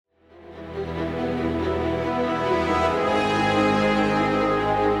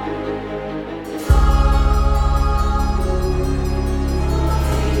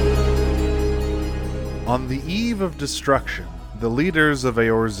eve of destruction, the leaders of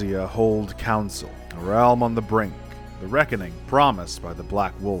Eorzea hold council, a realm on the brink. The reckoning, promised by the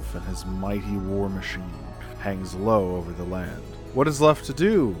Black Wolf and his mighty war machine, hangs low over the land. What is left to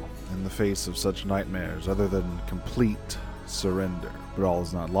do in the face of such nightmares other than complete surrender? But all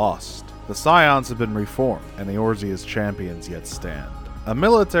is not lost. The Scions have been reformed, and Eorzea's champions yet stand. A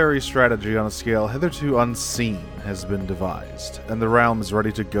military strategy on a scale hitherto unseen has been devised, and the realm is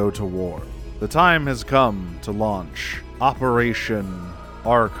ready to go to war. The time has come to launch Operation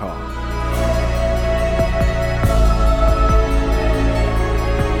Archon.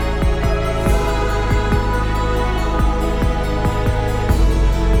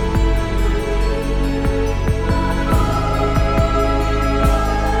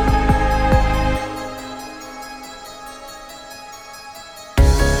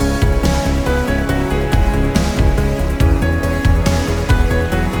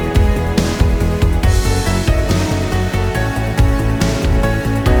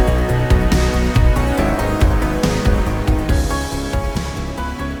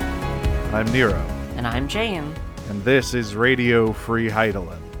 I'm Nero. And I'm Jane. And this is Radio Free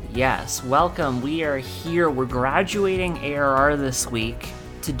Heidelin. Yes, welcome. We are here. We're graduating ARR this week.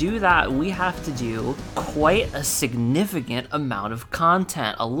 To do that, we have to do quite a significant amount of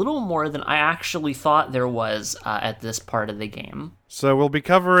content. A little more than I actually thought there was at this part of the game. So we'll be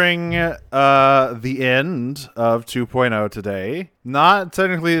covering the end of 2.0 today. Not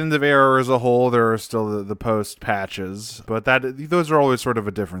technically the end of ARR as a whole. There are still the post patches, but those are always sort of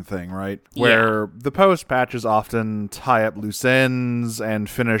a different thing, right? Where the post patches often tie up loose ends and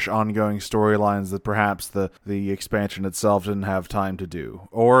finish ongoing storylines that perhaps the expansion itself didn't have time to do.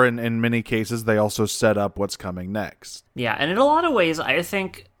 Or in many cases, they also set up what's coming next. Yeah, and in a lot of ways, I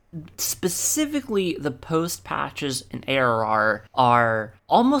think specifically the post patches in ARR are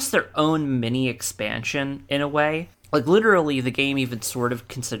almost their own mini expansion in a way. Like, literally, the game even sort of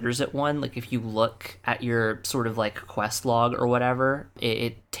considers it one. Like, if you look at your sort of, like, quest log or whatever,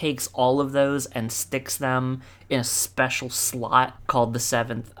 it takes all of those and sticks them in a special slot called the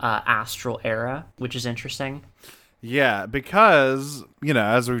 7th Astral Era, which is interesting. Yeah, because,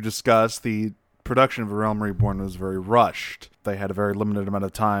 as we've discussed, the production of A Realm Reborn was very rushed. They had a very limited amount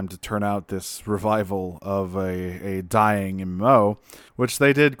of time to turn out this revival of a dying MMO, which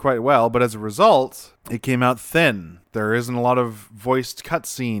they did quite well, but as a result, it came out thin. There isn't a lot of voiced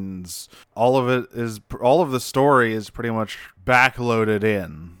cutscenes. All of the story is pretty much backloaded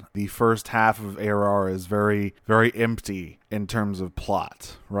in. The first half of ARR is very, very empty in terms of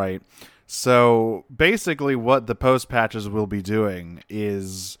plot, right? So basically what the post patches will be doing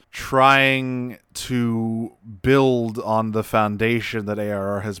is trying to build on the foundation that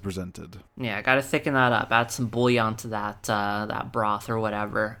ARR has presented. Yeah, I gotta thicken that up, add some bouillon to that broth or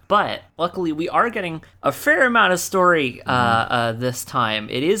whatever. But luckily we are getting a fair amount of story this time.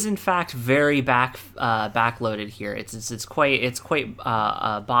 It is in fact very backloaded here. It's quite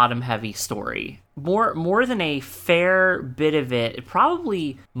a bottom heavy story. More than a fair bit of it,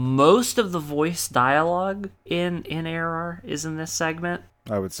 probably most of the voice dialogue in ARR is in this segment.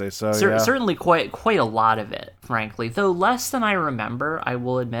 I would say so, yeah. Certainly quite a lot of it, frankly. Though less than I remember, I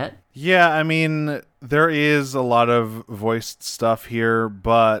will admit. Yeah, I mean, there is a lot of voiced stuff here,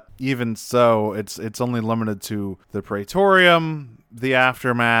 but even so, it's only limited to the Praetorium, the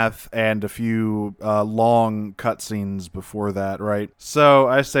Aftermath, and a few long cutscenes before that, right? So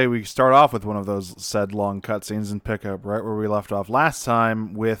I say we start off with one of those said long cutscenes and pick up right where we left off last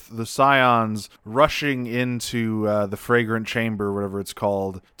time with the Scions rushing into the Fragrant Chamber, whatever it's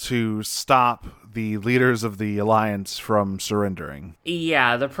called, to stop the leaders of the Alliance from surrendering.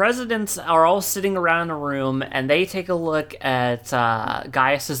 Yeah, the presidents are all sitting around a room, and they take a look at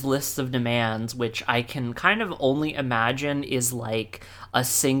Gaius's list of demands, which I can kind of only imagine is like a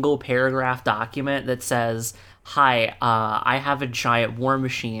single paragraph document that says, "Hi, I have a giant war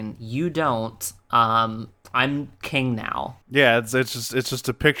machine. You don't. I'm king now." Yeah, it's just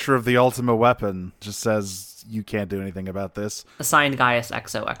a picture of the ultimate weapon. It just says you can't do anything about this. Assigned Gaius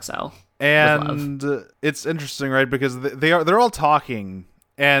XOXO. And it's interesting, right? Because they're all talking,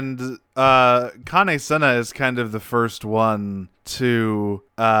 and Kane Senna is kind of the first one to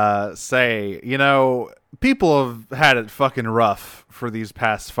say, people have had it fucking rough for these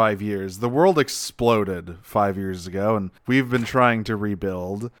past 5 years. The world exploded 5 years ago, and we've been trying to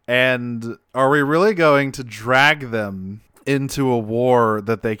rebuild. And are we really going to drag them into a war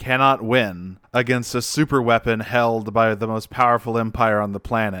that they cannot win against a super weapon held by the most powerful empire on the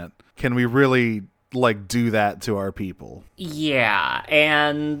planet? Can we really like do that to our people. Yeah,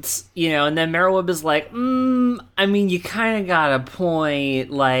 and and then Merylweb is like, I mean, you kind of got a point.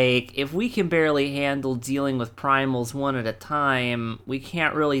 Like, if we can barely handle dealing with primals one at a time, we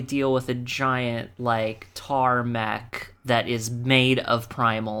can't really deal with a giant like tar mech that is made of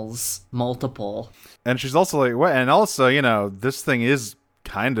primals, multiple. And she's also like, what? And also, this thing is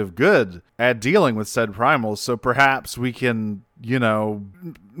kind of good at dealing with said primals, so perhaps we can,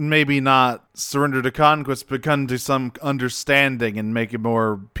 maybe not surrender to conquest, but come to some understanding and make a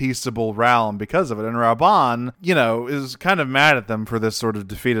more peaceable realm because of it. And Raban, is kind of mad at them for this sort of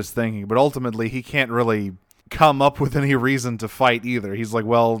defeatist thinking, but ultimately he can't really come up with any reason to fight either. He's like,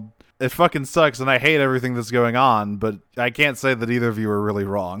 well, it fucking sucks and I hate everything that's going on, but I can't say that either of you are really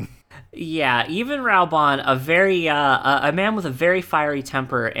wrong. Yeah, even Raubon, a man with a very fiery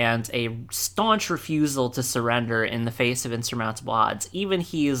temper and a staunch refusal to surrender in the face of insurmountable odds, even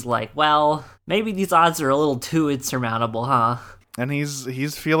he is like, well, maybe these odds are a little too insurmountable, huh? And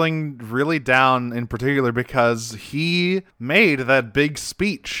he's feeling really down in particular because he made that big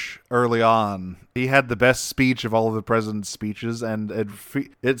speech early on. He had the best speech of all of the president's speeches, and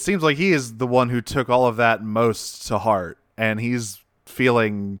it seems like he is the one who took all of that most to heart. And he's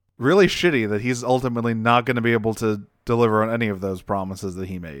feeling really shitty that he's ultimately not going to be able to deliver on any of those promises that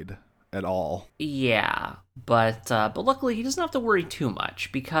he made at all. Yeah, but luckily he doesn't have to worry too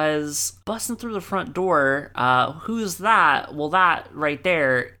much, because busting through the front door, who's that? Well, that right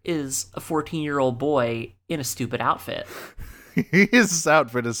there is a 14-year-old boy in a stupid outfit. His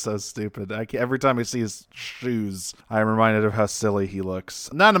outfit is so stupid. Every time I see his shoes, I'm reminded of how silly he looks.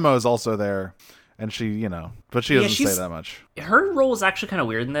 Nanamo is also there. And she, but she doesn't say that much. Her role is actually kind of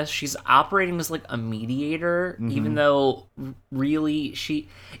weird in this. She's operating as like a mediator, even though really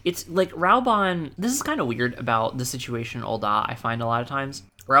it's like Raubon. This is kind of weird about the situation in Ul'dah, I find a lot of times.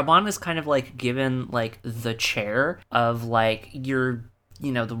 Raubon is kind of like given like the chair of like the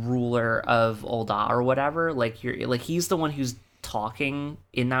ruler of Ul'dah or whatever. Like he's the one who's talking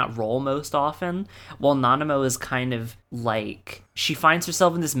in that role most often, while Nanamo is kind of like, she finds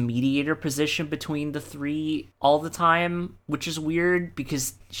herself in this mediator position between the three all the time, which is weird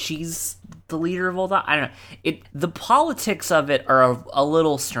because she's the leader of all that. I don't know. The politics of it are a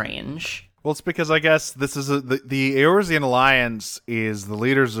little strange. Well, it's because I guess this is the Eorzean Alliance is the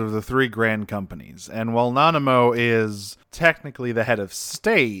leaders of the three grand companies, and while Nanamo is technically the head of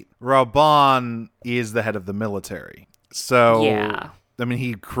state, Raubon is the head of the military. So, yeah. I mean,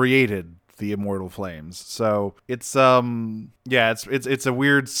 he created the Immortal Flames. So it's it's a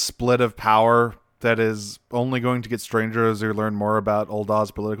weird split of power that is only going to get stranger as we learn more about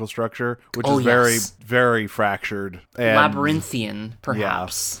Ul'dah's political structure, which is very, very fractured. And labyrinthian,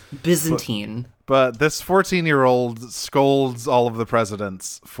 perhaps. Yeah. Byzantine. But this 14-year-old scolds all of the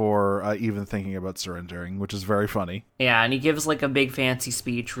presidents for even thinking about surrendering, which is very funny. Yeah, and he gives like a big fancy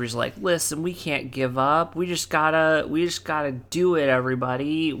speech where he's like, "Listen, we can't give up. We just gotta do it,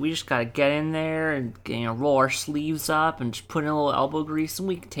 everybody. We just gotta get in there and roll our sleeves up and just put in a little elbow grease, and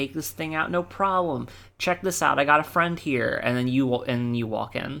we can take this thing out, no problem. Check this out. I got a friend here." And then you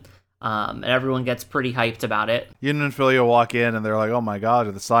walk in. And everyone gets pretty hyped about it. Yin and Minfilia walk in, and they're like, oh my god,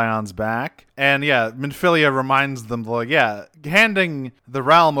 are the Scions back? And yeah, Minfilia reminds them, like, yeah, handing the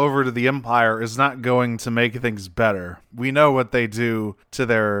realm over to the Empire is not going to make things better. We know what they do to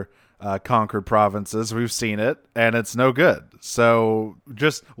their conquered provinces. We've seen it, and it's no good. So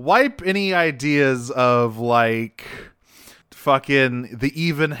just wipe any ideas of, like, fucking the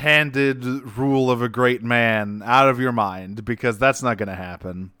even-handed rule of a great man out of your mind, because that's not going to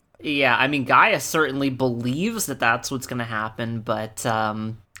happen. Yeah, I mean, Gaia certainly believes that that's what's going to happen, but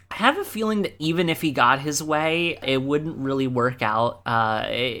I have a feeling that even if he got his way, it wouldn't really work out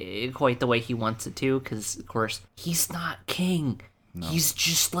quite the way he wants it to, because, of course, he's not king. No. He's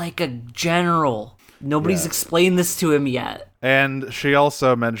just like a general. Nobody's explained this to him yet. And she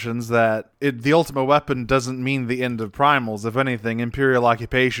also mentions that the ultimate weapon doesn't mean the end of primals. If anything, Imperial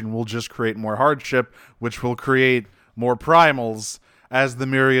occupation will just create more hardship, which will create more primals as the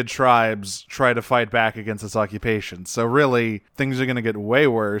myriad tribes try to fight back against this occupation. So really, things are going to get way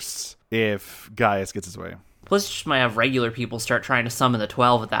worse if Gaius gets his way. Plus, just might have regular people start trying to summon the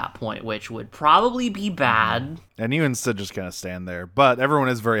 12 at that point, which would probably be bad. And you and Sid just kind of stand there. But everyone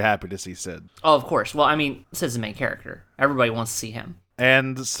is very happy to see Sid. Oh, of course. Well, I mean, Sid's the main character. Everybody wants to see him.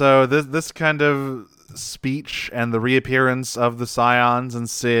 And so this kind of speech and the reappearance of the Scions and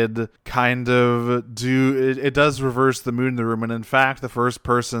Sid kind of it does reverse the mood in the room, and in fact the first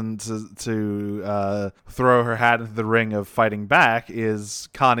person to throw her hat into the ring of fighting back is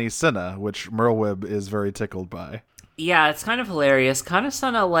Connie Cinna, which Merlwyb is very tickled by. Yeah, it's kind of hilarious. Kind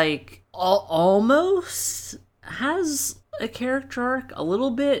of like almost has a character arc a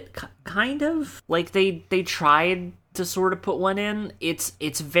little bit, kind of like they tried to sort of put one in. It's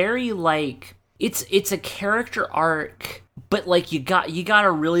very like it's a character arc, but like you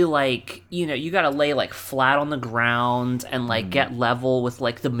gotta really like, you gotta lay like flat on the ground and like get level with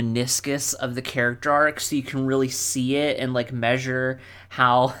like the meniscus of the character arc so you can really see it and like measure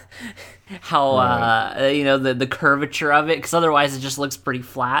how the curvature of it, because otherwise it just looks pretty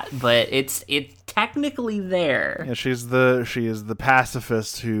flat, but it's technically there. Yeah, she is the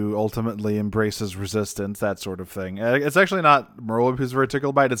pacifist who ultimately embraces resistance, that sort of thing. It's actually not Merlwib who's very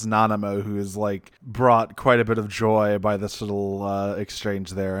tickled by it, it's Nanamo who is like brought quite a bit of joy by this little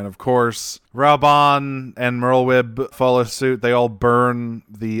exchange there. And of course, Raubahn and Merlwib follow suit. They all burn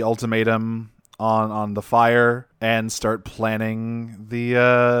the ultimatum on the fire and start planning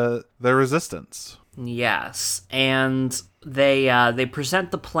the resistance. Yes, and they present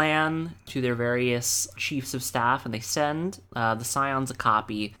the plan to their various chiefs of staff, and they send the Scions a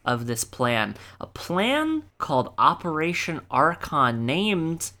copy of this plan. A plan called Operation Archon,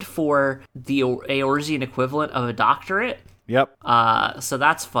 named for the Eorzean equivalent of a doctorate. Yep. So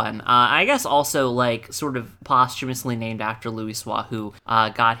that's fun. I guess also like sort of posthumously named after Louisoix, who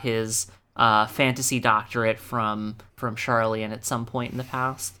got his fantasy doctorate from Charlian at some point in the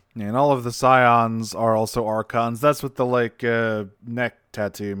past. Yeah, and all of the Scions are also Archons. That's what the like neck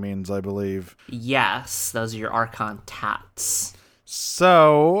tattoo means, I believe. Yes, those are your Archon tats.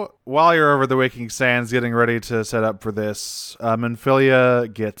 So, while you're over the Waking Sands getting ready to set up for this,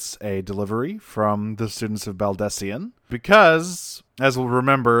 Minfilia gets a delivery from the students of Baldessian, because, as we'll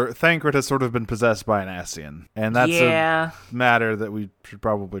remember, Thancred has sort of been possessed by an Ascian, and that's a matter that we should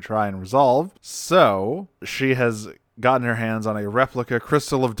probably try and resolve. So, she has gotten her hands on a replica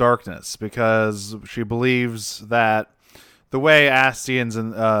Crystal of Darkness, because she believes that the way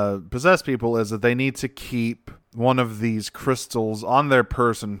Ascians possess people is that they need to keep one of these crystals on their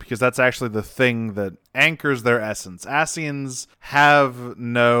person, because that's actually the thing that anchors their essence. Ascians have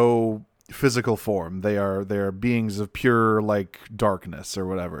no physical form. They are beings of pure like darkness or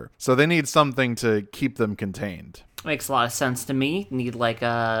whatever. So they need something to keep them contained. Makes a lot of sense to me. Need like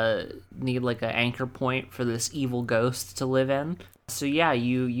a anchor point for this evil ghost to live in. So yeah,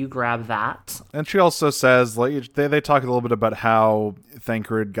 you grab that. And she also says, like, they talk a little bit about how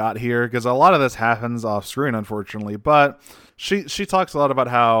Thancred got here, because a lot of this happens off screen, unfortunately. But she talks a lot about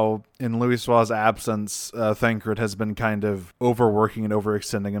how in Louisoix's absence, Thancred has been kind of overworking and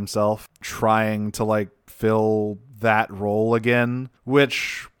overextending himself, trying to like fill that role again,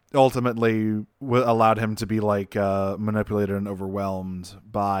 which ultimately allowed him to be like manipulated and overwhelmed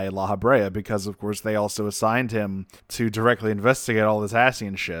by La Habrea, because of course they also assigned him to directly investigate all this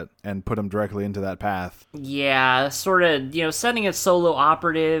Ascian shit and put him directly into that path. Yeah, sort of, sending a solo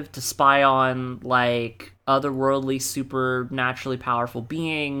operative to spy on like otherworldly, supernaturally powerful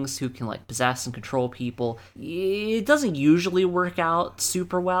beings who can like possess and control people. It doesn't usually work out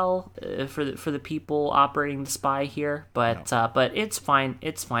super well for the people operating the spy here, but it's fine.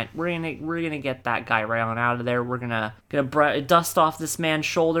 It's fine. We're gonna get that guy right on out of there. We're gonna dust off this man's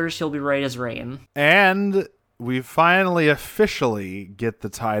shoulders. He'll be right as rain. And we finally officially get the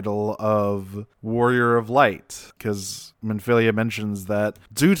title of Warrior of Light, because Minfilia mentions that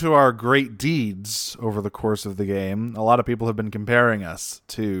due to our great deeds over the course of the game, a lot of people have been comparing us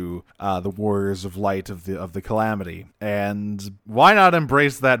to the Warriors of Light of the Calamity. And why not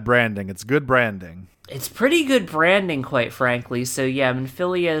embrace that branding? It's good branding. It's pretty good branding, quite frankly. So yeah,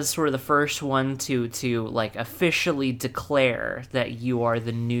 Minfilia is sort of the first one to like officially declare that you are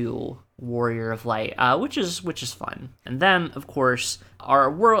the new Warrior of Light, which is fun. And then, of course,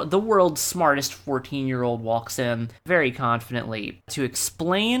 the world's smartest 14-year-old walks in very confidently to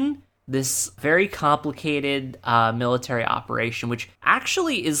explain this very complicated military operation, which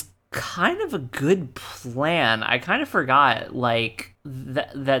actually is kind of a good plan. I kind of forgot, like,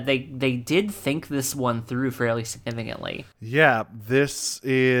 that they did think this one through fairly significantly. Yeah, this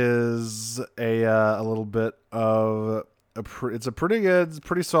is a little bit of it's a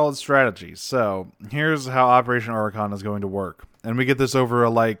pretty solid strategy. So here's how Operation Archon is going to work. And we get this over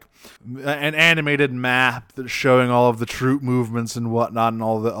an animated map that's showing all of the troop movements and whatnot, and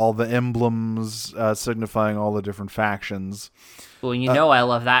all the emblems signifying all the different factions. Well, I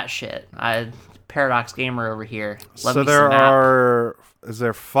love that shit. Paradox Gamer over here. Love so is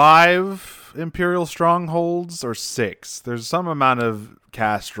there 5 Imperial strongholds or 6? There's some amount of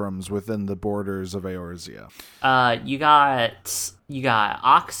castrums within the borders of Eorzea? You got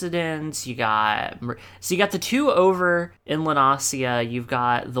Oxidants, you got the two over in Lanasia, you've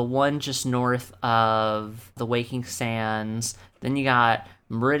got the one just north of the Waking Sands, then you got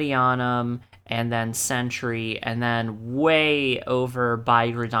Meridianum, and then Sentry, and then way over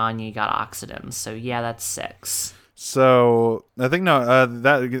by Gridania you got Oxidants. So yeah, that's 6. So I think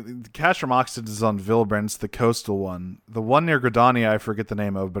that Castrum Oxidants is on Vilbrand. It's the coastal one. The one near Gridania, I forget the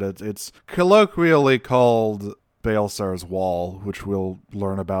name of, but it's colloquially called Baelsar's Wall, which we'll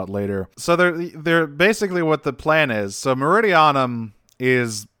learn about later. So they're basically what the plan is. So Meridianum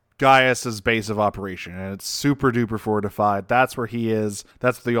is Gaius's base of operation, and it's super duper fortified. That's where he is.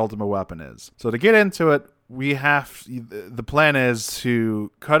 That's what the ultimate weapon is. So to get into it, the plan is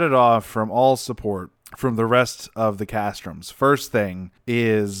to cut it off from all support from the rest of the castrums. First thing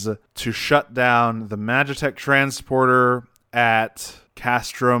is to shut down the Magitech transporter at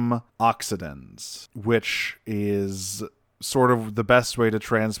Castrum Oxidans, which is sort of the best way to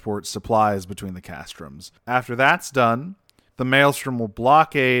transport supplies between the castrums. After that's done, the Maelstrom will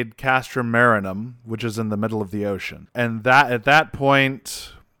blockade Castrum Meridianum, which is in the middle of the ocean. And that at that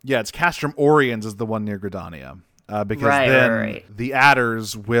point, it's Castrum Oriens is the one near Gridania. Because the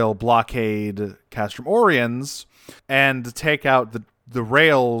adders will blockade Castrum Oriens and take out the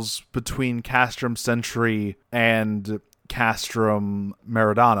rails between Castrum Sentry and Castrum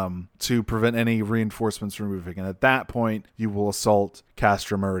Meridianum to prevent any reinforcements from moving. And at that point, you will assault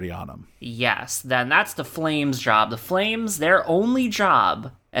Castrum Meridianum. Yes, then that's the Flames' job. The Flames, their only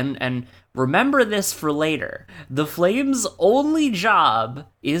job, and remember this for later, the Flames' only job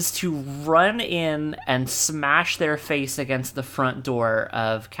is to run in and smash their face against the front door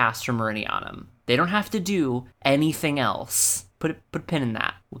of Castrum Meridianum. They don't have to do anything else. Put a pin in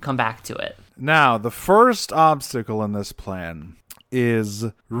that. We'll come back to it. Now, the first obstacle in this plan is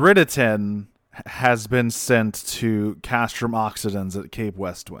Riditin has been sent to Castrum Oxidans at Cape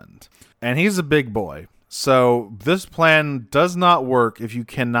Westwind. And he's a big boy. So this plan does not work if you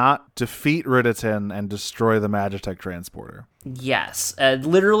cannot defeat Riditin and destroy the Magitech transporter. Yes,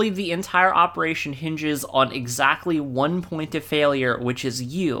 literally the entire operation hinges on exactly one point of failure, which is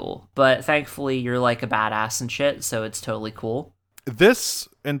you. But thankfully, you're like a badass and shit, so it's totally cool. This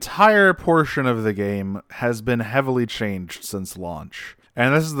entire portion of the game has been heavily changed since launch.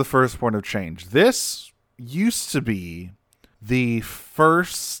 And this is the first point of change. This used to be the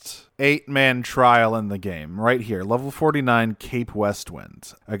first 8-man trial in the game, right here, level 49 Cape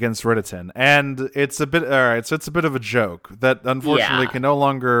Westwind against Riditin. And it's a bit it's a bit of a joke that unfortunately can no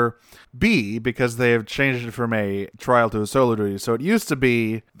longer be because they have changed it from a trial to a solo duty. So it used to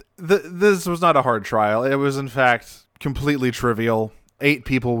be this was not a hard trial. It was in fact completely trivial. 8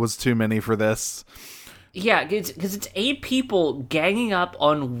 people was too many for this. Yeah, because it's 8 people ganging up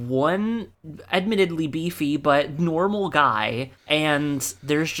on one admittedly beefy but normal guy, and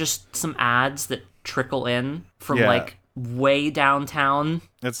there's just some ads that trickle in from like way downtown.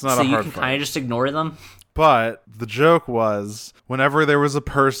 It's not so a hard you can kind of just ignore them. But the joke was whenever there was a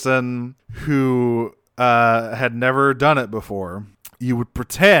person who had never done it before, you would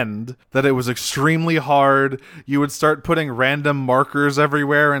pretend that it was extremely hard. You would start putting random markers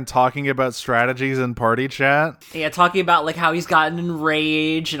everywhere and talking about strategies in party chat. Yeah, talking about like how he's gotten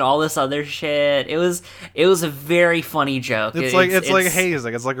enraged and all this other shit. It was a very funny joke. It's like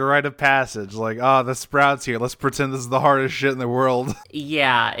hazing. It's like a rite of passage. Like, the Sprout's here. Let's pretend this is the hardest shit in the world.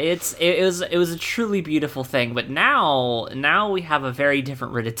 Yeah, it was a truly beautiful thing. But now we have a very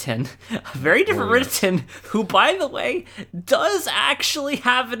different Riditin. A very different Riditin, who, by the way, does actually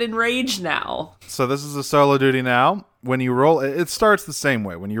have an enrage now. So this is a solo duty now. When you roll, it starts the same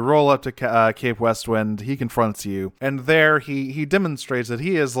way. When you roll up to Cape Westwind, he confronts you, and there he demonstrates that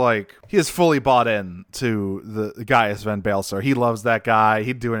he is fully bought in to the Gaius Van Baelsar. He loves that guy.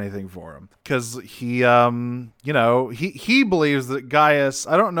 He'd do anything for him because he believes that Gaius.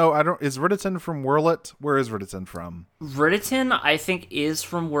 I don't know. Is Riditin from Wurlet? Where is Riditin from? Riditin, I think, is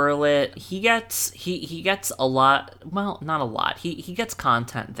from Wurlet. He gets a lot. Well, not a lot. He gets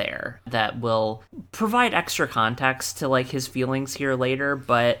content there that will provide extra context to like his feelings here later,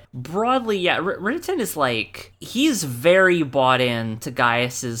 but broadly, Riditin is like, he's very bought in to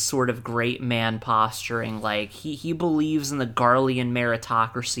Gaius's sort of great man posturing. Like he believes in the Garlean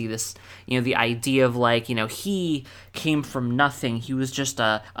meritocracy, this, the idea of like, he came from nothing. He was just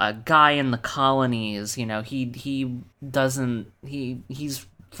a guy in the colonies, he's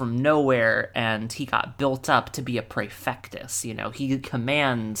from nowhere, and he got built up to be a praefectus. He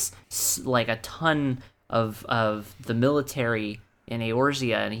commands like a ton of the military in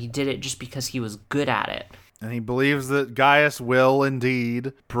Eorzea, and he did it just because he was good at it. And he believes that Gaius will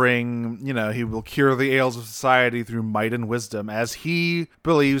indeed bring, he will cure the ails of society through might and wisdom, as he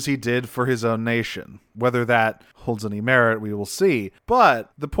believes he did for his own nation. Whether that holds any merit, we will see.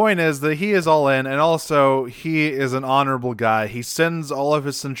 But the point is that he is all in, and also he is an honorable guy. He sends all of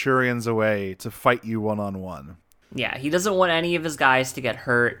his centurions away to fight you one-on-one. Yeah, he doesn't want any of his guys to get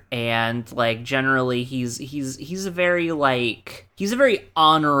hurt, and generally he's a very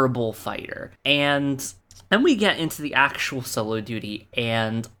honorable fighter. And then we get into the actual solo duty,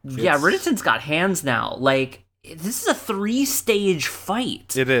 and Ridditon's got hands now. This is a 3-stage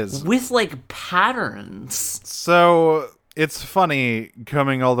fight. It is. With patterns. So it's funny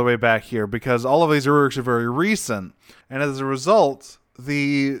coming all the way back here, because all of these reworks are very recent, and as a result,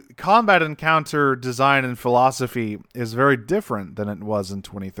 the combat encounter design and philosophy is very different than it was in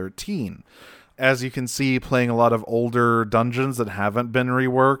 2013. As you can see, playing a lot of older dungeons that haven't been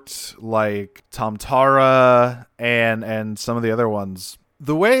reworked, like Tamtara and some of the other ones.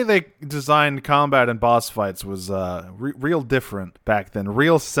 The way they designed combat and boss fights was real different back then,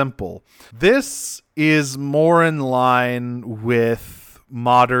 real simple. This is more in line with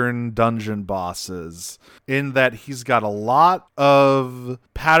modern dungeon bosses, in that he's got a lot of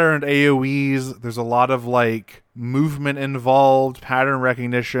patterned AoEs. There's a lot of movement involved, pattern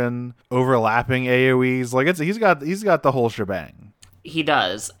recognition, overlapping AoEs. He's got the whole shebang. He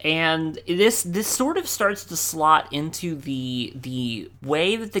does, and this sort of starts to slot into the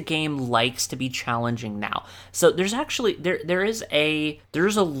way that the game likes to be challenging now. So there's actually there's a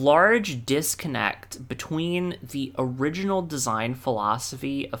large disconnect between the original design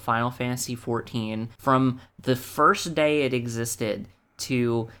philosophy of Final Fantasy XIV from the first day it existed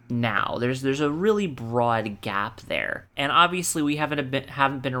to now. There's a really broad gap there, and obviously we haven't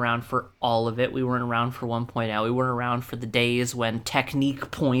been around for all of it. We weren't around for 1.0. We weren't around for the days when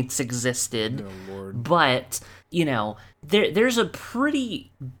technique points existed. Oh, Lord. But there's a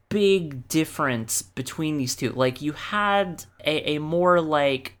pretty big difference between these two. You had a more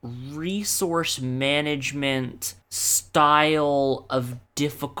resource management style of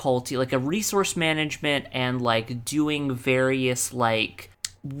difficulty, a resource management and doing various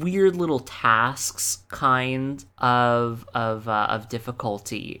weird little tasks kind of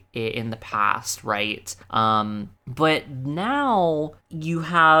difficulty in the past, right? But now you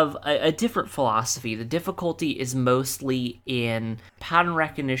have a different philosophy. The difficulty is mostly in pattern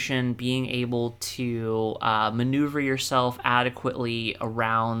recognition, being able to maneuver yourself adequately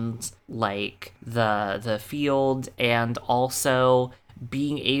around the field, and also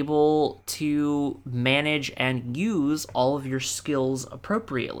being able to manage and use all of your skills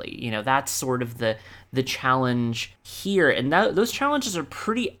appropriately. That's sort of the challenge here. And those challenges are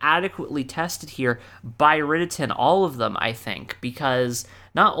pretty adequately tested here by Ridditon, all of them, I think, because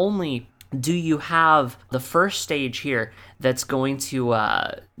not only do you have the first stage here that's going to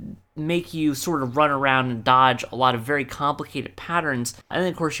make you sort of run around and dodge a lot of very complicated patterns, and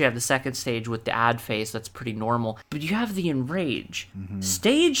then of course you have the second stage with the ad phase that's pretty normal, but you have the enrage.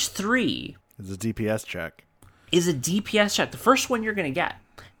 Stage 3 is a DPS check. The first one you're going to get.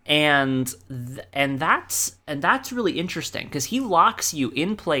 And that's really interesting, because he locks you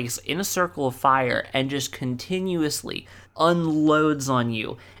in place in a circle of fire and just continuously unloads on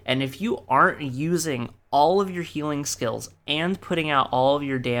you. And if you aren't using all of your healing skills and putting out all of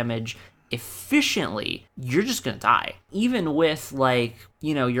your damage efficiently, you're just gonna die. Even with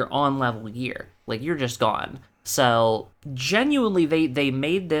your on level gear, you're just gone. So genuinely, they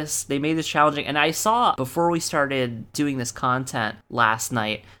made this challenging. And I saw, before we started doing this content last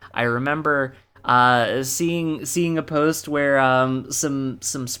night, I remember seeing a post where some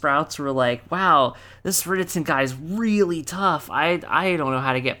sprouts were like, "Wow, this Ridditon guy's really tough. I don't know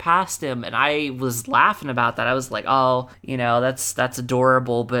how to get past him." And I was laughing about that. I was like, "Oh, that's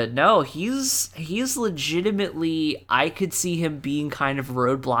adorable." But no, he's legitimately, I could see him being kind of a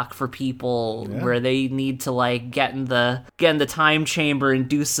roadblock for people where they need to get in the time chamber and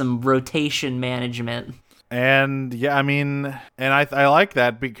do some rotation management. And yeah, I like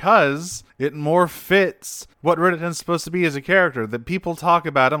that, because it more fits what Ridditon's supposed to be as a character. That people talk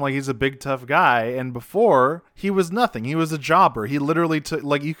about him like he's a big tough guy, and before he was nothing. He was a jobber. He literally took,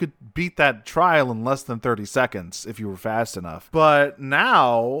 you could beat that trial in less than 30 seconds if you were fast enough. But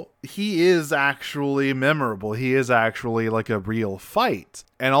now he is actually memorable. He is actually a real fight.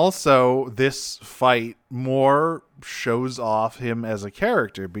 And also, this fight more shows off him as a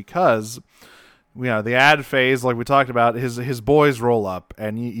character, because the ad phase, like we talked about, his boys roll up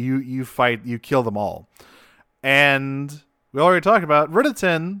and you fight, you kill them all. And we already talked about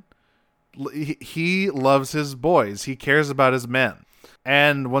Ridditon. He loves his boys. He cares about his men.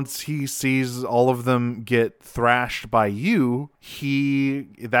 And once he sees all of them get thrashed by you,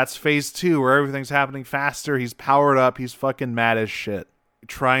 that's phase 2 where everything's happening faster. He's powered up. He's fucking mad as shit,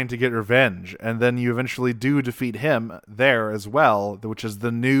 trying to get revenge. And then you eventually do defeat him there as well, which is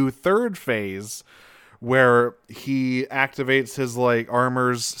the new third phase, where he activates his like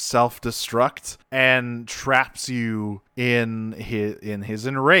armor's self-destruct and traps you in his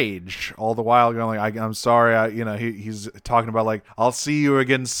enrage, all the while going like, I'm sorry, he's talking about like, I'll see you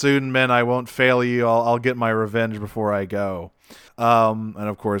again soon, men. I won't fail you. I'll get my revenge before I go. And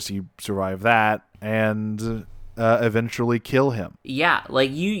of course you survive that and eventually kill him. Yeah, like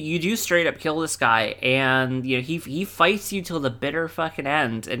you do straight up kill this guy, and he fights you till the bitter fucking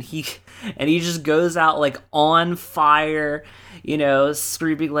end, and he just goes out like on fire,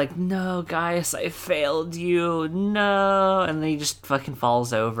 screaming like, "No, guys, I failed you, no!" And then he just fucking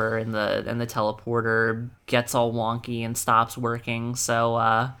falls over, and the teleporter gets all wonky and stops working.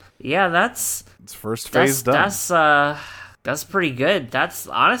 So yeah, that's first phase done. That's pretty good. That's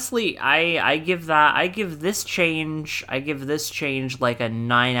honestly, I give this change like a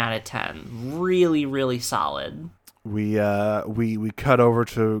 9 out of 10. Really, really solid. We cut over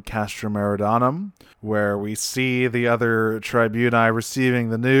to Castrum Meridianum, where we see the other tribuni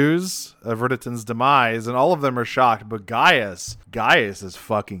receiving the news of Verditan's demise, and all of them are shocked, but Gaius is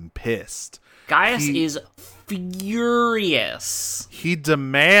fucking pissed. Gaius is furious. He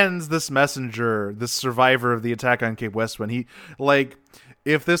demands this messenger, this survivor of the attack on Cape Westwind. He like,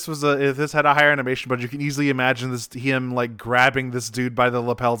 if this had a higher animation budget, you can easily imagine him like grabbing this dude by the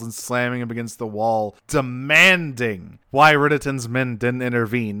lapels and slamming him against the wall, demanding why Riditan's men didn't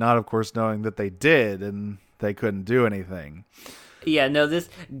intervene. Not, of course, knowing that they did and they couldn't do anything. Yeah, no, this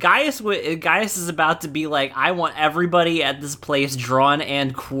Gaius is about to be like, I want everybody at this place drawn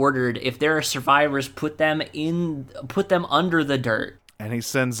and quartered. If there are survivors, put them under the dirt. And he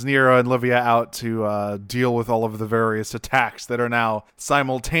sends Nero and Livia out to deal with all of the various attacks that are now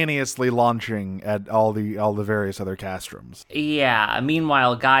simultaneously launching at all the various other castrums. Yeah.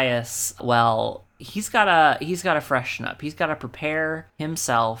 Meanwhile, Gaius, well, he's gotta freshen up. He's gotta prepare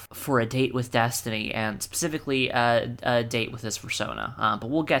himself for a date with Destiny, and specifically a date with his persona.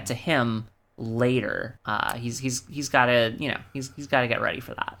 But we'll get to him later. He's gotta get ready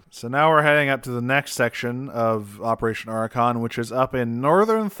for that. So now we're heading up to the next section of Operation Archon, which is up in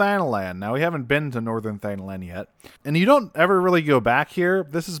Northern Thanalan. Now, we haven't been to Northern Thanalan yet, and you don't ever really go back here.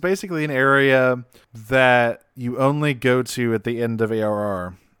 This is basically an area that you only go to at the end of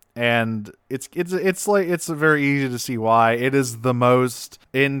ARR. And it's very easy to see why. It is the most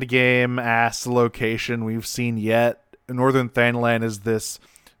end game ass location we've seen yet. Northern Thanalan is this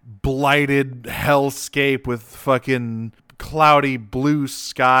blighted hellscape with fucking cloudy blue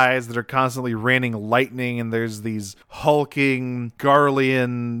skies that are constantly raining lightning, and there's these hulking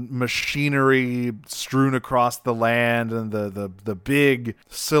Garlean machinery strewn across the land, and the big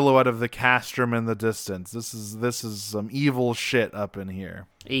silhouette of the castrum in the distance. This is some evil shit up in here.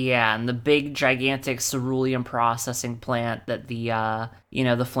 Yeah, and the big, gigantic cerulean processing plant that the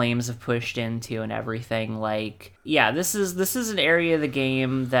flames have pushed into and everything. Like, yeah, this is an area of the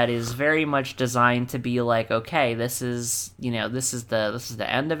game that is very much designed to be like, okay, this is the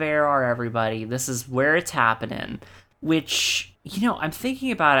end of ARR, everybody. This is where it's happening. Which, I'm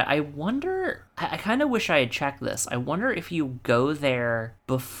thinking about it. I wonder. I kind of wish I had checked this. I wonder if you go there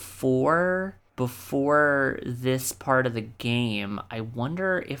before this part of the game, I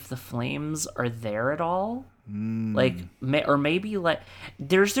wonder if the flames are there at all. Like, or maybe like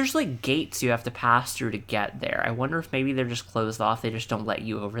there's like gates you have to pass through to get there. I wonder if maybe they're just closed off. They just don't let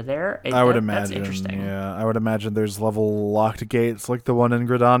you over there. I would imagine. That's interesting. Yeah, I would imagine there's level locked gates like the one in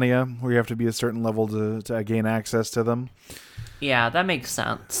Gridania, where you have to be a certain level to gain access to them. Yeah, that makes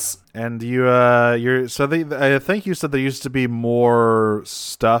sense. And I think you said there used to be more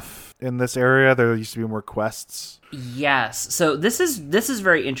stuff in this area. There used to be more quests. Yes. So this is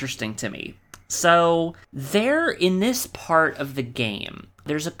very interesting to me. So there, in this part of the game,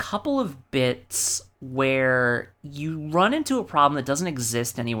 there's a couple of bits where you run into a problem that doesn't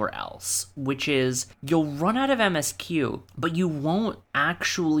exist anywhere else, which is you'll run out of MSQ, but you won't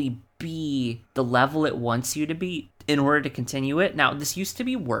actually be the level it wants you to be in order to continue it. Now, this used to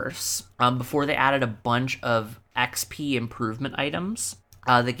be worse before they added a bunch of XP improvement items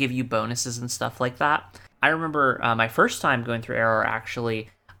that give you bonuses and stuff like that. I remember my first time going through ARR, actually,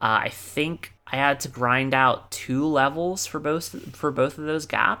 I think I had to grind out 2 levels for both of those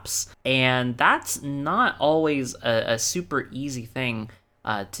gaps, and that's not always a super easy thing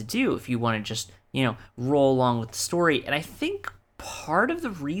to do if you want to just roll along with the story. And I think part of the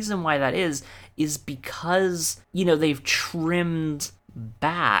reason why that is because they've trimmed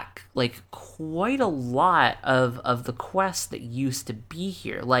back like quite a lot of the quests that used to be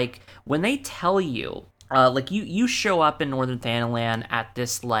here. Like when they tell you, like you show up in Northern Thanalan at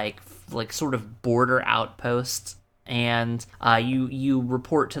this like sort of border outpost, and you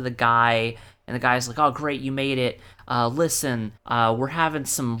report to the guy, and the guy's like, "Oh, great, you made it. Listen, we're having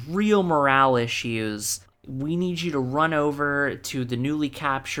some real morale issues. We need you to run over to the newly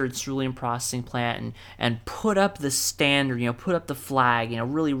captured cerulean processing plant and put up the standard, put up the flag,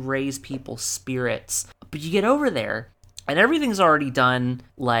 really raise people's spirits." But you get over there, and everything's already done.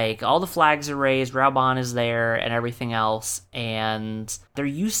 Like, all the flags are raised, Raubon is there, and everything else. And there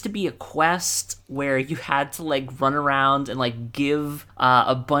used to be a quest where you had to, like, run around and, like, give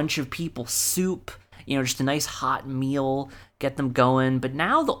a bunch of people soup, just a nice hot meal, get them going. But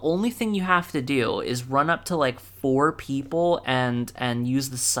now the only thing you have to do is run up to like 4 people and use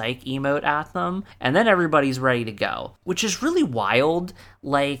the psych emote at them, and then everybody's ready to go, which is really wild.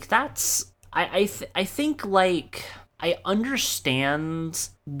 Like, that's I think, like, I understand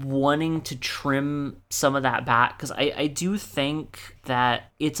wanting to trim some of that back, because I do think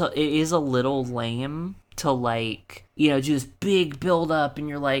that it is a little lame to, like, do this big build up, and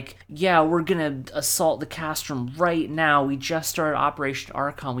you're like, yeah, we're gonna assault the Castrum right now. We just started Operation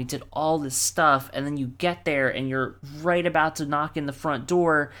Archon. We did all this stuff, and then you get there, and you're right about to knock in the front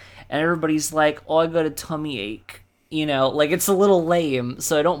door, and everybody's like, oh, I got a tummy ache. Like, it's a little lame,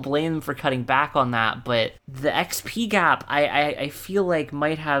 so I don't blame them for cutting back on that, but the XP gap, I feel like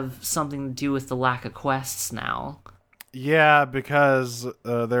might have something to do with the lack of quests now. Yeah, because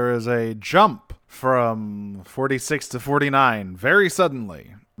there is a jump from 46 to 49 very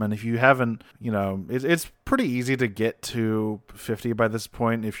suddenly. And if you haven't, it's pretty easy to get to 50 by this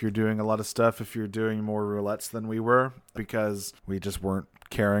point if you're doing a lot of stuff, if you're doing more roulettes than we were, because we just weren't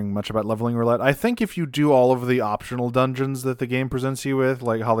caring much about leveling roulette. I think if you do all of the optional dungeons that the game presents you with,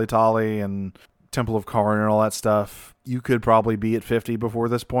 like Holly Tolly and Temple of Karn and all that stuff, you could probably be at 50 before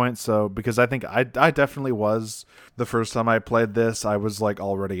this point. So, because I think I definitely was, the first time I played this, I was like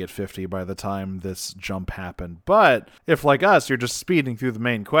already at 50 by the time this jump happened. But if, like us, you're just speeding through the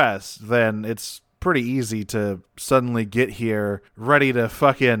main quest, then it's pretty easy to suddenly get here ready to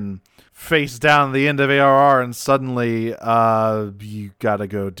fucking face down the end of ARR, and suddenly you gotta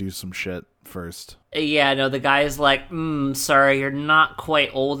go do some shit first. Yeah, no, the guy's like, sorry, you're not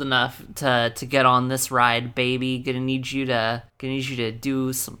quite old enough to get on this ride, baby. Gonna need you to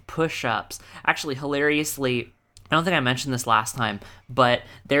do some push-ups. Actually, hilariously, I don't think I mentioned this last time, but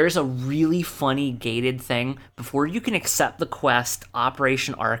there's a really funny gated thing before you can accept the quest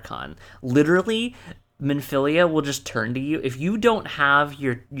Operation Archon. Literally, Minfilia will just turn to you. If you don't have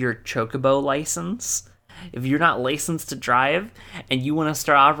your Chocobo license, if you're not licensed to drive, and you want to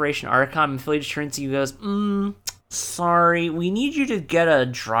start Operation Archon, Minfilia just turns to you and goes, sorry, we need you to get a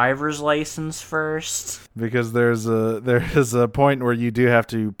driver's license first. Because there is a point where you do have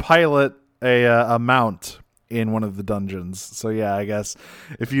to pilot a mount in one of the dungeons. So yeah, I guess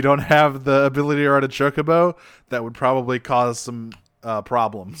if you don't have the ability to ride a Chocobo, that would probably cause some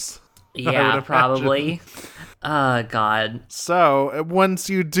problems. Yeah, probably. God. So, once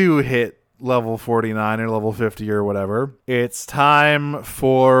you do hit level 49 or level 50 or whatever, it's time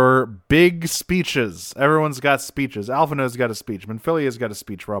for big speeches. Everyone's got speeches. Alphinaud's got a speech. Minfilia's got a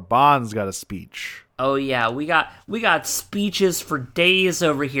speech. Raban's got a speech. Oh yeah, we got speeches for days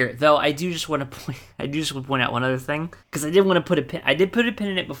over here. Though I just want to point out one other thing, because I did put a pin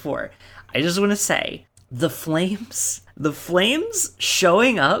in it before. I just want to say, the flames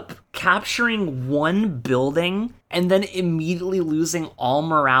showing up, capturing one building, and then immediately losing all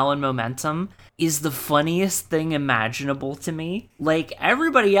morale and momentum is the funniest thing imaginable to me. Like,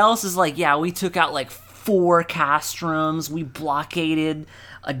 everybody else is like, yeah, we took out like 4 castrums, we blockaded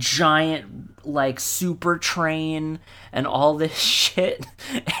a giant, like, super train and all this shit,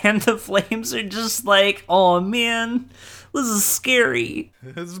 and the flames are just like, oh man, this is scary.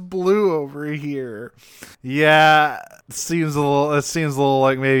 It's blue over here. Yeah, it seems a little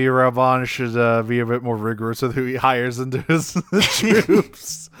like maybe Raban should be a bit more rigorous with who he hires into his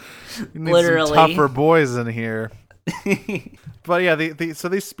troops. He needs Literally some tougher boys in here. But yeah, so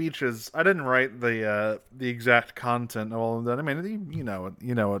these speeches, I didn't write the exact content of all of them. I mean, you know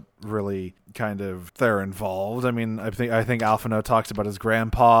what really kind of they're involved. I mean, I think Alphinaud talks about his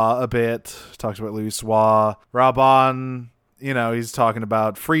grandpa a bit, talks about Louis Sois. Raban, he's talking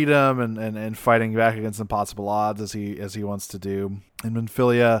about freedom and fighting back against impossible odds as he wants to do. And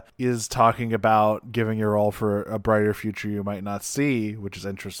Minfilia is talking about giving your all for a brighter future you might not see, which is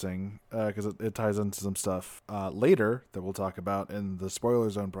interesting because it ties into some stuff later that we'll talk about in the spoiler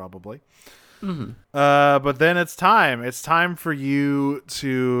zone probably. But then it's time. It's time for you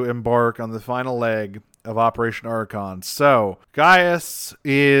to embark on the final leg of Operation Archon. So Gaius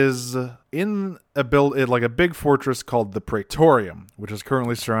is in like a big fortress called the Praetorium, which is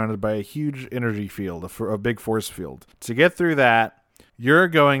currently surrounded by a huge energy field, a big force field. To get through that, you're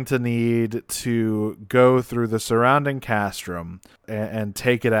going to need to go through the surrounding castrum and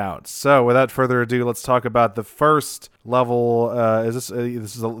take it out. So, without further ado, let's talk about the first level. This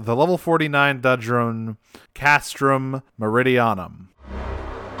is the level 49 dungeon, Castrum Meridianum.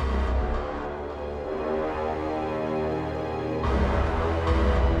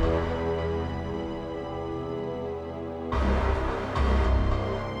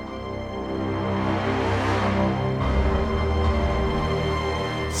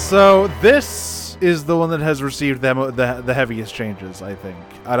 So this is the one that has received the heaviest changes, I think.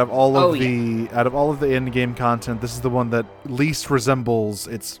 Out of all of the in-game content, this is the one that least resembles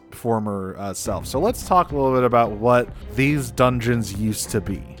its former self. So let's talk a little bit about what these dungeons used to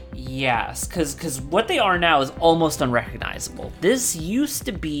be. Yes, because what they are now is almost unrecognizable. This used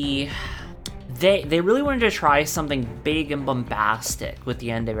to be... They really wanted to try something big and bombastic with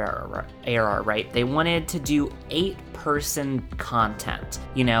the end of ARR, right? They wanted to do 8-person content,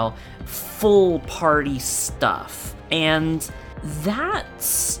 full party stuff. And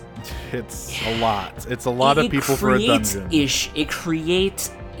that's... It's a lot. It's a lot of people for a dungeon. It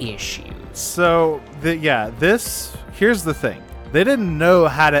creates issues. So, here's the thing. They didn't know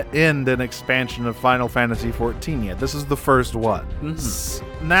how to end an expansion of Final Fantasy XIV yet. This is the first one.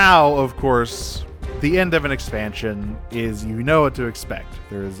 Mm-hmm. Now, of course, the end of an expansion is you know what to expect.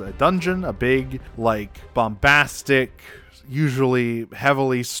 There's a dungeon, a big, bombastic, usually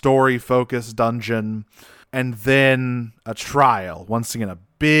heavily story-focused dungeon, and then a trial. Once again, a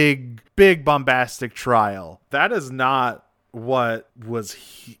big, bombastic trial. That is not what was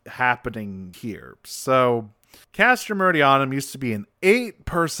happening here. So... Castrum Meridianum used to be an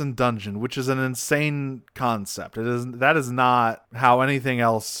 8-person dungeon, which is an insane concept. That is not how anything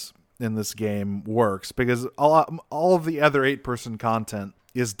else in this game works, because all of the other 8-person content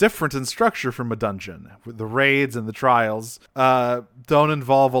is different in structure from a dungeon. The raids and the trials don't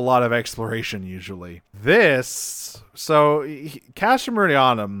involve a lot of exploration usually. Castrum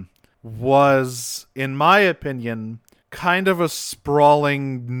Meridianum was, in my opinion, kind of a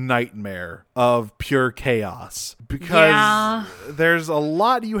sprawling nightmare of pure chaos, because there's a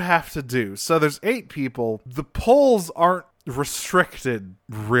lot you have to do. So there's 8 people. The pulls aren't restricted,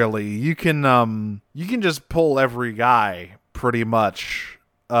 really. You can just pull every guy pretty much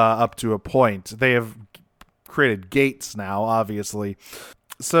up to a point. They have created gates now, obviously.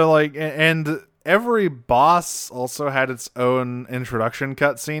 So and every boss also had its own introduction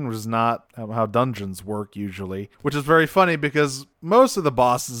cutscene, which is not how dungeons work usually. Which is very funny because most of the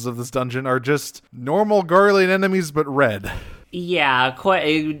bosses of this dungeon are just normal Garlean enemies, but red. Yeah,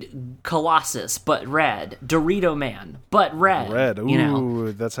 Colossus, but red. Dorito Man, but red. Red,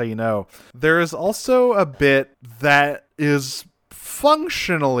 ooh, that's how you know. There is also a bit that is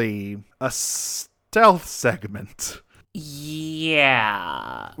functionally a stealth segment.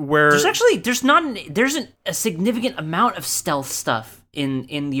 Yeah. Where there's a significant amount of stealth stuff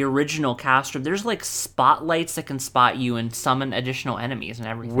in the original Castrum. There's spotlights that can spot you and summon additional enemies and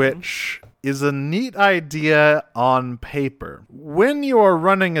everything. Which is a neat idea on paper. When you are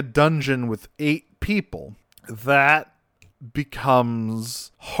running a dungeon with 8 people, that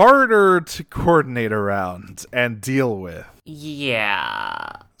becomes harder to coordinate around and deal with. Yeah.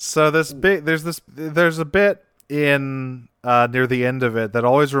 So there's a bit in near the end of it that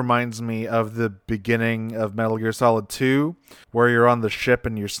always reminds me of the beginning of Metal Gear Solid 2, where you're on the ship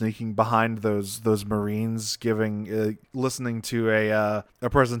and you're sneaking behind those Marines listening to a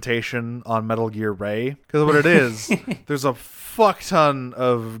presentation on Metal Gear Ray. Because what it is, there's a fuck ton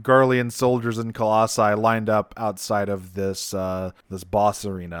of Garlean soldiers and Colossi lined up outside of this boss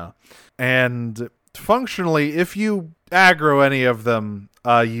arena, and functionally, if you aggro any of them,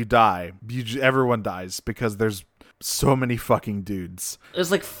 you die. Everyone dies because there's so many fucking dudes. There's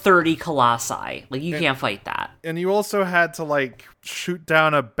 30 Colossi. You can't fight that. And you also had to shoot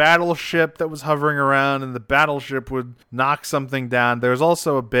down a battleship that was hovering around, and the battleship would knock something down. There's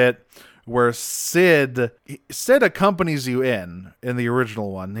also a bit where Sid accompanies you in the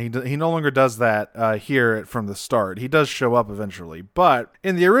original one. He no longer does that here from the start. He does show up eventually, but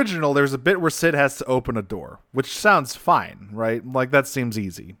in the original, there's a bit where Sid has to open a door, which sounds fine, right? That seems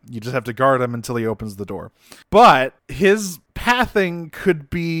easy. You just have to guard him until he opens the door. But his pathing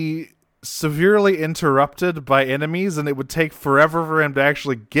could be severely interrupted by enemies, and it would take forever for him to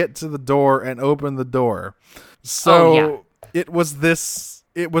actually get to the door and open the door. So it was this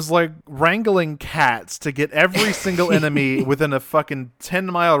it was like wrangling cats to get every single enemy within a fucking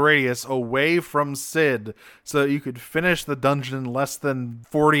 10-mile radius away from Sid so that you could finish the dungeon in less than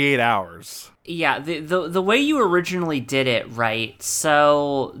 48 hours. Yeah, the way you originally did it, right?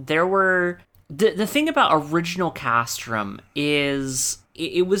 So there were the thing about original Castrum is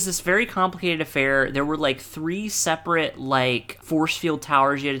it was this very complicated affair. There were like 3 separate like force field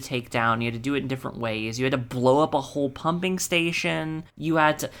towers you had to take down. You had to do it in different ways. You had to blow up a whole pumping station. You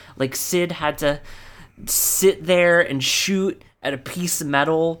had to, like, Sid had to sit there and shoot at a piece of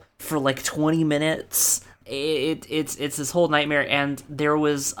metal for like 20 minutes. It's this whole nightmare, and there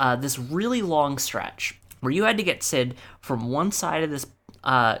was this really long stretch where you had to get Sid from one side of this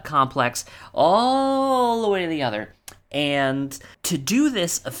complex all the way to the other. And to do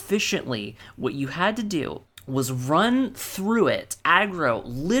this efficiently, what you had to do was run through it, aggro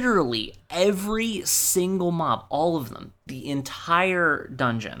literally every single mob, all of them, the entire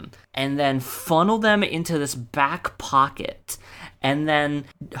dungeon, and then funnel them into this back pocket, and then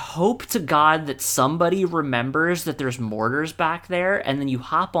hope to God that somebody remembers that there's mortars back there, and then you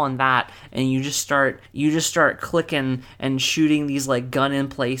hop on that, and you just start clicking and shooting these like gun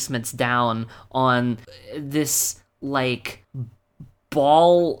emplacements down on this like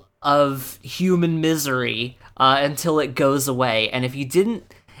ball of human misery until it goes away. And if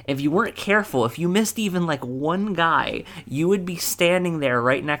you weren't careful, if you missed even like one guy, you would be standing there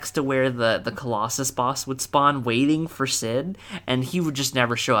right next to where the Colossus boss would spawn, waiting for Sid, and he would just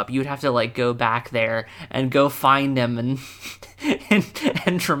never show up. You would have to like go back there and go find him and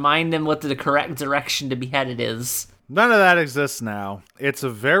and remind him what the correct direction to be headed is. None of that exists now. It's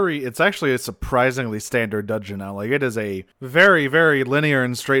actually a surprisingly standard dungeon now. Like, it is a very, very linear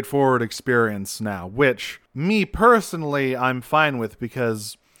and straightforward experience now, which, me personally, I'm fine with,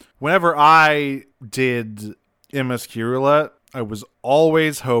 because whenever I did MSQ roulette, I was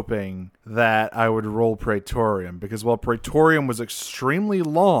always hoping that I would roll Praetorium, because while Praetorium was extremely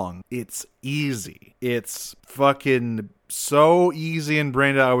long, it's easy. It's fucking so easy and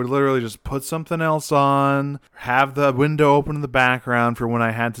brain dead. I would literally just put something else on, have the window open in the background for when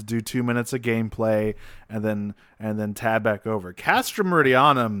I had to do 2 minutes of gameplay, and then tab back over. Castrum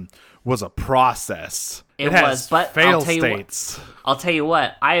Meridianum was a process. It has fail states. I'll tell you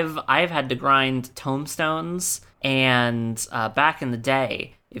what. I've had to grind tomestones, and back in the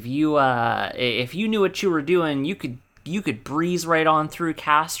day, if you knew what you were doing, you could breeze right on through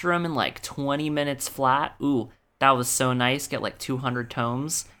Castrum in like 20 minutes flat. Ooh. That was so nice. Get like 200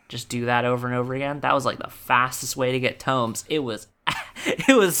 tomes. Just do that over and over again. That was like the fastest way to get tomes. It was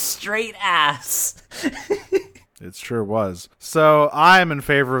straight ass. It sure was. So I'm in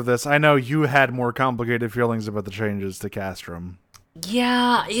favor of this. I know you had more complicated feelings about the changes to Castrum.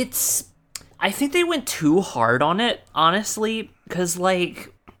 Yeah, I think they went too hard on it, honestly, because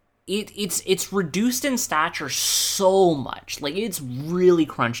like it's reduced in stature so much. Like, it's really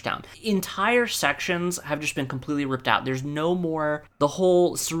crunched down. Entire sections have just been completely ripped out. There's no more. The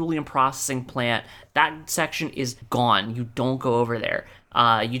whole cerulean processing plant, that section is gone. You don't go over there.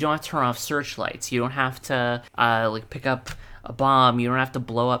 You don't have to turn off searchlights. You don't have to like pick up a bomb. You don't have to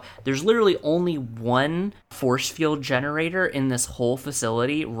blow up. There's literally only one force field generator in this whole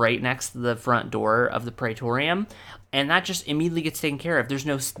facility right next to the front door of the Praetorium. And that just immediately gets taken care of. There's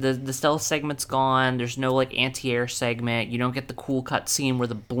no, the stealth segment's gone. There's no like anti-air segment. You don't get the cool cutscene where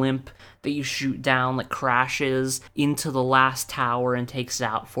the blimp that you shoot down like crashes into the last tower and takes it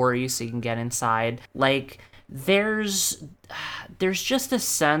out for you so you can get inside. Like, there's just a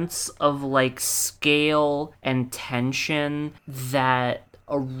sense of like scale and tension that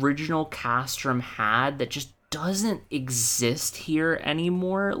original Castrum had that just doesn't exist here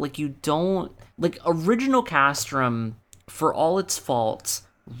anymore. Like, you don't, like, original Castrum, for all its faults,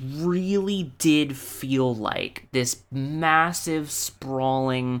 really did feel like this massive,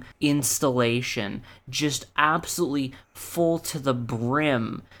 sprawling installation, just absolutely full to the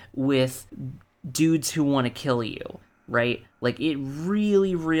brim with dudes who want to kill you, right? Like, it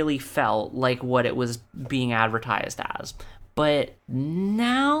really, really felt like what it was being advertised as. But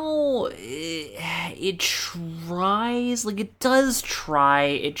now it tries, like, it does try,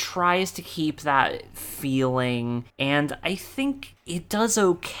 it tries to keep that feeling, and I think it does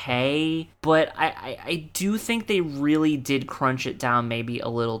okay, but I do think they really did crunch it down maybe a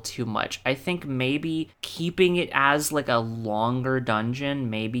little too much. I think maybe keeping it as, like, a longer dungeon,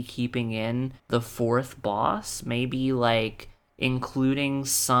 maybe keeping in the fourth boss, maybe, like, including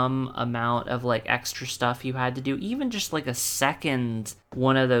some amount of like extra stuff you had to do, even just like a second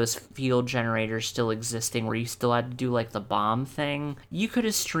one of those field generators still existing where you still had to do like the bomb thing. You could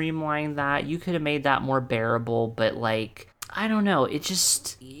have streamlined that, you could have made that more bearable, but like, I don't know,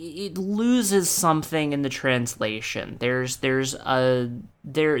 it loses something in the translation. There's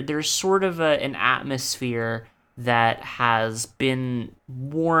sort of an atmosphere that has been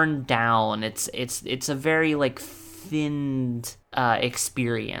worn down. It's a very like thinned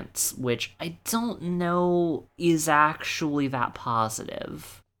experience, which I don't know is actually that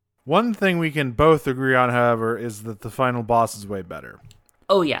positive. One thing we can both agree on, however, is that the final boss is way better.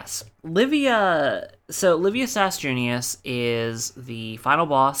 Oh yes, Livia Sastrunius is the final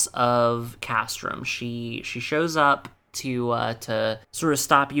boss of Castrum. She shows up to sort of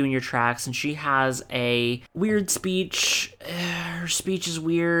stop you in your tracks, and she has a weird speech. Her speech is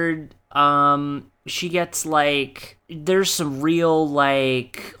weird. She gets like, there's some real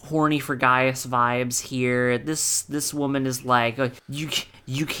like horny for Gaius vibes here. This woman is like,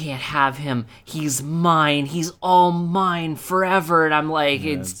 you can't have him. He's mine. He's all mine forever. And I'm like,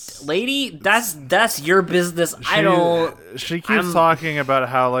 it's lady, that's your business. She keeps talking about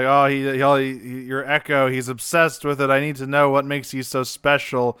how like, your Echo, he's obsessed with it. I need to know what makes you so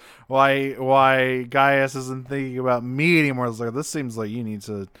special. Why Gaius isn't thinking about me anymore. It's like, this seems like you need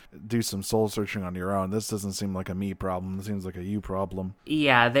to do some soul searching on your own. This doesn't seem like a me problem. This seems like a you problem.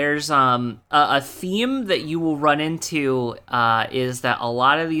 Yeah, there's a theme that you will run into is that a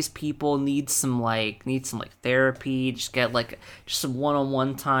lot of these people need some therapy. Just get some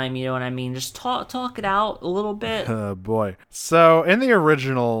one-on-one time. You know what I mean? Just talk it out a little bit. Oh boy. So in the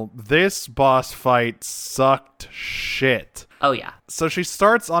original, this boss fight sucked shit. Oh, yeah. So she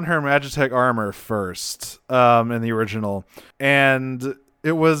starts on her Magitech armor first, in the original, and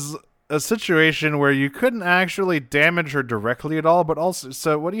it was a situation where you couldn't actually damage her directly at all, but also,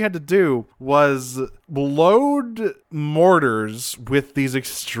 so what you had to do was load mortars with these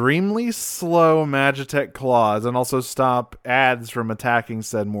extremely slow Magitech claws and also stop ads from attacking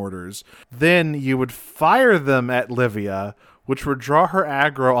said mortars. Then you would fire them at Livia, which would draw her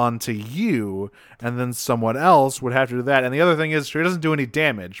aggro onto you, and then someone else would have to do that. And the other thing is, she doesn't do any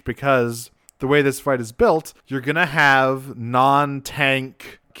damage, because the way this fight is built, you're going to have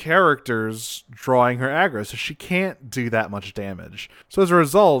non-tank characters drawing her aggro, so she can't do that much damage. So as a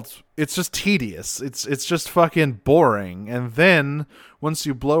result, it's just tedious. It's just fucking boring. And then, once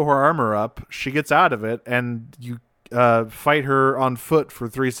you blow her armor up, she gets out of it, and you fight her on foot for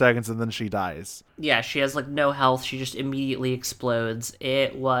 3 seconds, and then she dies. Yeah, she has no health. She just immediately explodes.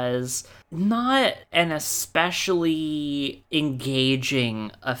 It was not an especially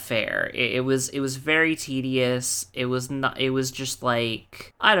engaging affair. It was very tedious. It was just I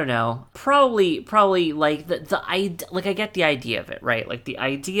don't know. Probably I get the idea of it, right? Like the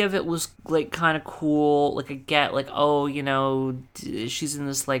idea of it was kind of cool. I get she's in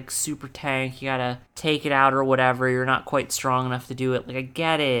this super tank. You gotta take it out or whatever. You're not quite strong enough to do it. I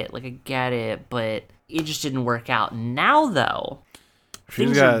get it, but it just didn't work out. Now, though,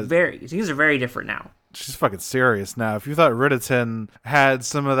 things are very different now. She's fucking serious now. If you thought Riditon had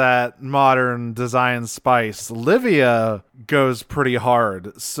some of that modern design spice, Livia goes pretty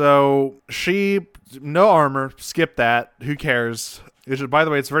hard. So no armor, skip that. Who cares? By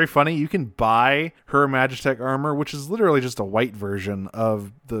the way, it's very funny. You can buy her Magitech armor, which is literally just a white version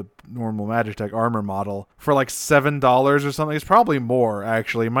of the normal Magitech armor model, for $7 or something. It's probably more,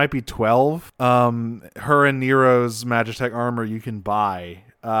 actually. It might be $12. Her and Nero's Magitech armor you can buy.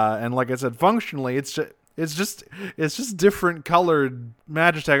 And like I said, functionally, it's just different colored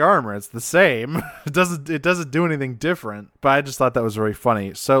Magitech armor. It's the same. It doesn't do anything different. But I just thought that was very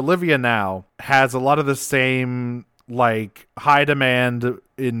funny. So Livia now has a lot of the same high demand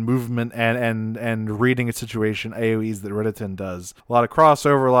in movement and reading a situation AoEs that Riditon does. A lot of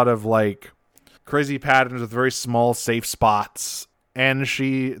crossover, a lot of crazy patterns with very small safe spots. And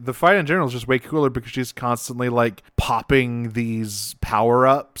the fight in general is just way cooler because she's constantly popping these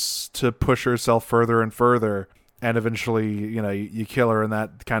power-ups to push herself further and further. And eventually, you kill her, and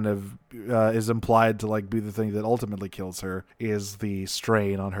that kind of is implied to be the thing that ultimately kills her, is the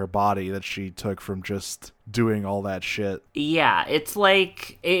strain on her body that she took from just doing all that shit. Yeah, it's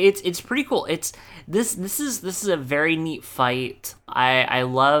it's pretty cool. This is a very neat fight. I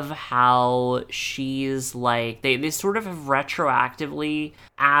love how she's they sort of have retroactively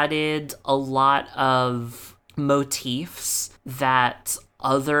added a lot of motifs that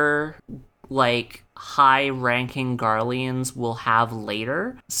other high-ranking Garleans will have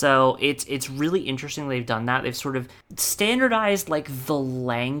later. So it's really interesting they've done that. They've sort of standardized the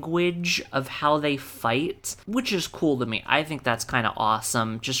language of how they fight, which is cool to me. I think that's kind of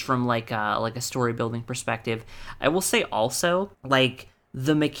awesome, just from a story building perspective. I will say also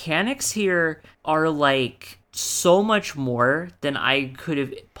the mechanics here are like so much more than I could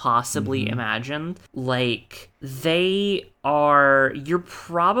have possibly imagined. Like, you're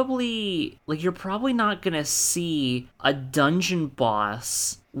probably not gonna see a dungeon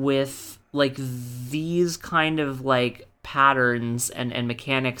boss with like these kind of like patterns and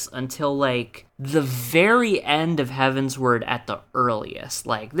mechanics until like the very end of Heavensward at the earliest.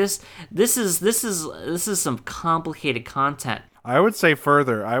 Like this is some complicated content. I would say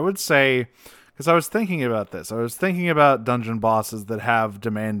further. I would say, because I was thinking about this. I was thinking about dungeon bosses that have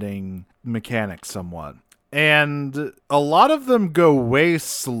demanding mechanics somewhat. And a lot of them go way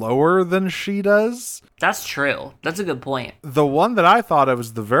slower than she does. That's true. That's a good point. The one that I thought of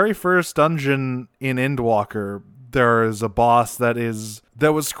was the very first dungeon in Endwalker. There is a boss that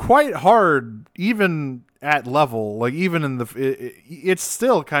was quite hard, even at level, like even in it's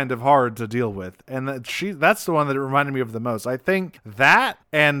still kind of hard to deal with, and that's the one that it reminded me of the most. I think that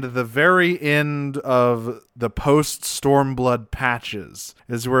and the very end of the post Stormblood patches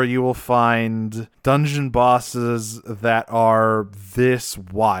is where you will find dungeon bosses that are this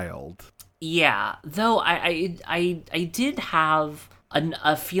wild. Yeah, though I did have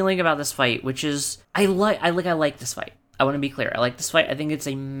a feeling about this fight, which is I like this fight. I want to be clear. I like this fight. I think it's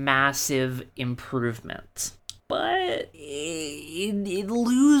a massive improvement. But it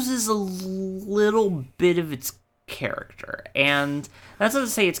loses a little bit of its character. And that's not to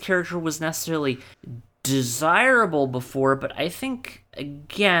say its character was necessarily desirable before, but I think,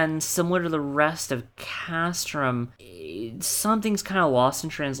 again, similar to the rest of Castrum, something's kind of lost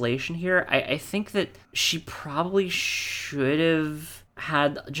in translation here. I think that she probably should have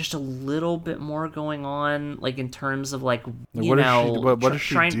had just a little bit more going on, like in terms of like, what does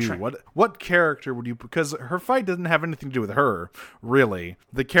she do? What character would you? Because her fight doesn't have anything to do with her, really.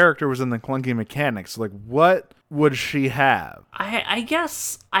 The character was in the clunky mechanics. Like, what would she have? I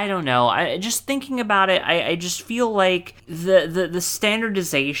guess I don't know. I just thinking about it, I just feel like the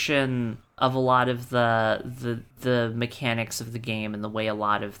standardization of a lot of the mechanics of the game and the way a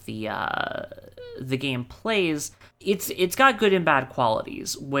lot of the game plays, it's got good and bad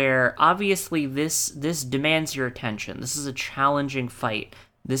qualities, where obviously this demands your attention. This is a challenging fight.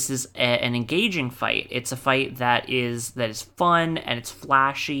 This is an engaging fight. It's a fight that is fun and it's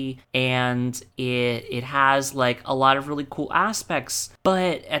flashy, and it has like a lot of really cool aspects.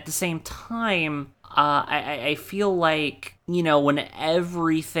 But at the same time, I feel like, you know, when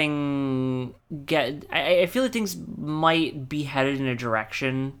everything I feel like things might be headed in a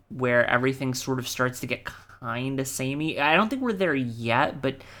direction where everything sort of starts to get kind of samey. I don't think we're there yet,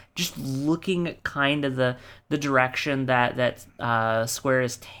 but just looking at kind of the direction that Square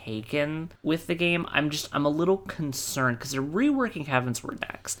has taken with the game, I'm a little concerned because they're reworking Heavensward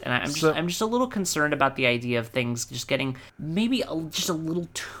next, and I'm just a little concerned about the idea of things just getting maybe just a little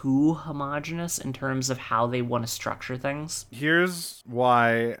too homogenous in terms of how they want to structure things. Here's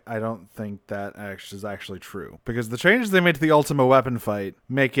why I don't think that is actually true, because the changes they made to the Ultima weapon fight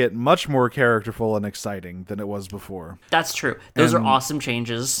make it much more characterful and exciting than it was before. That's true. Those are awesome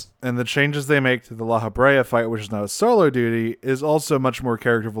changes. And the changes they make to the La Habrea fight, which is now solo duty, is also much more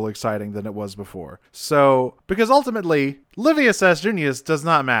characterful, exciting than it was before. So, because ultimately, Livia Sasgenius does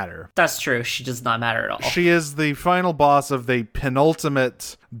not matter. That's true. She does not matter at all. She is the final boss of the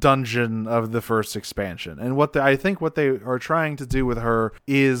penultimate dungeon of the first expansion. And I think what they are trying to do with her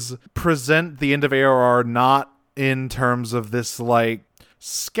is present the end of ARR not in terms of this, like,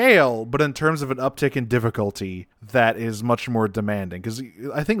 scale, but in terms of an uptick in difficulty that is much more demanding. Because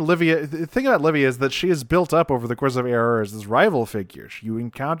I think the thing about Livia is that she is built up over the course of ARR as this rival figure. You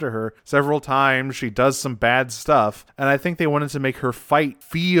encounter her several times, she does some bad stuff, and I think they wanted to make her fight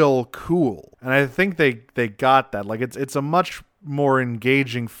feel cool. And I think they got that. Like, it's a much more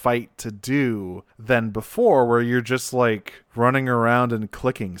engaging fight to do than before, where you're just like running around and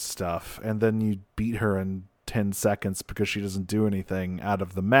clicking stuff, and then you beat her in 10 seconds because she doesn't do anything out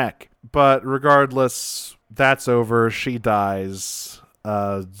of the mech. But regardless, that's over. She dies.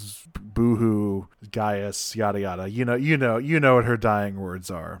 Boohoo, Gaius, yada yada. You know what her dying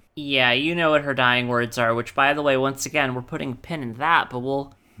words are. Yeah, you know what her dying words are, which, by the way, once again, we're putting a pin in that, but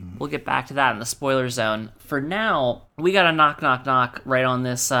we'll get back to that in the spoiler zone. For now, we got a knock, knock, knock right on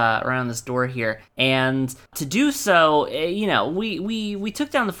this door here, and to do so, we took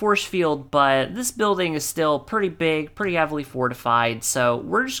down the force field, but this building is still pretty big, pretty heavily fortified. So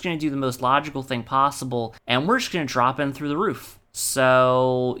we're just going to do the most logical thing possible, and we're just going to drop in through the roof.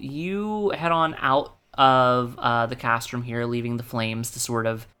 So you head on out of the Castrum here, leaving the flames to sort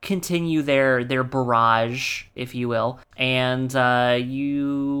of continue their barrage, if you will. And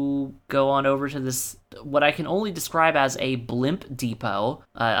you go on over to this, what I can only describe as a blimp depot,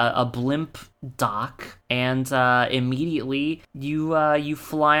 a blimp dock, and immediately you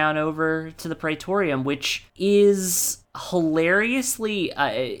fly on over to the Praetorium, which is hilariously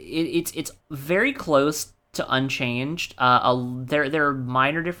it's very close to unchanged. There are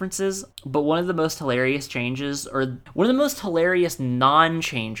minor differences, but one of the most hilarious changes, or one of the most hilarious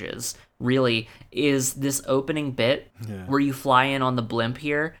non-changes, really, is this opening bit where you fly in on the blimp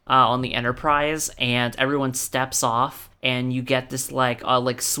here, on the Enterprise, and everyone steps off, and you get this like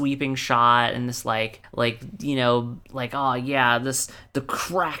sweeping shot, and this the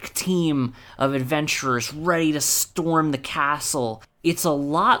crack team of adventurers ready to storm the castle. It's a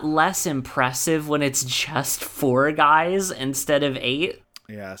lot less impressive when it's just 4 guys instead of 8.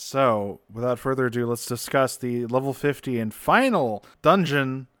 Yeah, so without further ado, let's discuss the level 50 and final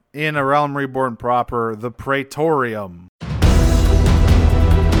dungeon in A Realm Reborn proper, the Praetorium.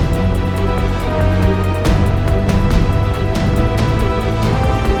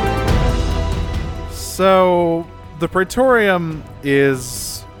 So, the Praetorium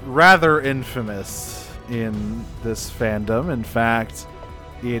is rather infamous in this fandom. In fact,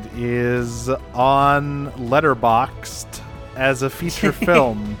 it is on Letterboxd as a feature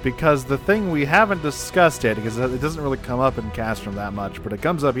film, because the thing we haven't discussed yet, because it doesn't really come up in Castrum that much, but it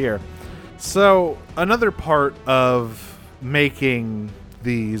comes up here. So, another part of making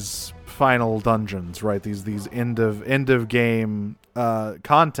these final dungeons, right, these end of game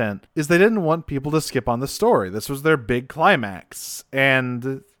content, is they didn't want people to skip on the story. This was their big climax,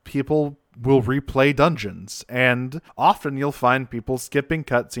 and people will replay dungeons, and often you'll find people skipping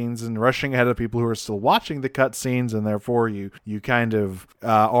cutscenes and rushing ahead of people who are still watching the cutscenes, and therefore you kind of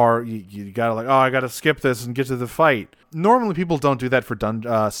you gotta I gotta skip this and get to the fight. Normally people don't do that for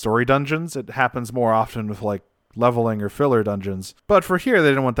story dungeons. It happens more often with leveling or filler dungeons, but for here they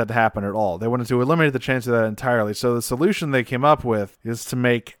didn't want that to happen at all. They wanted to eliminate the chance of that entirely. So the solution they came up with is to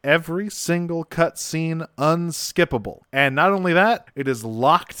make every single cutscene unskippable, and not only that, it is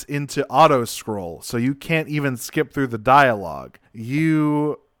locked into auto scroll, so you can't even skip through the dialogue.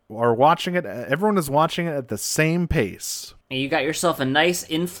 You are watching it, everyone is watching it at the same pace. And you got yourself a nice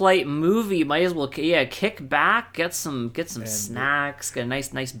in-flight movie. Might as well, kick back, get some snacks, get a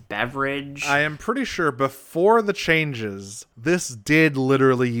nice beverage. I am pretty sure before the changes, this did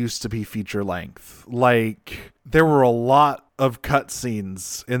literally used to be feature length. There were a lot of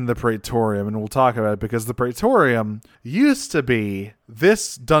cutscenes in the Praetorium, and we'll talk about it, because the Praetorium used to be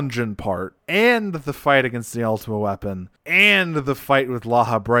this dungeon part, and the fight against the Ultima weapon, and the fight with La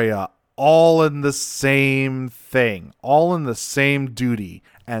Habrea, all in the same thing, all in the same duty,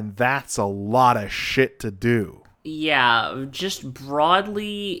 and that's a lot of shit to do. Yeah, just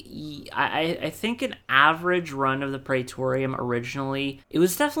broadly, I think an average run of the Praetorium originally, it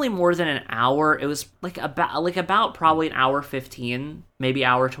was definitely more than an hour. It was about probably an hour 15, maybe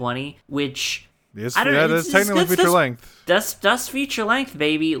hour 20, which It's technically feature length. That's feature length,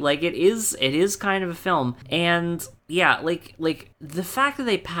 baby. It is kind of a film. And yeah, the fact that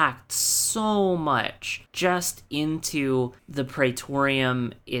they packed so much just into the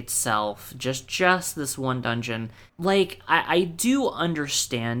Praetorium itself, just this one dungeon. I do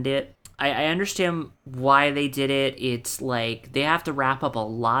understand it. I understand why they did it. It's they have to wrap up a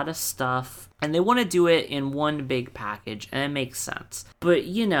lot of stuff, and they want to do it in one big package, and it makes sense. But,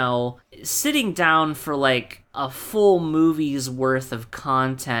 sitting down for a full movie's worth of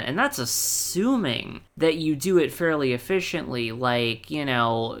content, and that's assuming that you do it fairly efficiently, you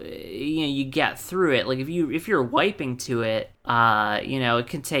get through it. If you're wiping to it, it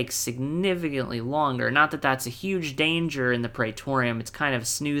can take significantly longer. Not that that's a huge danger in the Praetorium. It's kind of a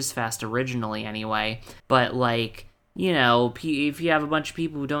snooze fest originally anyway. But if you have a bunch of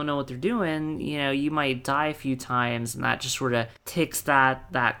people who don't know what they're doing, you might die a few times, and that just sort of ticks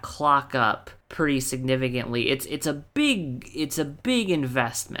that clock up pretty significantly. It's a big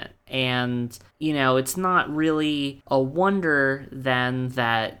investment, and it's not really a wonder then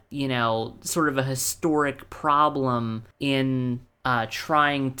that sort of a historic problem in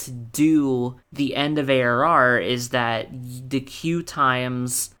trying to do the end of ARR is that the queue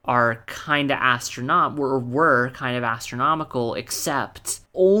times are kind of were kind of astronomical, except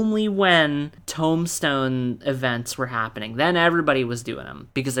only when tombstone events were happening. Then everybody was doing them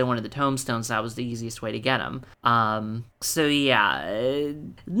because they wanted the tombstones. That was the easiest way to get them. So yeah,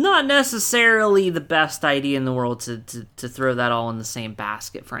 not necessarily the best idea in the world to throw that all in the same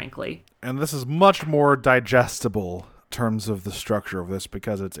basket, frankly. And this is much more digestible terms of the structure of this,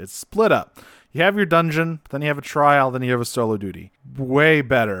 because it's split up. You have your dungeon, then you have a trial, then you have a solo duty. Way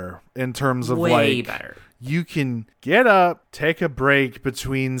better in terms of Way better. You can get up, take a break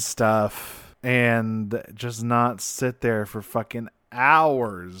between stuff, and just not sit there for fucking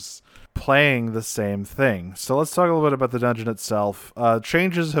hours playing the same thing. So let's talk a little bit about the dungeon itself.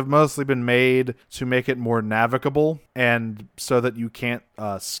 Changes have mostly been made to make it more navigable, and so that you can't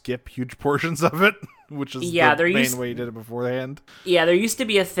skip huge portions of it, which is the main way you did it beforehand. Yeah, there used to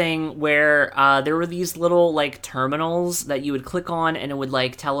be a thing where there were these little like terminals that you would click on, and it would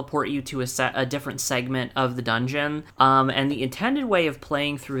like teleport you to a different segment of the dungeon. And the intended way of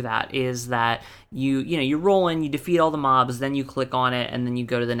playing through that is that you roll in, you defeat all the mobs, then you click on it, and then you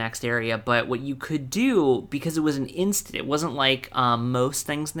go to the next area. But what you could do, because it was an instant, it wasn't like most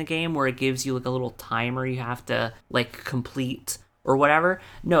things in the game where it gives you like a little timer you have to like complete or whatever.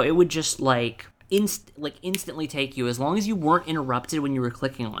 No, it would just like instantly take you, as long as you weren't interrupted when you were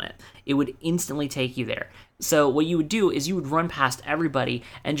clicking on it. It would instantly take you there. So what you would do is you would run past everybody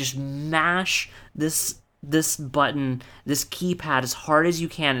and just mash this button, this keypad as hard as you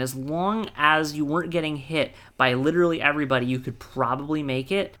can. As long as you weren't getting hit by literally everybody, you could probably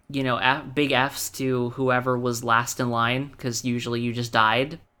make it. Big F's to whoever was last in line, because usually you just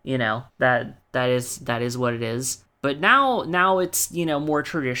died. That is what it is. But now it's, more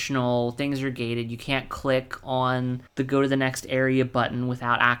traditional. Things are gated. You can't click on the go to the next area button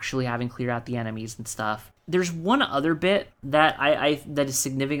without actually having cleared out the enemies and stuff. There's one other bit that that is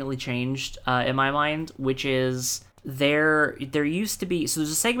significantly changed in my mind, which is there used to be, so there's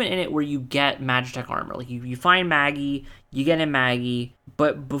a segment in it where you get Magitech armor. Like you find Maggie, you get in Maggie,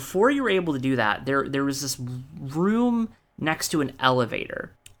 but before you were able to do that, there was this room next to an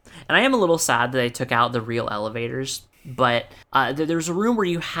elevator. And I am a little sad that they took out the real elevators, but there was a room where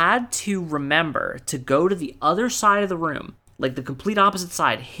you had to remember to go to the other side of the room, like the complete opposite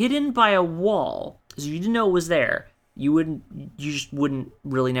side, hidden by a wall, so you didn't know it was there. You just wouldn't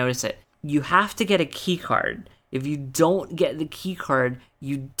really notice it. You have to get a key card. If you don't get the key card,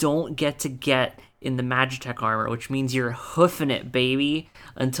 you don't get to get in the Magitech armor, which means you're hoofing it, baby,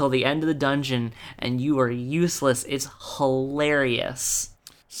 until the end of the dungeon, and you are useless. It's hilarious.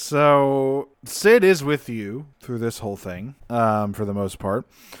 So Sid is with you through this whole thing, for the most part.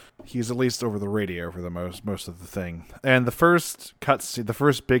 He's at least over the radio for the most of the thing. And the first big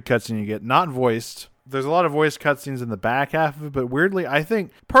cutscene you get, not voiced. There's a lot of voice cutscenes in the back half of it, but weirdly, I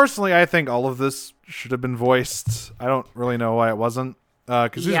think all of this should have been voiced. I don't really know why it wasn't,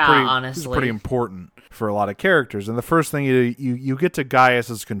 because this is pretty important for a lot of characters. And the first thing you get to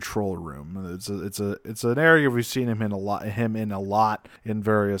Gaius's control room. It's an area we've seen him in a lot in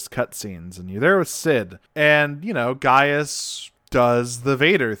various cutscenes, and you're there with Sid, and Gaius does the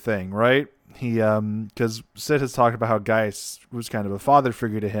Vader thing, right? He because Sid has talked about how Gaius was kind of a father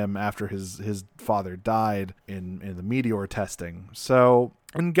figure to him after his father died in the meteor testing. So,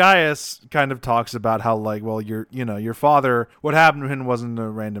 and Gaius kind of talks about how, like, well, your father, what happened to him wasn't a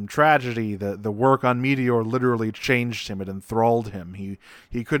random tragedy. The work on Meteor literally changed him. It enthralled him.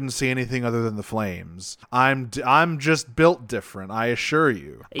 He couldn't see anything other than the flames. I'm just built different, I assure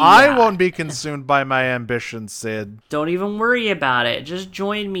you. Yeah. I won't be consumed by my ambitions, Sid. Don't even worry about it. Just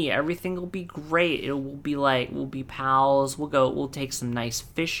join me. Everything will be great. We'll be pals. We'll take some nice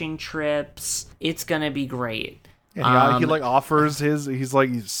fishing trips. It's gonna be great. Yeah, he offers he's like,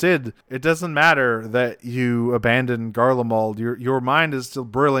 Sid, it doesn't matter that you abandoned Garlemald. Your mind is still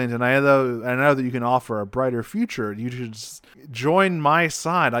brilliant, and I know that you can offer a brighter future. You should just join my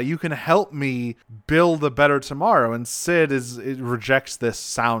side. You can help me build a better tomorrow. And Sid rejects this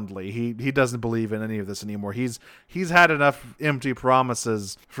soundly. He doesn't believe in any of this anymore. He's had enough empty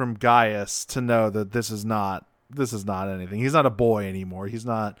promises from Gaius to know that this is not anything. He's not a boy anymore. He's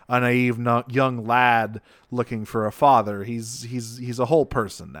not a naive young lad looking for a father. He's a whole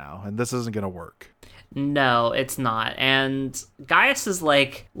person now, and this isn't going to work. No, it's not. And Gaius is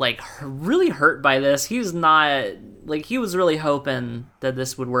like really hurt by this. He's not, like, he was really hoping that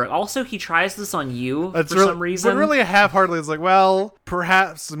this would work. Also, he tries this on you for some reason. But really half-heartedly, it's like, well,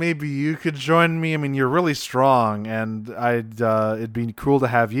 perhaps maybe you could join me. I mean, you're really strong, and it'd be cool to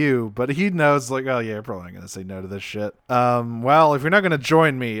have you. But he knows, like, oh yeah, you're probably not going to say no to this shit. Well, if you're not going to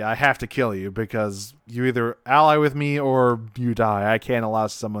join me, I have to kill you, because you either ally with me or you die. I can't allow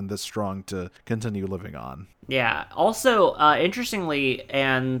someone this strong to continue living on. Yeah. Also, interestingly,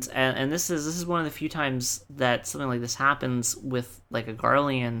 and this is one of the few times that something like this happens with like a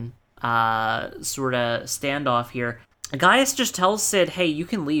Garlean sort of standoff here. Gaius just tells Sid, "Hey, you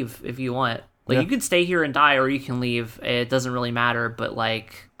can leave if you want. Like, you can stay here and die, or you can leave. It doesn't really matter. But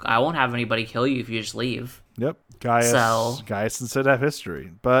like, I won't have anybody kill you if you just leave." Yep. Gaius and Sid have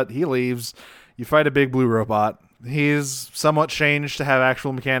history, but he leaves. You fight a big blue robot. He's somewhat changed to have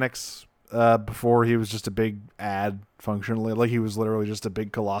actual mechanics. Before he was just a big ad functionally, like he was literally just a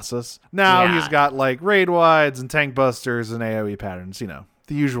big colossus. Now he's got like raid wides and tank busters and AoE patterns, the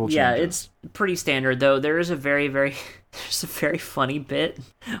usual changes. Yeah, it's pretty standard though. There is a very funny bit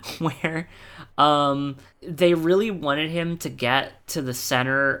where they really wanted him to get to the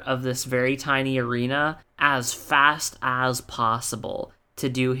center of this very tiny arena as fast as possible to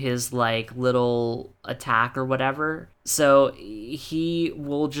do his like little attack or whatever. So he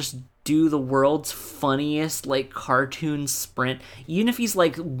will just do the world's funniest like cartoon sprint. Even if he's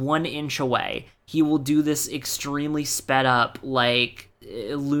like 1 inch away, he will do this extremely sped up like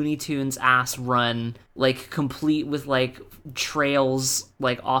Looney Tunes ass run, like complete with like trails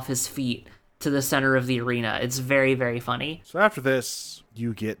like off his feet to the center of the arena. It's very, very funny. So after this,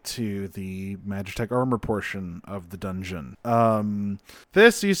 you get to the Magitech armor portion of the dungeon.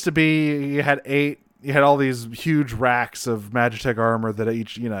 This used to be, you had all these huge racks of Magitech armor that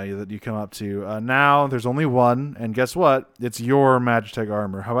each, that you come up to. Now there's only one, and guess what? It's your Magitech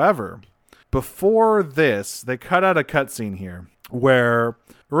armor. However, before this, they cut out a cutscene here where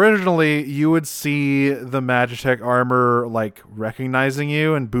originally you would see the Magitech armor like recognizing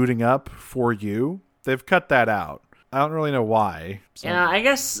you and booting up for you. They've cut that out. I don't really know why. So. Yeah, I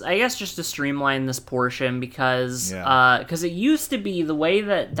guess just to streamline this portion because it used to be the way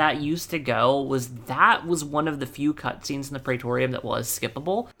that used to go was one of the few cutscenes in the Praetorium that was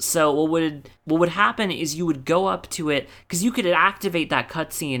skippable. So what would happen is you would go up to it because you could activate that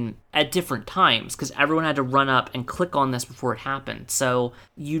cutscene at different times because everyone had to run up and click on this before it happened. So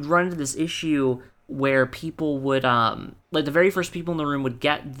you'd run into this issue where people would like the very first people in the room would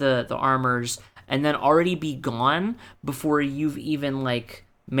get the armors and then already be gone before you've even like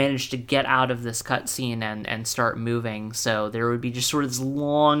managed to get out of this cutscene and start moving. So there would be just sort of this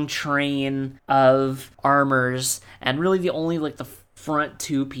long train of armors, and really the only like the front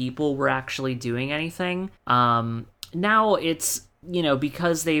 2 people were actually doing anything. Now it's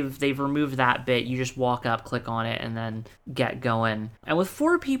because they've removed that bit, you just walk up, click on it, and then get going. And with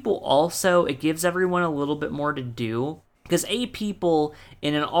 4 people also, it gives everyone a little bit more to do. Because 8 people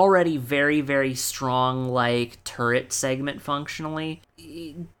in an already very, very strong, like, turret segment functionally,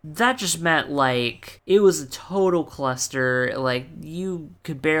 that just meant, like, it was a total cluster. Like, you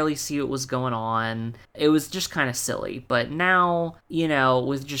could barely see what was going on. It was just kind of silly. But now,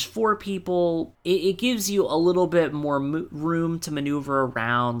 with just 4 people, it gives you a little bit more room to maneuver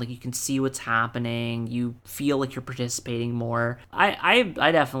around. Like, you can see what's happening. You feel like you're participating more. I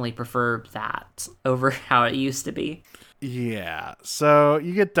definitely prefer that over how it used to be. Yeah, so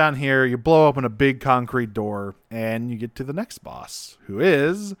you get down here, you blow open a big concrete door, and you get to the next boss, who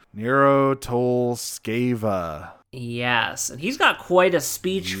is Nero Tol Scava. Yes, and he's got quite a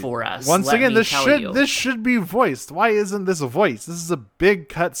speech for us. Once again, this should be voiced. Why isn't this a voice? This is a big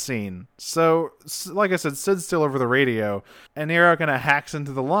cutscene. So, like I said, Sid's still over the radio, and Nero kind of hacks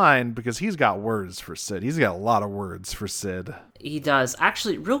into the line because he's got words for Sid. He's got a lot of words for Sid. He does.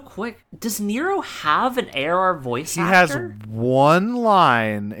 Actually, real quick, does Nero have an ARR voice actor? He has one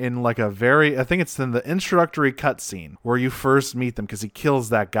line in like I think it's in the introductory cutscene where you first meet them because he kills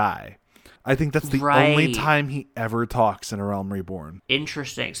that guy. I think that's the only time he ever talks in A Realm Reborn.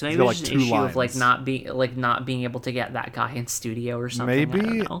 Interesting. So maybe it's just an issue of like not being able to get that guy in studio or something. Maybe, I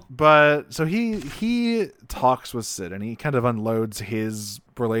don't know. But so he talks with Sid and he kind of unloads his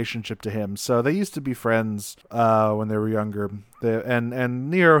relationship to him. So they used to be friends when they were younger. And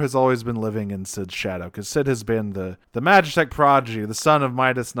Nero has always been living in Sid's shadow because Sid has been the Magitech prodigy, the son of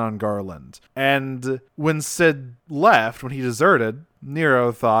Midas non-Garland. And when Sid left, when he deserted,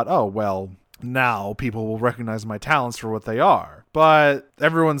 Nero thought, oh, well, now people will recognize my talents for what they are. But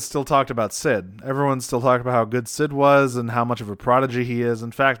everyone still talked about Sid. Everyone still talked about how good Sid was and how much of a prodigy he is.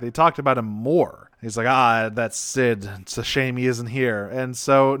 In fact, they talked about him more. He's like, that's Sid. It's a shame he isn't here. And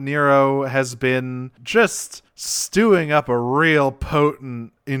so Nero has been just stewing up a real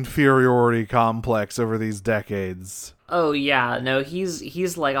potent inferiority complex over these decades. Oh, yeah. No, he's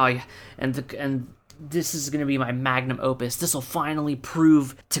like, oh, yeah. And this is going to be my magnum opus. This will finally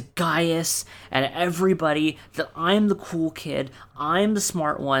prove to Gaius and everybody that I'm the cool kid. I'm the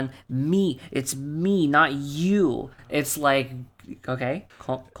smart one. Me. It's me, not you. It's like Okay,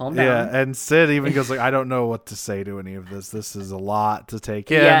 calm down. Yeah, and Sid even goes like, I don't know what to say to any of this. This is a lot to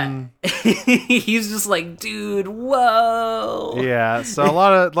take in. Yeah. He's just like, dude, whoa. Yeah, so a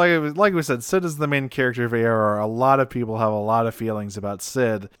lot of, like we said, Sid is the main character of ARR. A lot of people have a lot of feelings about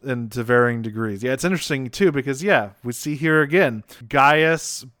Sid, and to varying degrees. Yeah, it's interesting too, because we see here again,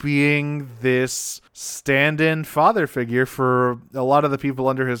 Gaius being this stand-in father figure for a lot of the people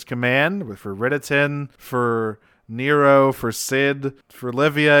under his command, for Riditin, for Nero, for Sid, for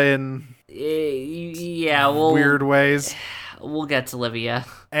Livia in weird ways. We'll get to Livia.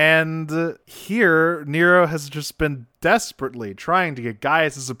 And here, Nero has just been desperately trying to get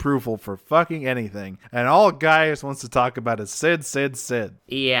Gaius' approval for fucking anything. And all Gaius wants to talk about is Sid, Sid, Sid.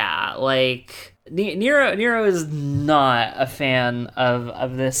 Yeah, like, Nero is not a fan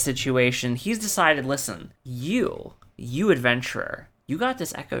of this situation. He's decided, listen, you adventurer, you got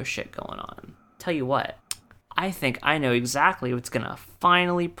this echo shit going on. Tell you what, I think I know exactly what's gonna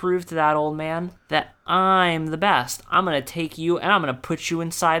finally prove to that old man that I'm the best. I'm gonna take you and I'm gonna put you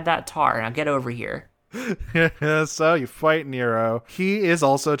inside that tar. Now get over here. So you fight Nero. He is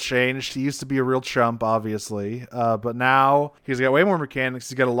also changed. He used to be a real chump, obviously, but now he's got way more mechanics.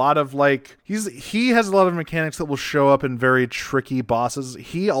 He's got a lot of he has a lot of mechanics that will show up in very tricky bosses.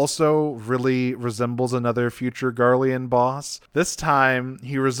 He also really resembles another future Garlean boss. This time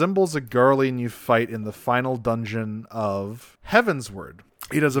he resembles a Garlean you fight in the final dungeon of Heavensward.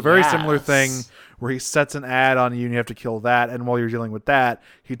 He does a very similar thing where he sets an ad on you and you have to kill that. And while you're dealing with that,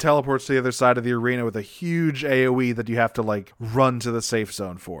 he teleports to the other side of the arena with a huge AoE that you have to run to the safe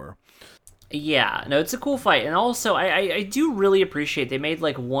zone for. Yeah, no, it's a cool fight. And also, I do really appreciate they made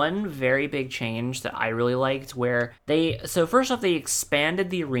one very big change that I really liked where so first off, they expanded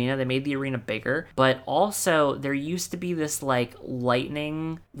the arena. They made the arena bigger. But also, there used to be this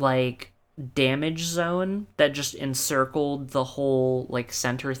lightning, damage zone that just encircled the whole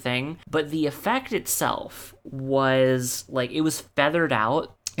center thing, but the effect itself was it was feathered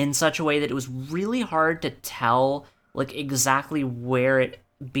out in such a way that it was really hard to tell exactly where it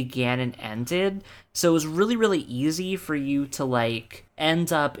began and ended. So it was really, really easy for you to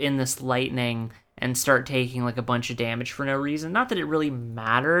end up in this lightning and start taking a bunch of damage for no reason. Not that it really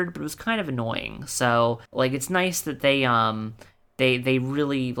mattered, but it was kind of annoying. So it's nice that they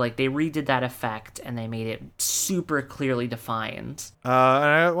really they redid that effect and they made it super clearly defined.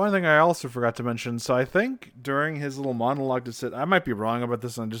 One thing I also forgot to mention, so I think during his little monologue to Sid, I might be wrong about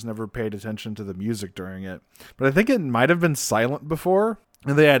this, and I just never paid attention to the music during it, but I think it might have been silent before,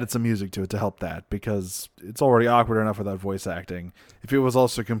 and they added some music to it to help that, because it's already awkward enough without voice acting. If it was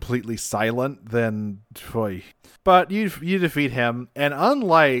also completely silent, then boy. But you defeat him, and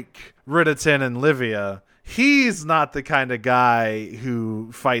unlike Riditin and Livia, he's not the kind of guy who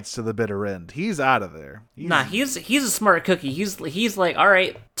fights to the bitter end. He's out of there. He's a smart cookie. He's like, all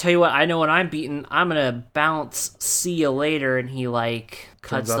right, tell you what, I know when I'm beaten, I'm gonna bounce. See you later. And he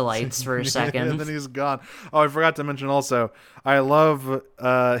cuts the lights for a second, and then he's gone. Oh, I forgot to mention also, I love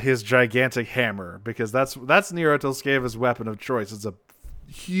his gigantic hammer, because that's Nero Tolskeva's weapon of choice. It's a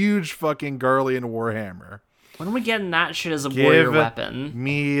huge fucking Garlean warhammer. When are we getting that shit as a warrior weapon? Give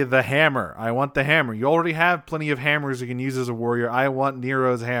me the hammer. I want the hammer. You already have plenty of hammers you can use as a warrior. I want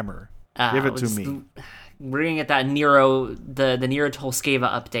Nero's hammer. Give it to me. We're going to get that the Nero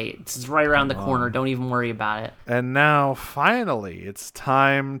Tolskeva update. It's right around the corner. Don't even worry about it. And now, finally, it's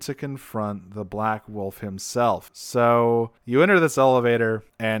time to confront the Black Wolf himself. So, you enter this elevator,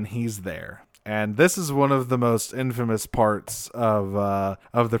 and he's there. And this is one of the most infamous parts of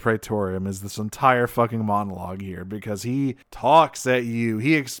the Praetorium, is this entire fucking monologue here, because he talks at you.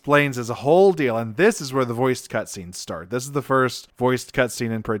 He explains his whole deal, and this is where the voiced cutscenes start. This is the first voiced cutscene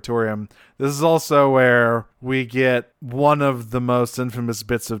in Praetorium. This is also where we get one of the most infamous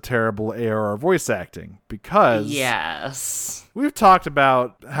bits of terrible ARR voice acting, because we've talked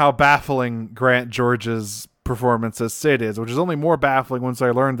about how baffling Grant George's performance as Sid is, which is only more baffling once I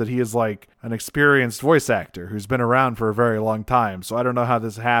learned that he is an experienced voice actor who's been around for a very long time. So I don't know how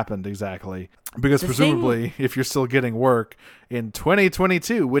this happened exactly, because presumably if you're still getting work in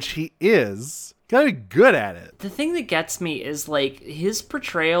 2022, which he is, gotta be good at it. The thing that gets me is his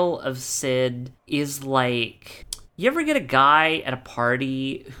portrayal of Sid is you ever get a guy at a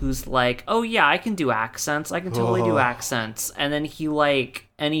party who's oh yeah, I can do accents. I can totally do accents. And then he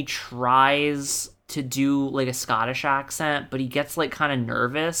tries to do a Scottish accent, but he gets kind of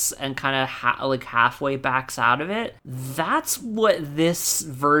nervous and kind of halfway backs out of it. That's what this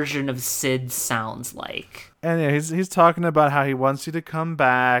version of Sid sounds like. And yeah, he's talking about how he wants you to come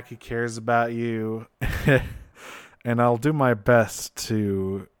back. He cares about you. and I'll do my best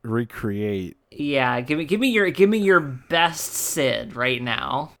to recreate. Yeah, give me your best Sid right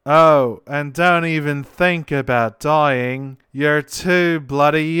now. Oh, and don't even think about dying. You're too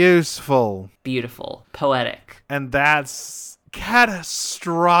bloody useful. Beautiful, poetic. And that's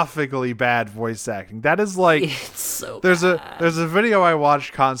catastrophically bad voice acting. That is like It's so there's bad. a video I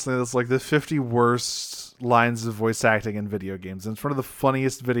watch constantly that's like the 50 worst lines of voice acting in video games, and it's one of the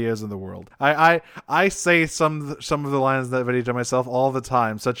funniest videos in the world. I say some of the lines in that video to myself all the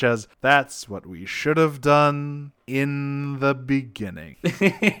time, such as, "That's what we should have done in the beginning."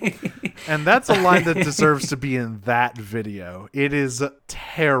 And that's a line that deserves to be in that video. It is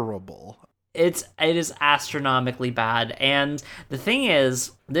terrible. It is astronomically bad, and the thing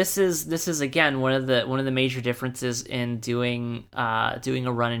is, this is again one of the major differences in doing a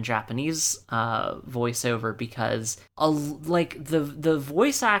run in Japanese voiceover, because like the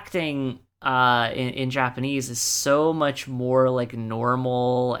voice acting in Japanese is so much more like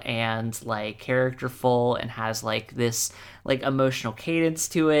normal and like characterful, and has like this like emotional cadence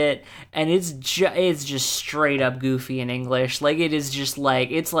to it, and it's just straight up goofy in English. Like it is just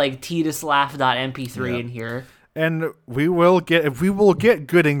like, it's like TTuslaugh.mp3 in here. And we will get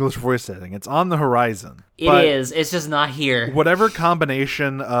good English voice acting. It's on the horizon. It's just not here. Whatever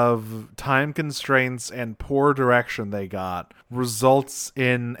combination of time constraints and poor direction they got results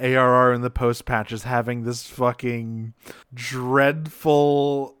in ARR and the post patches having this fucking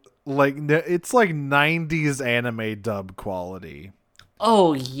dreadful, like, it's like 90s anime dub quality.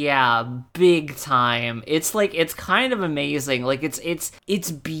 Oh yeah, big time. It's like, it's kind of amazing. Like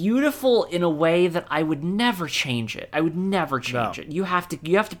it's beautiful in a way that I would never change it. I would never change it. You have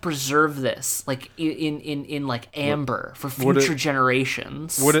to preserve this like in like amber for future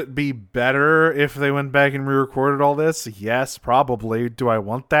generations. Would it be better if they went back and re-recorded all this? Yes, probably. Do I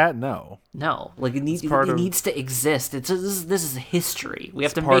want that? No. No, like it needs to exist. This is history. We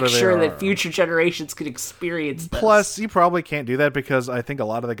have to make sure that future generations could experience this. Plus, you probably can't do that because I think a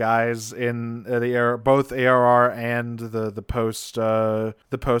lot of the guys in both ARR and the post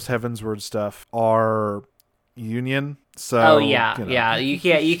Heavensward stuff are union. So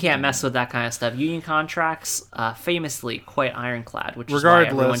you can't mess with that kind of stuff. Union contracts, famously quite ironclad, which is why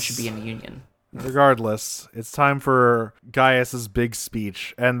everyone should be in a union. Regardless, it's time for Gaius's big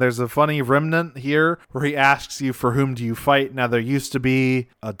speech, and there's a funny remnant here where he asks you, for whom do you fight? Now, there used to be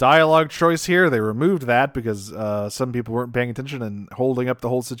a dialogue choice here. They removed that because some people weren't paying attention and holding up the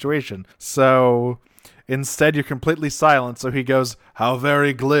whole situation. So instead, you're completely silent. So he goes, "How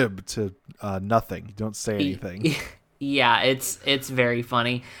very glib," to nothing. You don't say anything. Yeah, it's very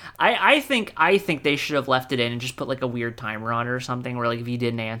funny. I think they should have left it in and just put like a weird timer on it or something, where like if you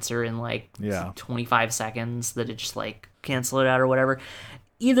didn't answer in like 25 seconds, that it just like cancel it out or whatever.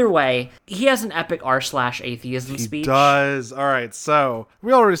 Either way, he has an epic r/atheism speech. He does. All right, so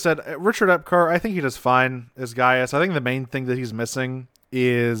we already said Richard Epcar, I think he does fine as Gaius. I think the main thing that he's missing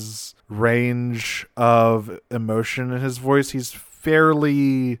is range of emotion in his voice. He's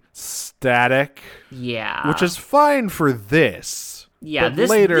fairly static. Yeah. Which is fine for this. Yeah, but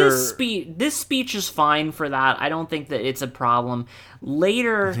this speech is fine for that. I don't think that it's a problem.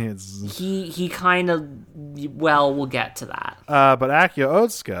 Later, he kind of, well, we'll get to that. But Akio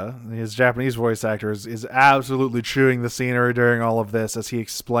Otsuka, his Japanese voice actor, is absolutely chewing the scenery during all of this as he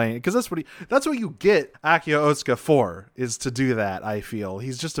explained, because that's what you get Akio Otsuka for, is to do that. I feel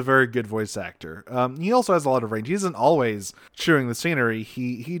he's just a very good voice actor. He also has a lot of range. He isn't always chewing the scenery.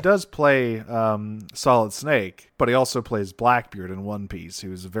 He does play Solid Snake, but he also plays Blackbeard in One Piece,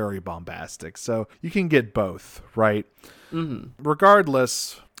 who's very bombastic. So you can get both, right? Mm-hmm.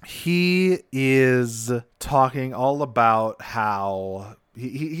 Regardless, he is talking all about how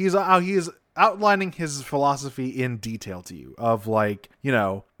he is outlining his philosophy in detail to you, of like, you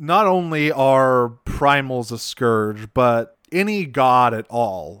know, not only are primals a scourge, but any god at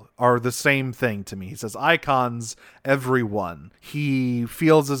all are the same thing to me. He says icons, everyone. He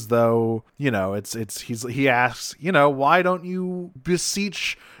feels as though, you know, he asks, you know, why don't you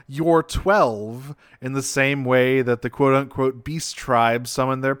beseech your 12 in the same way that the quote-unquote beast tribes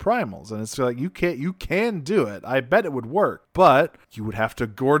summon their primals? And it's like, you can do it. I bet it would work, but you would have to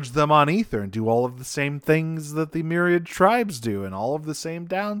gorge them on ether and do all of the same things that the myriad tribes do, and all of the same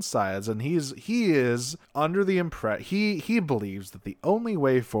downsides. And he is under the impression, he believes that the only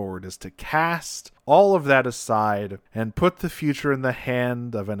way forward is to cast all of that aside and put the future in the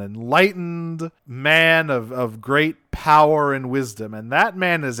hand of an enlightened man of great power and wisdom, and that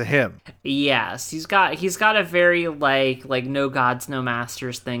man is him. Yes, he's got a very like no gods, no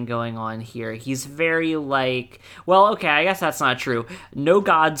masters thing going on here. He's very like, well, okay, I guess that's not true. No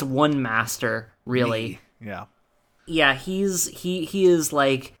gods, one master, really. Yeah. Yeah, he is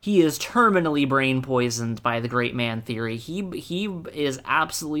terminally brain poisoned by the great man theory. He is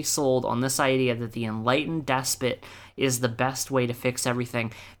absolutely sold on this idea that the enlightened despot is the best way to fix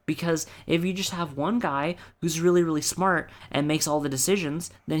everything, because if you just have one guy who's really, really smart and makes all the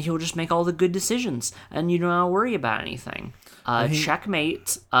decisions, then he'll just make all the good decisions and you don't have to worry about anything.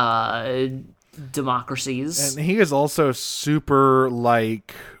 Checkmate democracies. And he is also super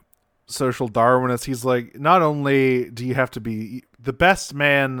like social Darwinist. He's like, not only do you have to be the best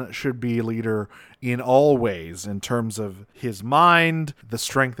man, should be a leader in all ways, in terms of his mind, the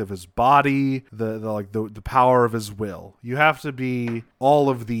strength of his body, the power of his will. You have to be all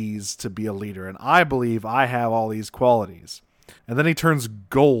of these to be a leader, and I believe I have all these qualities. And then he turns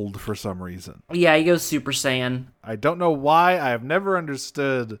gold for some reason. Yeah, he goes Super Saiyan. I don't know why. I have never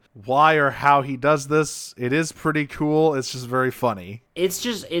understood why or how he does this. It is pretty cool. It's just very funny. It's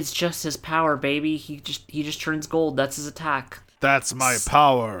just his power, baby. He just turns gold. That's his attack. That's my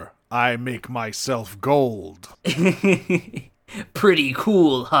power. I make myself gold. Pretty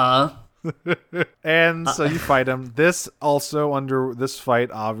cool, huh? And so you fight him. This fight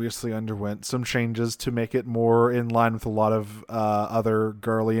obviously underwent some changes to make it more in line with a lot of other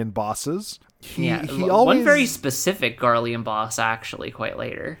Garlean bosses. One very specific Garlean boss, actually, quite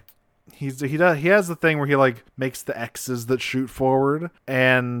later. He has the thing where he like makes the X's that shoot forward,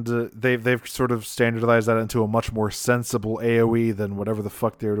 and they've sort of standardized that into a much more sensible AoE than whatever the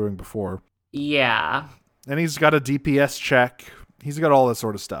fuck they were doing before. Yeah. And he's got a DPS check. He's got all this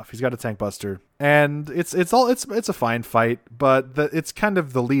sort of stuff. He's got a tank buster, and it's a fine fight, but it's kind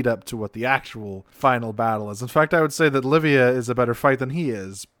of the lead up to what the actual final battle is. In fact, I would say that Livia is a better fight than he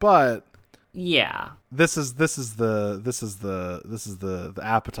is, but yeah, this is the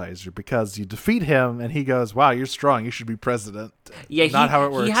appetizer, because you defeat him and he goes, "Wow, you're strong. You should be president." Yeah, not how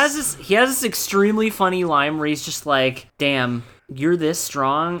it works. He has this extremely funny line where he's just like, "Damn, you're this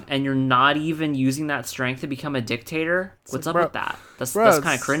strong and you're not even using that strength to become a dictator? What's up with that? That's kind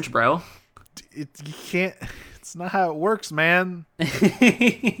of cringe, bro." You can't. It's not how it works, man. You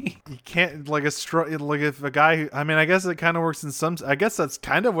can't if a guy. I guess it kind of works in some. I guess that's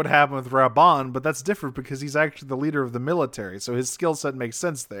kind of what happened with Raban, but that's different because he's actually the leader of the military, so his skill set makes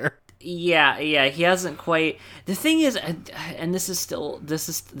sense there. Yeah, he hasn't quite. The thing is, and this still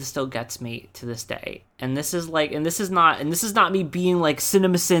gets me to this day. And this is not me being like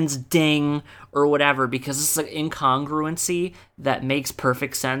CinemaSins ding or whatever, because it's an incongruency that makes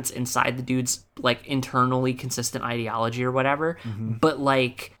perfect sense inside the dude's like internally consistent ideology or whatever. Mm-hmm. But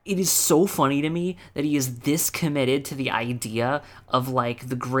like, it is so funny to me that he is this committed to the idea of like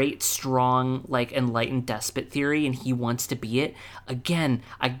the great, strong, like enlightened despot theory, and he wants to be it. Again,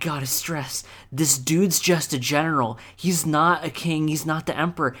 I gotta stress, this dude's just a general. He's not a king. He's not the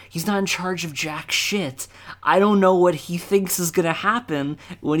emperor. He's not in charge of jack shit. I don't know what he thinks is going to happen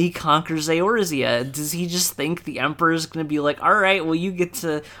when he conquers Eorzea. Does he just think the emperor is going to be like, all right, well, you get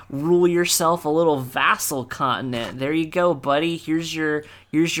to rule yourself a little vassal continent. There you go, buddy. Here's your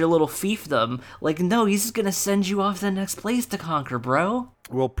little fiefdom. Like, no, he's just going to send you off to the next place to conquer, bro.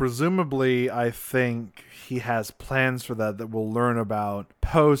 Well, presumably, I think he has plans for that we'll learn about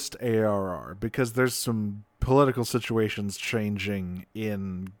post-ARR, because there's some political situations changing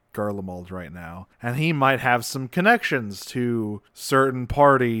in Garlemald right now, and he might have some connections to certain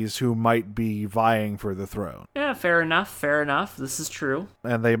parties who might be vying for the throne. Yeah, fair enough. This is true.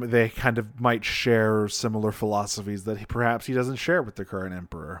 And they kind of might share similar philosophies that perhaps he doesn't share with the current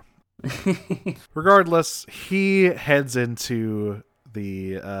emperor. Regardless, he heads into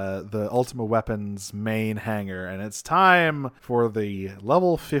the Ultima Weapons main hangar, and it's time for the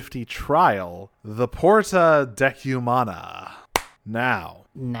level 50 trial, the Porta Decumana.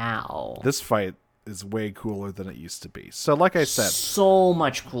 Now, this fight is way cooler than it used to be. So like I said, so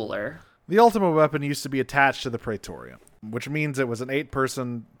much cooler. The Ultima Weapon used to be attached to the Praetorium, which means it was an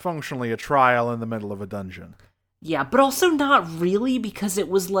 8-person, functionally a trial in the middle of a dungeon. Yeah, but also not really, because it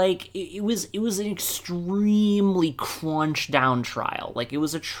was like, it was an extremely crunched down trial. Like, it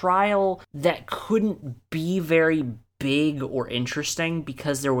was a trial that couldn't be very big or interesting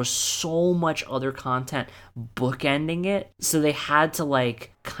because there was so much other content bookending it, so they had to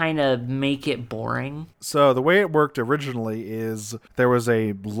like kind of make it boring. So the way it worked originally is there was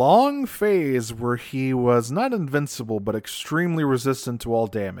a long phase where he was not invincible but extremely resistant to all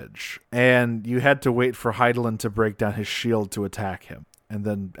damage, and you had to wait for Heidelin to break down his shield to attack him. And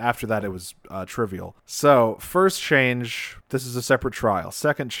then after that, it was trivial. So first change, this is a separate trial.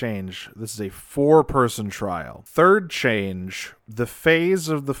 Second change, this is a 4-person trial. Third change, the phase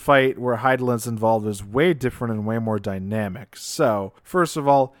of the fight where Heidelin's involved is way different and way more dynamic. So first of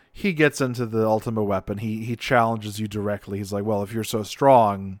all, he gets into the ultimate weapon. He challenges you directly. He's like, well, if you're so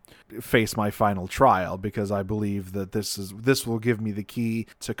strong, face my final trial, because I believe that this will give me the key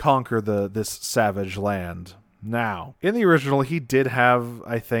to conquer this savage land. Now, in the original, he did have,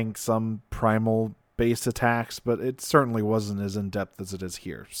 I think, some primal based attacks, but it certainly wasn't as in-depth as it is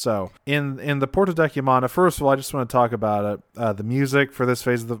here. So in the Porta Decumana, first of all, I just want to talk about it. The music for this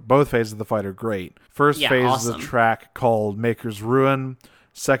phase, both phases of the fight are great. First phase awesome. is a track called Maker's Ruin.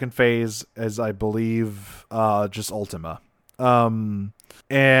 Second phase is, I believe, just Ultima. And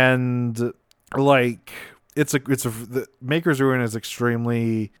like the Maker's Ruin is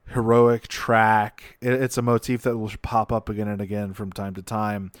extremely heroic track. It's a motif that will pop up again and again from time to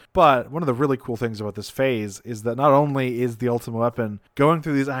time. But one of the really cool things about this phase is that not only is the ultimate weapon going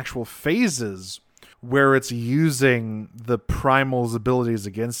through these actual phases where it's using the primal's abilities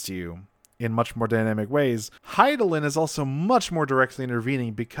against you in much more dynamic ways, Heidelin is also much more directly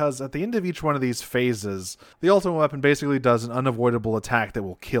intervening, because at the end of each one of these phases, the ultimate weapon basically does an unavoidable attack that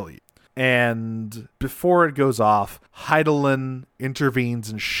will kill you. And before it goes off, Heidelin intervenes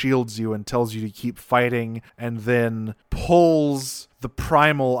and shields you and tells you to keep fighting, and then pulls the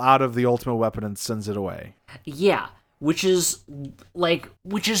primal out of the ultimate weapon and sends it away. Yeah, which is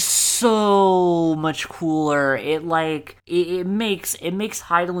so much cooler. It makes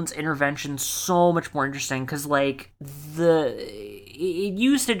Heidelin's intervention so much more interesting, because it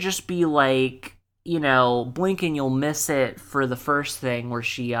used to just be like, you know, blink and you'll miss it for the first thing, where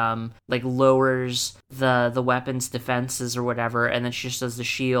she lowers the weapon's defenses or whatever, and then she just does the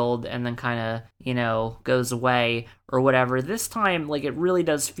shield and then kind of, you know, goes away or whatever. This time, like, it really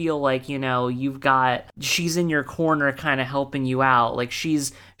does feel like, you know, she's in your corner kind of helping you out. Like,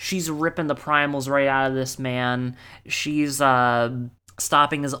 she's ripping the primals right out of this man. She's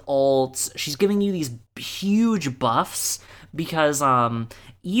stopping his ults. She's giving you these huge buffs, because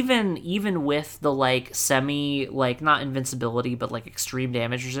even with the semi, not invincibility, but extreme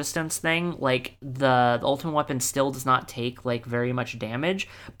damage resistance thing, the ultimate weapon still does not take very much damage,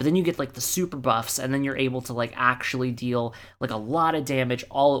 but then you get the super buffs, and then you're able to actually deal a lot of damage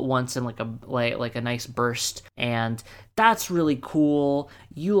all at once in a nice burst. And that's really cool.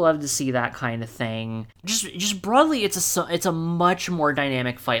 You love to see that kind of thing. Just broadly, it's a much more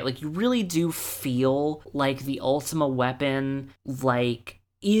dynamic fight. You really do feel like the ultimate weapon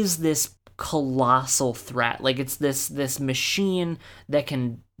is this colossal threat. It's this machine that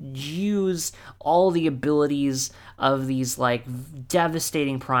can use all the abilities of these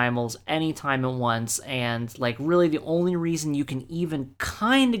devastating primals anytime at once, and really the only reason you can even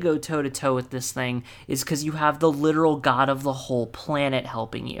kind of go toe-to-toe with this thing is because you have the literal god of the whole planet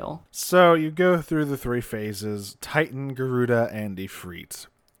helping you. So you go through the 3 phases: Titan, Garuda, and Ifrit.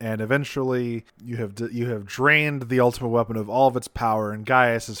 And eventually, you have drained the ultimate weapon of all of its power, and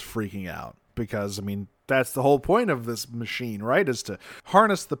Gaius is freaking out. Because, I mean, that's the whole point of this machine, right? Is to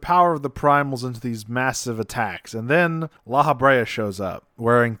harness the power of the primals into these massive attacks. And then La Habrea shows up,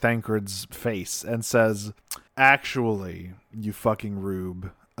 wearing Thancred's face, and says, actually, you fucking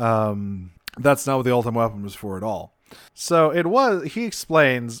rube, that's not what the ultimate weapon was for at all. So he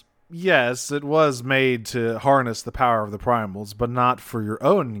explains, yes, it was made to harness the power of the primals, but not for your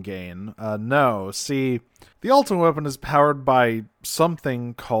own gain. No, see, the ultimate weapon is powered by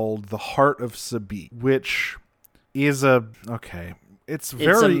something called the Heart of Sabik, which is it's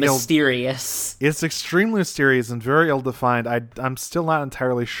mysterious. It's extremely mysterious and very ill-defined. I'm still not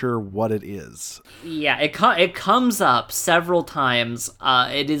entirely sure what it is. Yeah, it comes up several times.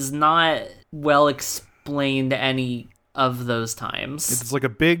 It is not well explained any of those times. It's like a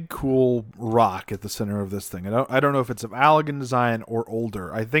big, cool rock at the center of this thing. I don't know if it's of Allegan design or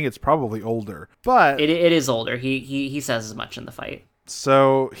older. I think it's probably older, but it is older. He says as much in the fight.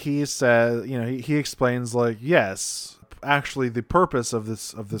 So he says, he explains yes, actually the purpose of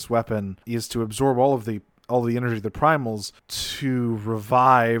this weapon is to absorb all the energy of the primals to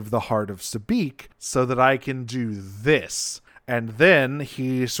revive the Heart of Sabik, so that I can do this. And then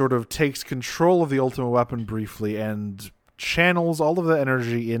he sort of takes control of the ultimate weapon briefly and channels all of the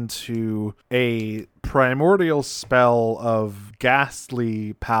energy into a primordial spell of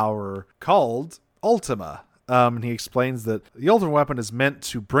ghastly power called Ultima. And he explains that the ultimate weapon is meant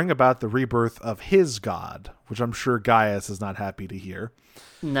to bring about the rebirth of his god, which I'm sure Gaius is not happy to hear.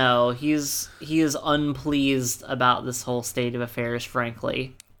 No, he is unpleased about this whole state of affairs,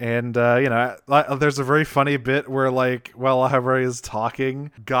 frankly. And, there's a very funny bit where, like, while La Habrea is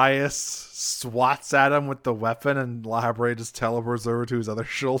talking, Gaius swats at him with the weapon, and La Habrea just teleports over to his other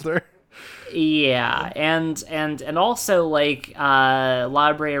shoulder. Yeah, and also, like,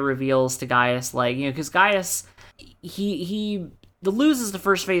 La Habrea reveals to Gaius, like, because Gaius, he loses the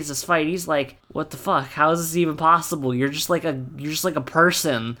first phase of this fight. He's like, what the fuck? How is this even possible? You're just like a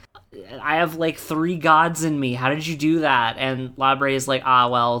person. I have like 3 gods in me. How did you do that? And Labre is like,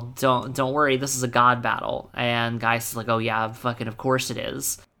 well, don't worry. This is a god battle. And Gaius is like, oh yeah, fucking of course it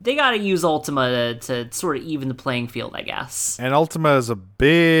is. They gotta use Ultima to sort of even the playing field, I guess. And Ultima is a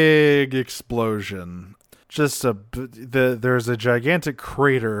big explosion. There's a gigantic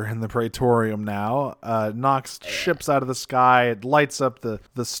crater in the Praetorium now. Knocks ships out of the sky. It lights up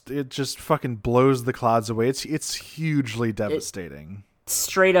it just fucking blows the clouds away. It's hugely devastating.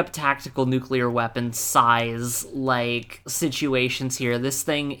 Straight up tactical nuclear weapon size like situations here. This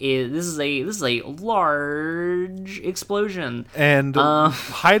is a large explosion. And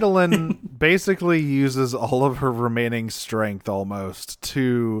Hydaelyn basically uses all of her remaining strength almost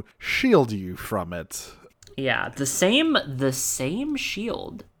to shield you from it. Yeah, the same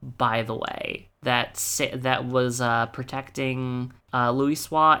shield, by the way, that was protecting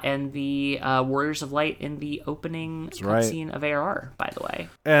Louisoix and the Warriors of Light in the opening cutscene of ARR, by the way.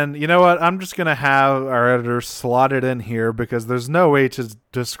 And you know what? I'm just going to have our editor slot it in here because there's no way to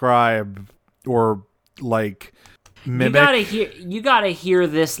describe or, like, mimic. You gotta hear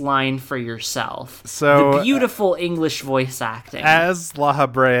this line for yourself. So the beautiful English voice acting. As La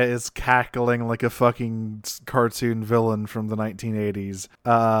Habrea is cackling like a fucking cartoon villain from the 1980s,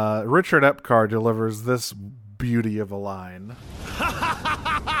 Richard Epcar delivers this beauty of a line.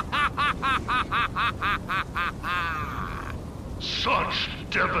 Such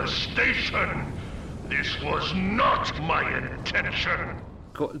devastation! This was not my intention.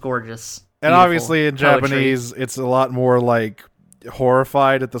 Gorgeous. And obviously in poetry. Japanese, it's a lot more like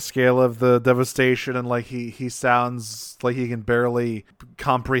horrified at the scale of the devastation, and like he sounds like he can barely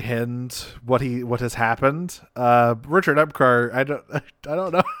comprehend what has happened. Richard Epcar, I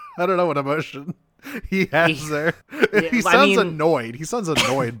don't know what emotion he has there. He sounds annoyed. He sounds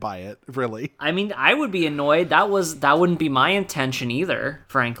annoyed by it, really. I mean, I would be annoyed. That wouldn't be my intention either,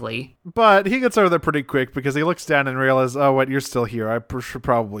 frankly. But he gets over there pretty quick because he looks down and realizes, oh, wait, you're still here. I should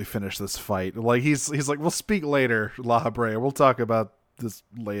probably finish this fight. Like he's like, we'll speak later, La Habrea. We'll talk about this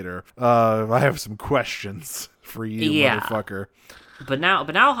later. I have some questions for you, motherfucker. But now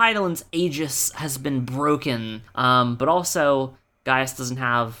Hydaelyn's Aegis has been broken. But also Gaius doesn't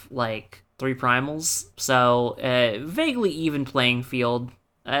have like 3 primals, so vaguely even playing field.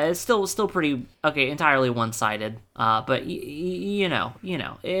 It's still pretty entirely one-sided. But you know,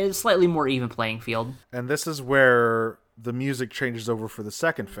 it's slightly more even playing field. And this is where the music changes over for the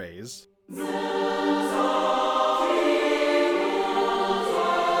second phase.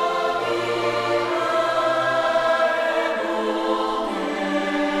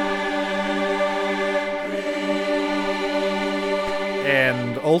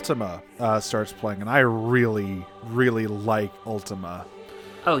 And Ultima starts playing, and I really, really like Ultima.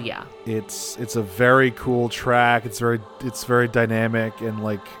 Oh yeah, it's a very cool track. It's very dynamic, and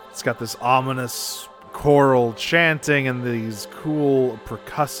like it's got this ominous choral chanting and these cool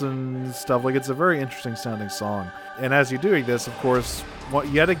percussion stuff. Like it's a very interesting sounding song. And as you're doing this, of course,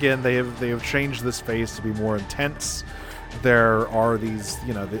 yet again they have changed this phase to be more intense. There are these,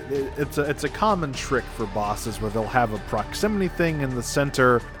 it's a common trick for bosses where they'll have a proximity thing in the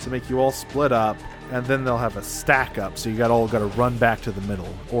center to make you all split up, and then they'll have a stack up, so you all got to run back to the middle,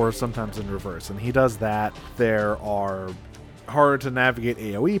 or sometimes in reverse. And he does that. There are harder to navigate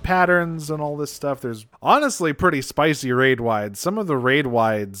AoE patterns and all this stuff. There's honestly pretty spicy raid wides. Some of the raid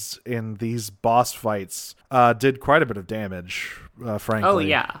wides in these boss fights did quite a bit of damage, frankly. Oh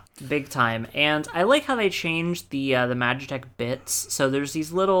yeah, big time. And I like how they changed the Magitech bits. So there's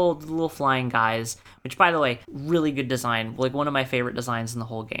these little flying guys, which by the way, really good design. Like one of my favorite designs in the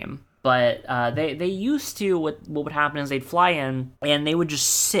whole game. But they used to, what would happen is they'd fly in and they would just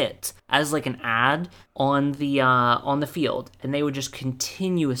sit as like an ad on the field, and they would just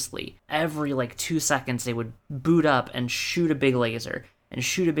continuously, every like 2 seconds, they would boot up and shoot a big laser and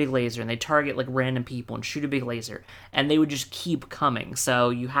shoot a big laser, and they target like random people and shoot a big laser, and they would just keep coming. So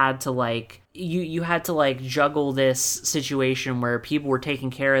you had to like you had to like juggle this situation where people were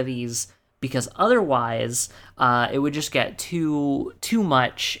taking care of these, because otherwise it would just get too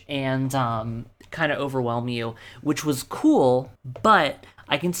much and kind of overwhelm you, which was cool. But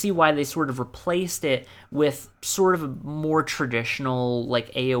I can see why they sort of replaced it with sort of a more traditional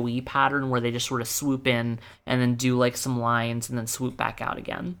like AoE pattern where they just sort of swoop in and then do like some lines and then swoop back out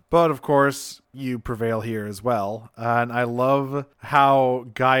again. But of course, you prevail here as well. And I love how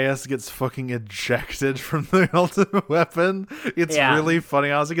Gaius gets fucking ejected from the ultimate weapon. It's really funny.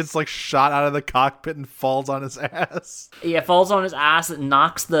 How he gets like shot out of the cockpit and falls on his ass. Yeah, falls on his ass. It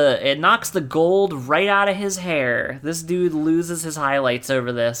knocks the gold right out of his hair. This dude loses his highlights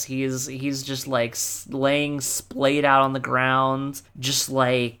over this. He's just like laying splayed out on the ground, just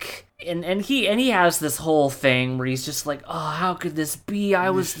like. And he has this whole thing where he's just like, oh, how could this be?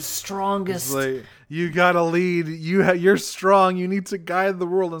 I was the strongest. Like, you gotta lead. You're strong. You need to guide the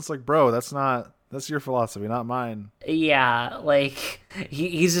world. And it's like, bro, that's your philosophy, not mine. Yeah, like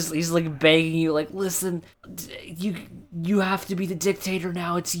he's like begging you, like, listen, you have to be the dictator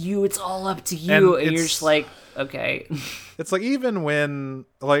now. It's you. It's all up to you. And you're just like, okay. It's like even when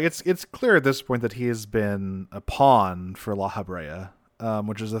like it's clear at this point that he has been a pawn for La Habrea.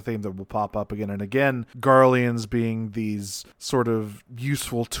 Which is a theme that will pop up again and again. Garleans being these sort of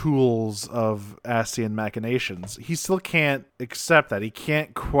useful tools of Ascian machinations. He still can't accept that. He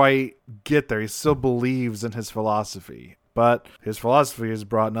can't quite get there. He still believes in his philosophy. But his philosophy has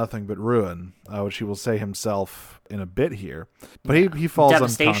brought nothing but ruin, which he will say himself in a bit here. But he falls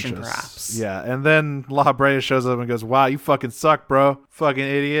devastation, unconscious. Perhaps. Yeah, and then La Habrea shows up and goes, wow, you fucking suck, bro. Fucking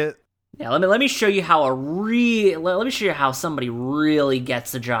idiot. Yeah, let me show you how somebody really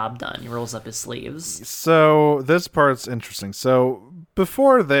gets the job done. He rolls up his sleeves. So this part's interesting. So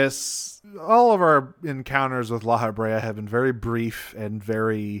before this, all of our encounters with La Habrea have been very brief and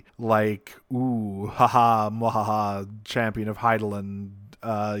very like, ooh, haha, mwahaha, champion of Heidelin.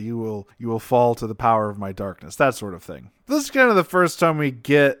 You will fall to the power of my darkness, that sort of thing. This is kind of the first time we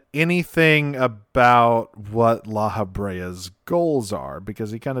get anything about what La Habrea's goals are,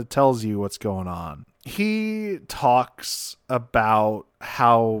 because he kind of tells you what's going on. He talks about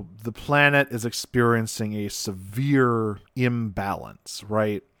how the planet is experiencing a severe imbalance,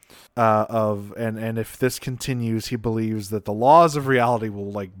 right? And if this continues, he believes that the laws of reality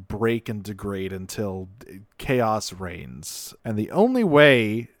will like break and degrade until chaos reigns. And the only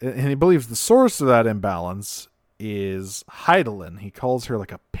way, and he believes the source of that imbalance is Heidelin. He calls her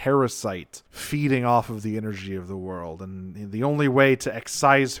like a parasite feeding off of the energy of the world. And the only way to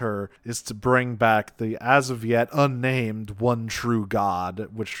excise her is to bring back the as of yet unnamed one true god,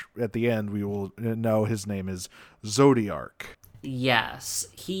 which at the end we will know his name is Zodiarch. Yes,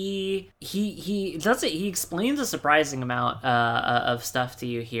 he does it. He explains a surprising amount of stuff to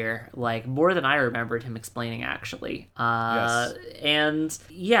you here, like more than I remembered him explaining actually. Yes. And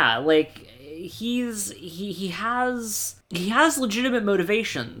yeah, like he has legitimate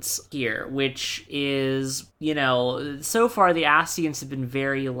motivations here, which is, you know, so far the Ascians have been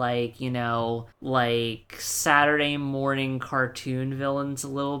very like, you know, like Saturday morning cartoon villains a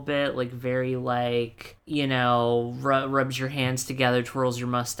little bit, like very like, you know, rubs your hands together, twirls your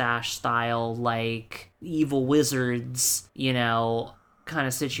mustache style, like evil wizards, you know, kind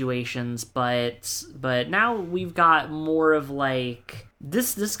of situations. But now we've got more of like,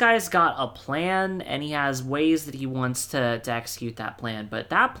 This guy's got a plan, and he has ways that he wants to execute that plan. But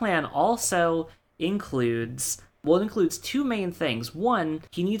that plan also includes two main things. One,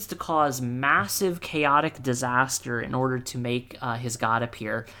 he needs to cause massive chaotic disaster in order to make his god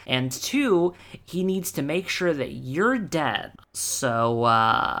appear. And two, he needs to make sure that you're dead. So,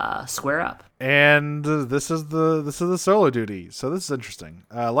 square up. And this is the solo duty. So this is interesting.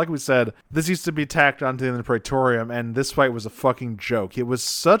 Like we said, this used to be tacked onto the Praetorium, and this fight was a fucking joke. It was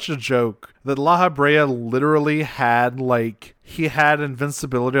such a joke that La Habrea literally had he had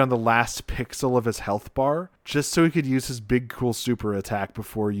invincibility on the last pixel of his health bar, just so he could use his big cool super attack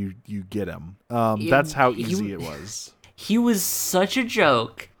before you get him. That's how easy it was. He was such a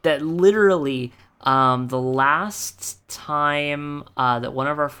joke that literally the last time that one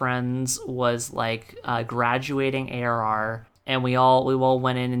of our friends was like graduating ARR, and we all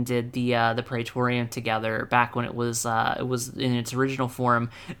went in and did the Praetorium together back when it was in its original form.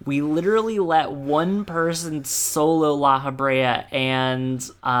 We literally let one person solo La Habrea, and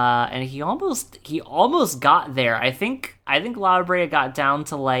he almost got there. I think La Habrea got down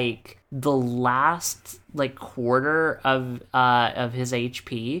to like the last like quarter of his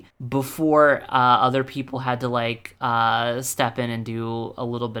HP before other people had to like step in and do a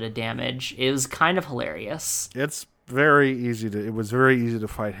little bit of damage. It was kind of hilarious. It was very easy to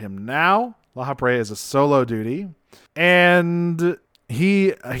fight him. Now La Habrea is a solo duty, and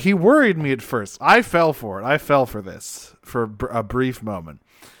he worried me at first. I fell for it. I fell for this for a brief moment,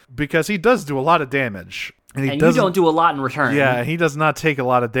 because he does do a lot of damage. And you don't do a lot in return. Yeah, he does not take a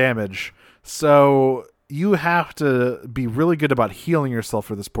lot of damage. So you have to be really good about healing yourself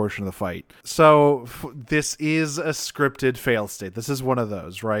for this portion of the fight. So this is a scripted fail state. This is one of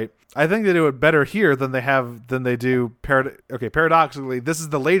those, right? I think they do it better here than they do. Paradoxically, this is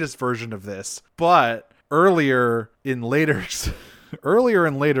the latest version of this, but earlier in later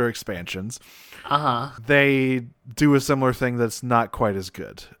expansions, they do a similar thing that's not quite as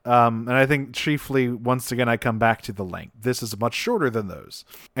good. And I think chiefly, once again, I come back to the length. This is much shorter than those,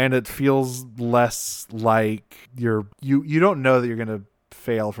 and it feels less like you don't know that you're going to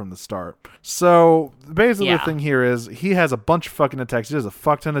fail from the start. So basically the thing here is he has a bunch of fucking attacks. He does a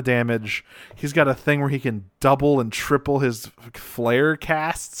fuck ton of damage. He's got a thing where he can double and triple his flare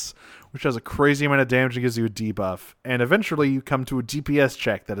casts, which has a crazy amount of damage and gives you a debuff. And eventually you come to a DPS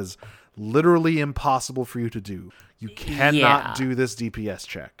check that is literally impossible for you to do. You cannot do this DPS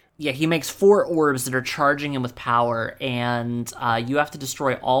check. Yeah, he makes 4 orbs that are charging him with power, and you have to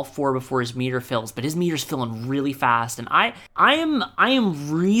destroy all 4 before his meter fills. But his meter's filling really fast, and I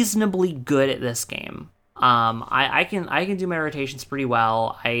am reasonably good at this game. I can do my rotations pretty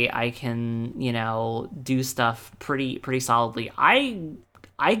well. I can do stuff pretty solidly.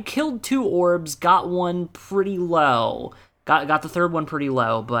 I killed 2 orbs, got one pretty low. Got the third one pretty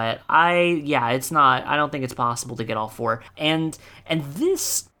low, but I don't think it's possible to get all 4. And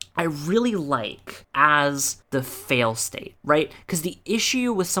this I really like as the fail state, right? Because the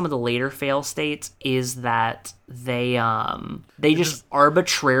issue with some of the later fail states is that they just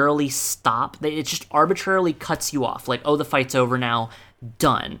arbitrarily stop. It just arbitrarily cuts you off. Like, oh, the fight's over now,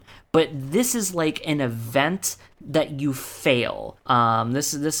 done. But this is like an event that you fail.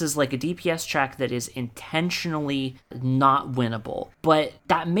 This is like a DPS check that is intentionally not winnable. But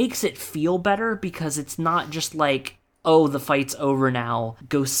that makes it feel better because it's not just like, oh, the fight's over now,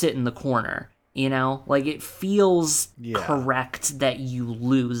 go sit in the corner. Like it feels correct that you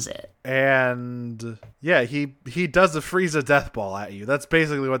lose it. And he does a Frieza death ball at you. That's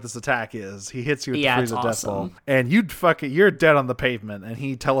basically what this attack is. He hits you with the Frieza death ball, and you're dead on the pavement, and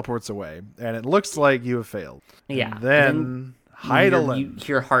he teleports away, and it looks like you have failed. Yeah. And then Heidelin. You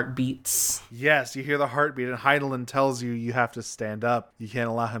hear heartbeats. Yes, you hear the heartbeat, and Heidelin tells you have to stand up. You can't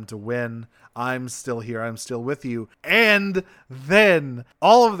allow him to win. I'm still here. I'm still with you. And then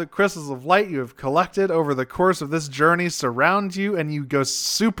all of the crystals of light you have collected over the course of this journey surround you, and you go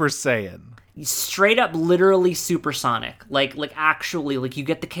Super Saiyan. Straight up, literally supersonic. Like actually, like you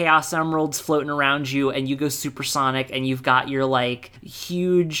get the Chaos Emeralds floating around you, and you go supersonic, and you've got your like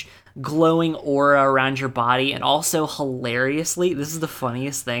huge glowing aura around your body. And also, hilariously, this is the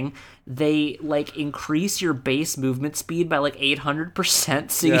funniest thing, they like increase your base movement speed by like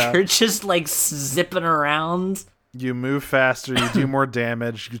 800%, so you're just like zipping around. You move faster, you do more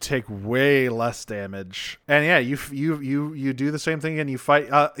damage, you take way less damage. And you do the same thing, and you fight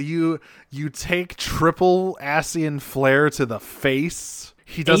you take triple Asian flare to the face.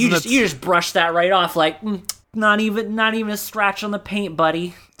 He doesn't you just brush that right off like not even a scratch on the paint,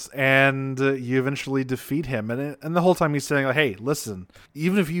 buddy. And you eventually defeat him, and the whole time he's saying like, hey, listen,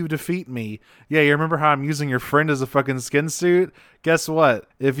 even if you defeat me, you remember how I'm using your friend as a fucking skin suit? Guess what?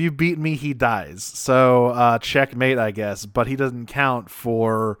 If you beat me, he dies. So checkmate, I guess. But he doesn't count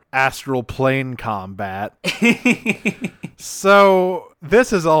for astral plane combat. So this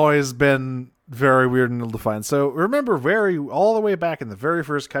has always been very weird and ill-defined. So remember, all the way back in the very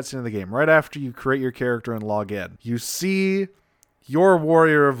first cutscene of the game, right after you create your character and log in, you see your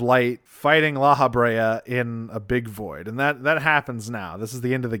Warrior of Light fighting La Habrea in a big void. And that happens now. This is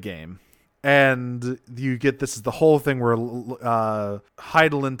the end of the game. And you get, this is the whole thing where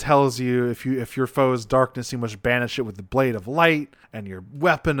Heidelin tells you if your foe's darkness, you must banish it with the blade of light, and your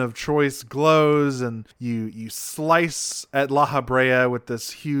weapon of choice glows, and you slice at La Habrea with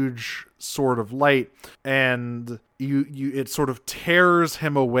this huge sword of light, and it sort of tears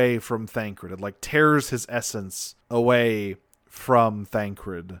him away from Thancred. It like tears his essence away from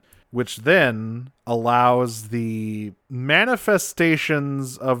Thancred, which then allows the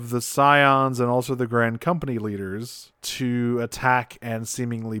manifestations of the Scions and also the Grand Company leaders to attack and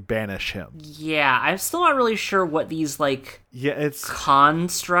seemingly banish him. Yeah, I'm still not really sure what these it's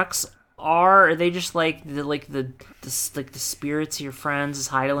constructs are. Are they just the spirits of your friends? Is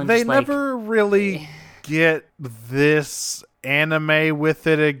Heidelin they just never really get this anime with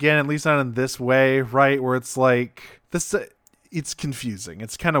it again, at least not in this way, right? Where it's like this. it's confusing.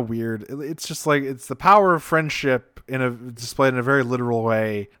 It's kind of weird. It's just like, it's the power of friendship displayed in a very literal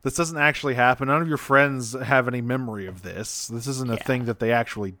way. This doesn't actually happen. None of your friends have any memory of this. This isn't a thing that they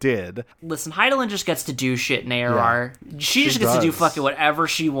actually did. Listen, Heidelin just gets to do shit in ARR. She just gets to do fucking whatever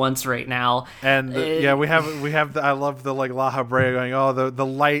she wants right now. And we have I love the like La Habrea going, oh, the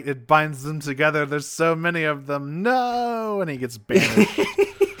light, it binds them together. There's so many of them. No, and he gets banished.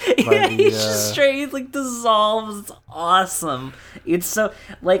 He just straight like dissolves. It's awesome. It's so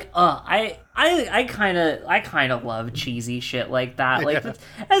like I kind of love cheesy shit like that. Like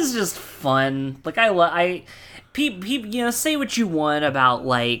that's just fun. Like people, say what you want about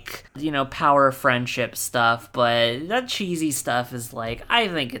like, power of friendship stuff, but that cheesy stuff is like, I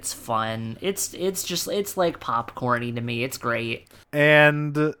think it's fun. It's like popcorny to me. It's great.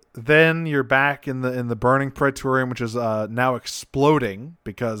 And then you're back in the burning Praetorium, which is now exploding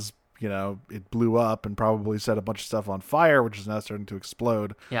because it blew up and probably set a bunch of stuff on fire, which is now starting to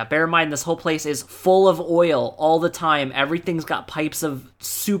explode. Yeah, bear in mind, this whole place is full of oil all the time. Everything's got pipes of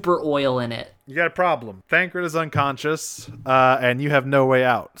super oil in it. You got a problem. Thancred is unconscious, and you have no way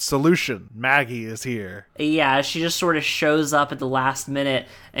out. Solution. Maggie is here. Yeah, she just sort of shows up at the last minute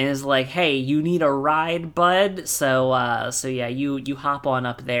and is like, hey, you need a ride, bud? So yeah, you hop on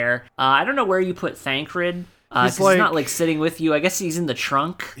up there. I don't know where you put Thancred. He's not like sitting with you. I guess he's in the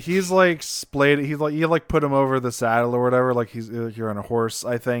trunk. He's like splayed. He's like, you like put him over the saddle or whatever. Like you're on a horse,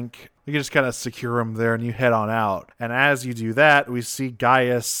 I think. You just kind of secure him there and you head on out. And as you do that, we see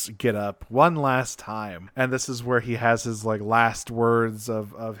Gaius get up one last time. And this is where he has his like last words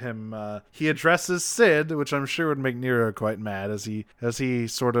of him. He addresses Sid, which I'm sure would make Nero quite mad as he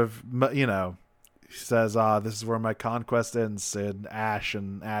sort of, he says, this is where my conquest ends, Sid. Ash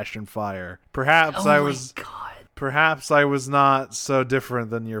and fire. Perhaps I was not so different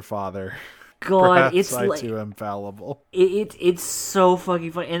than your father. God, Perhaps it's I like, too am fallible. It's so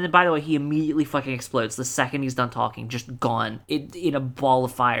fucking funny. And then, by the way, he immediately fucking explodes the second he's done talking, just gone in a ball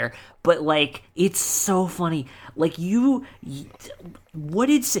of fire. But like, it's so funny. Like what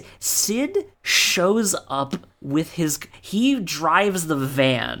did Sid shows up with he drives the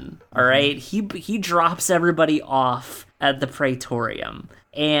van. All right, he drops everybody off at the Praetorium,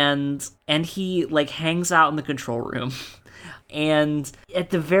 and he like hangs out in the control room. And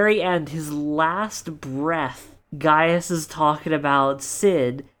at the very end, his last breath, Gaius is talking about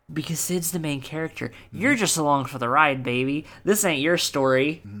Sid, because Sid's the main character. You're just along for the ride, baby. This ain't your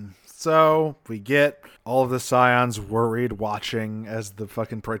story. So we get all of the Scions worried, watching as the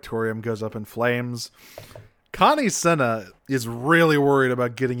fucking Praetorium goes up in flames. Connie Senna is really worried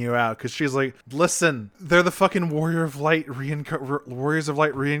about getting you out because she's like, listen, they're the fucking Warriors of Light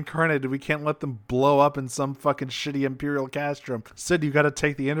reincarnated. We can't let them blow up in some fucking shitty Imperial Castrum. Sid, you got to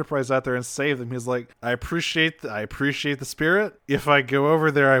take the Enterprise out there and save them. He's like, I appreciate the spirit. If I go over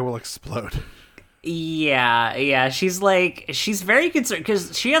there, I will explode. Yeah. She's very concerned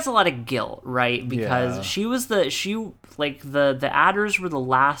because she has a lot of guilt, right? Because the Adders were the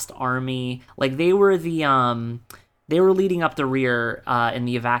last army. Like they were leading up the rear in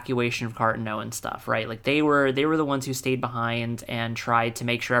the evacuation of Cartano and stuff, right? Like they were the ones who stayed behind and tried to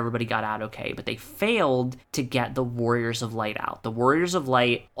make sure everybody got out okay, but they failed to get the Warriors of Light out. The Warriors of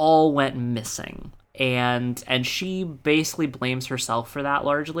Light all went missing. And she basically blames herself for that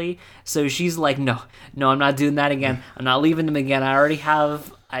largely. So she's like, no, I'm not doing that again. I'm not leaving them again. I already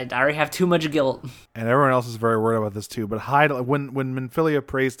have too much guilt. And everyone else is very worried about this too. But when Minfilia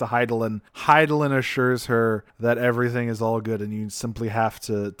prays to Heidelin assures her that everything is all good and you simply have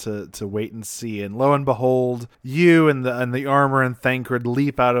to wait and see. And lo and behold, you and the armor and Thancred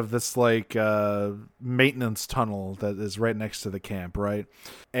leap out of this like maintenance tunnel that is right next to the camp, right?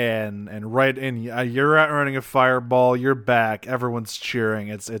 And right in, you're out running a fireball. You're back. Everyone's cheering.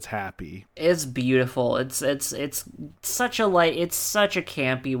 It's happy. It's beautiful. It's such a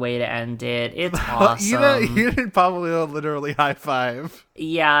campy way to end it. It's awesome. You didn't probably literally high five.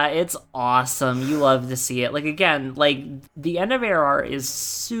 Yeah, it's awesome. You love to see it. Like, again, like, the end of ARR is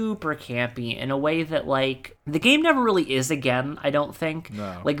super campy in a way that, like, the game never really is again, I don't think.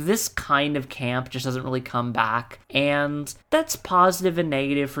 No. Like, this kind of camp just doesn't really come back. And that's positive and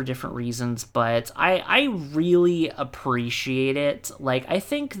negative for different reasons, but I really appreciate it. Like, I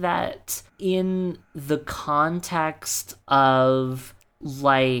think that in the context of,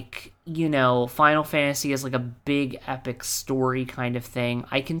 like, Final Fantasy is like a big epic story kind of thing,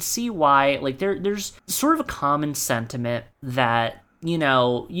 I can see why, like, there's sort of a common sentiment that you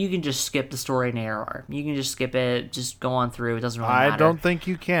know, you can just skip the story in ARR. You can just skip it, just go on through. It doesn't really matter. I don't think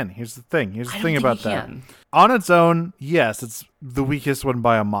you can. Here's the thing. Here's the thing about that. Can. On its own, yes, it's the weakest one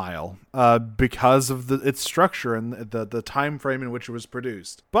by a mile, because of its structure and the time frame in which it was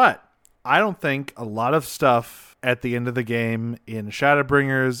produced. But I don't think a lot of stuff at the end of the game in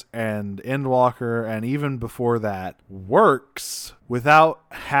Shadowbringers and Endwalker and even before that works without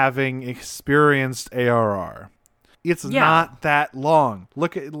having experienced ARR. It's not that long.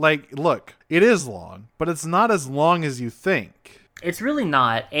 Look, it is long, but it's not as long as you think. It's really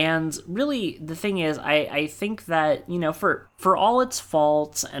not. And really, the thing is, I think that, you know, for all its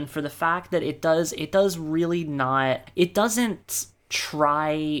faults and for the fact that it does really not, it doesn't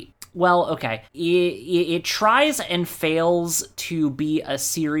try. Well, okay. It tries and fails to be a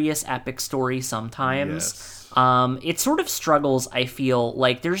serious epic story sometimes. Yes. It sort of struggles, I feel.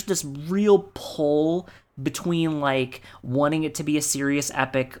 Like, there's this real pull between, like, wanting it to be a serious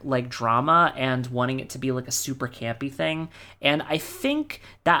epic, like, drama and wanting it to be, like, a super campy thing. And I think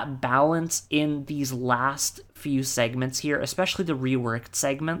that balance in these last few segments here, especially the reworked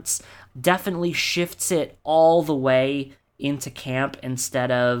segments, definitely shifts it all the way into camp instead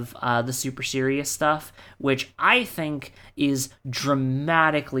of the super serious stuff, which I think is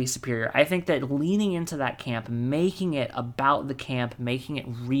dramatically superior. I think that leaning into that camp, making it about the camp, making it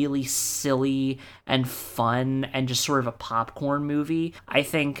really silly and fun and just sort of a popcorn movie, I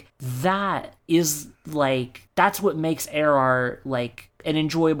think that is, like, that's what makes ARR, like, an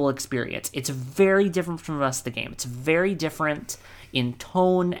enjoyable experience. It's very different from the rest of the game. It's very different in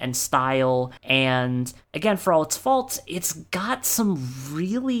tone and style, and again, for all its faults, it's got some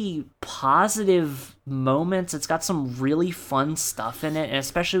really positive moments. It's got some really fun stuff in it, and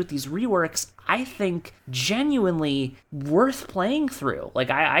especially with these reworks, I think genuinely worth playing through. Like,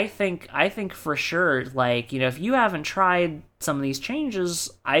 I think for sure, like, you know, if you haven't tried some of these changes,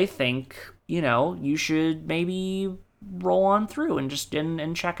 I think, you know, you should maybe roll on through and just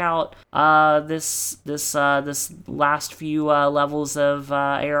and check out this last few levels of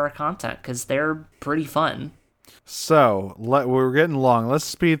ARR content, because they're pretty fun. So, we're getting long. Let's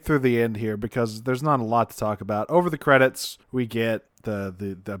speed through the end here because there's not a lot to talk about. Over the credits, we get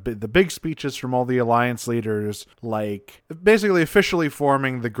the big speeches from all the alliance leaders, like basically officially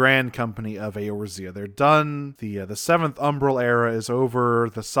forming the grand company of Eorzea. They're done. The seventh Umbral era is over.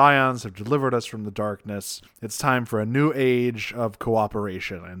 The Scions have delivered us from the darkness. It's time for a new age of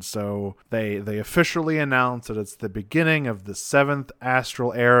cooperation. And so they officially announce that it's the beginning of the seventh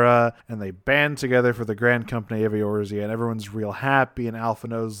astral era, and they band together for the grand company of Eorzea, and everyone's real happy. And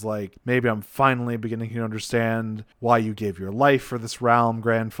Alphino's like, maybe I'm finally beginning to understand why you gave your life for this realm,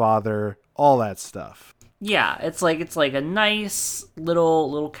 grandfather, all that stuff. Yeah, it's like a nice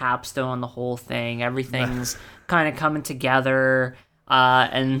little capstone on the whole thing. Everything's kind of coming together,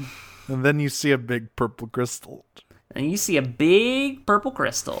 and then you see a big purple crystal. And you see a big purple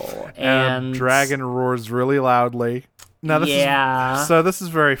crystal, and a dragon roars really loudly. Now, this is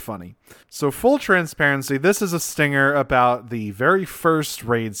very funny. So, full transparency, this is a stinger about the very first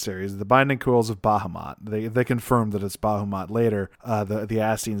raid series, the Binding Coils of Bahamut. They confirmed that it's Bahamut later. The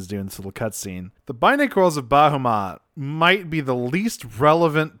Ascians do in this little cutscene. The Binding Coils of Bahamut might be the least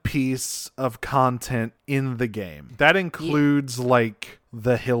relevant piece of content in the game. That includes, like,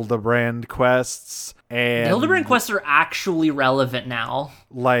 the Hildebrand quests. And the Hildebrand quests are actually relevant now.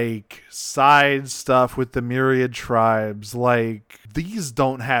 Like, side stuff with the myriad tribes. Like, these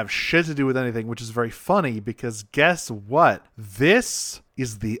don't have shit to do with anything, which is very funny because guess what? This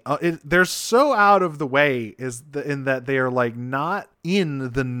is they're so out of the way in that they are, like, not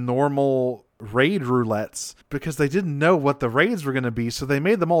in the normal raid roulettes because they didn't know what the raids were going to be, so they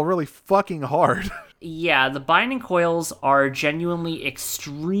made them all really fucking hard. Yeah, the Binding Coils are genuinely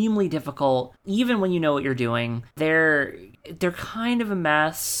extremely difficult, even when you know what you're doing. They're kind of a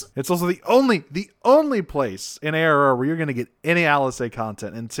mess. It's also the only place in ARR where you're going to get any Alice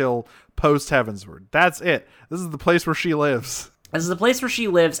content until post Heavensward. That's it. This is the place where she lives. This is the place where she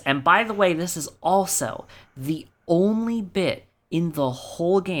lives, and by the way, this is also the only bit in the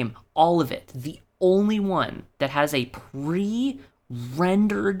whole game, all of it, the only one that has a pre-rendered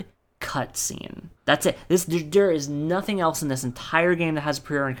cutscene. That's it. There is nothing else in this entire game that has a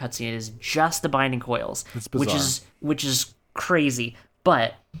pre-rendered cutscene. It is just the Binding Coils, it's bizarre. which is crazy.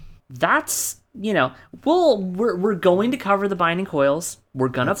 But that's, you know, we're going to cover the Binding Coils. We're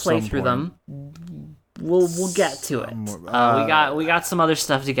gonna play through them. We'll get to it. We got some other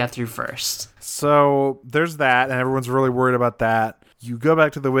stuff to get through first. So there's that, and everyone's really worried about that. You go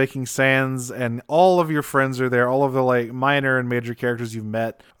back to the Waking Sands, and all of your friends are there, all of the like minor and major characters you've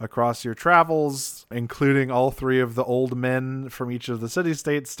met across your travels, including all 3 of the old men from each of the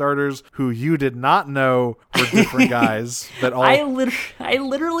city-state starters who you did not know were different guys. That all I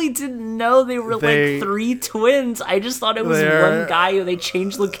literally didn't know they were like 3 twins. I just thought it was one guy who they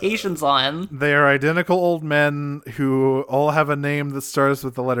changed locations on. They are identical old men who all have a name that starts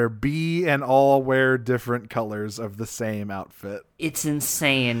with the letter B and all wear different colors of the same outfit. It's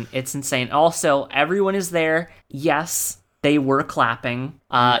insane. It's insane. Also, everyone is there. Yes, they were clapping.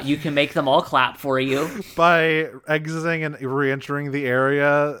 You can make them all clap for you. By exiting and re-entering the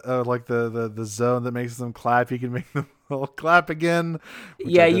area, like the zone that makes them clap, you can make them all clap again.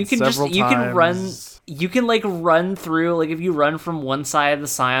 Yeah, you can run through, like if you run from one side of the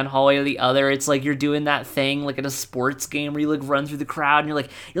Scion hallway to the other, it's like you're doing that thing like in a sports game where you like run through the crowd and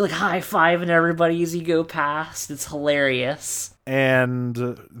you're like high-fiving everybody as you go past. It's hilarious.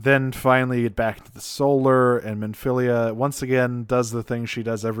 And then finally you get back to the Solar, and Minfilia once again does the thing she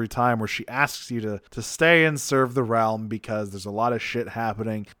does every time, where she asks you to stay and serve the realm because there's a lot of shit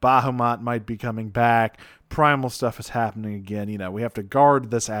happening. Bahamut might be coming back. Primal stuff is happening again. You know, we have to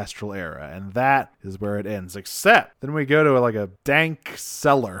guard this astral era, and that is where it ends. Except then we go to a dank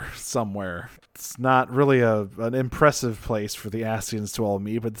cellar somewhere. It's not really an impressive place for the Ascians to all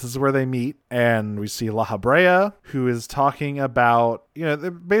meet, but this is where they meet, and we see La Habrea, who is talking about,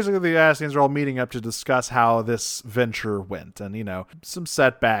 basically the Ascians are all meeting up to discuss how this venture went, and, some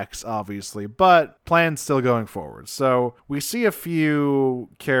setbacks, obviously, but plans still going forward. So we see a few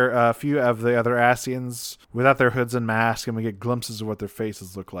of the other Ascians without their hoods and masks, and we get glimpses of what their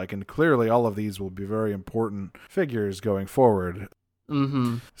faces look like, and clearly all of these will be very important figures going forward.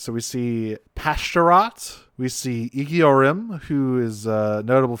 Mm-hmm. So we see Pastorat, we see Igiorim, who is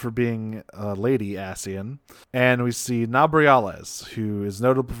notable for being a lady Ascian, and we see Nabriales, who is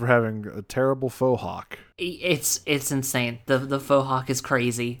notable for having a terrible faux hawk. It's insane. The faux hawk is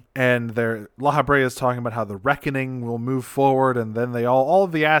crazy. And La Habrea is talking about how the reckoning will move forward, and then all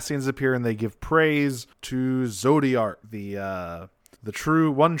of the Ascians appear and they give praise to Zodiark, the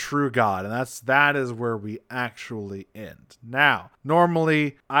true God, and that is where we actually end. Now,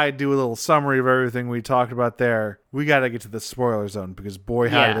 normally I do a little summary of everything we talked about there. We got to get to the spoiler zone because boy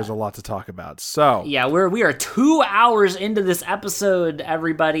howdy, there's a lot to talk about. So yeah, we are 2 hours into this episode,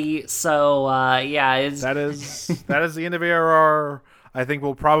 everybody. So that is the end of ARR. I think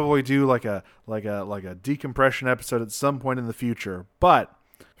we'll probably do like a decompression episode at some point in the future, but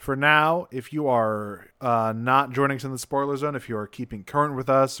for now, if you are not joining us in the spoiler zone, if you are keeping current with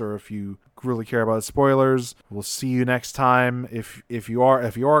us, or if you really care about spoilers, we'll see you next time. If you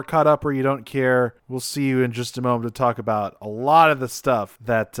are caught up or you don't care, we'll see you in just a moment to talk about a lot of the stuff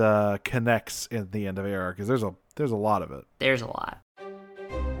that connects in the end of ARR, because there's a lot of it. There's a lot.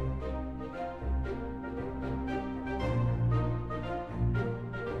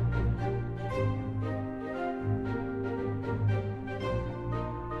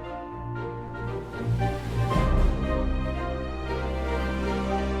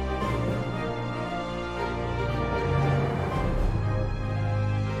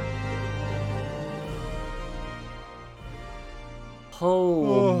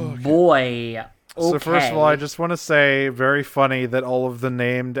 Oh boy. Okay. So first of all, I just want to say, very funny that all of the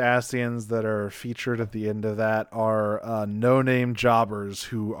named Ascians that are featured at the end of that are no-name jobbers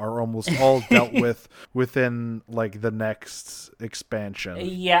who are almost all dealt with within like the next expansion.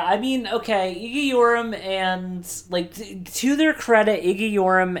 Yeah, I mean, okay, Igiorim and, to their credit,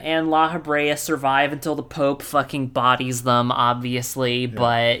 Igiorim and La Habrea survive until the Pope fucking bodies them, obviously,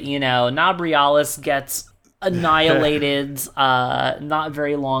 but, Nabrialis gets annihilated not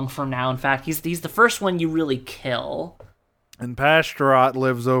very long from now. In fact, he's the first one you really kill. And Pastorat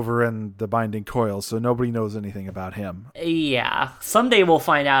lives over in the Binding Coil, so nobody knows anything about him. Yeah, someday we'll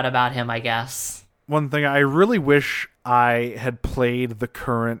find out about him, I guess. One thing, I really wish I had played the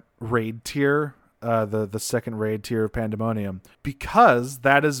current raid tier, the second raid tier of Pandemonium, because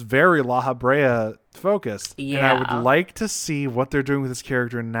that is very La Habrea focused. Yeah. And I would like to see what they're doing with his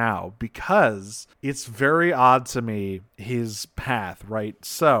character now, because it's very odd to me, his path, right?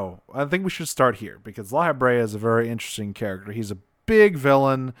 So I think we should start here, because La Habrea is a very interesting character. He's a big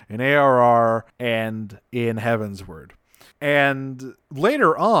villain in ARR and in Heavensward. And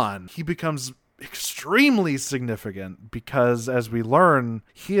later on, he becomes extremely significant because, as we learn,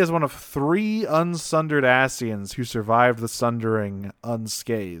 he is one of 3 unsundered Ascians who survived the sundering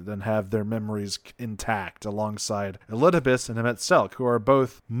unscathed and have their memories intact, alongside Elidibus and Emet-Selch, who are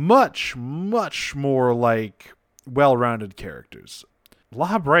both much, much more like well-rounded characters. La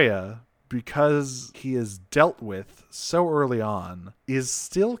Habrea because he is dealt with so early on, is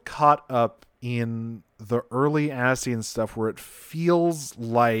still caught up in the early Ascian stuff where it feels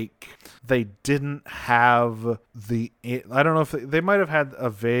like they didn't have I don't know if they might have had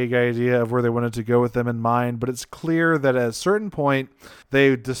a vague idea of where they wanted to go with them in mind, but it's clear that at a certain point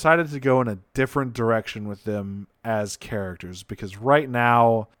they decided to go in a different direction with them as characters, because right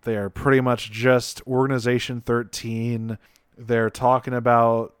now they are pretty much just Organization 13. They're talking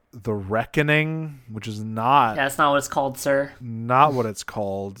about the Reckoning, which is not... That's not what it's called, sir. Not what it's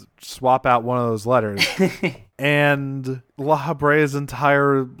called. Swap out one of those letters. And La Habre's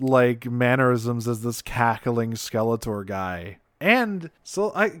entire, mannerisms as this cackling Skeletor guy. And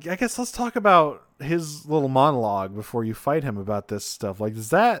so I guess let's talk about his little monologue before you fight him about this stuff. Is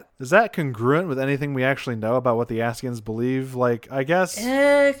that congruent with anything we actually know about what the Ascians believe? I guess...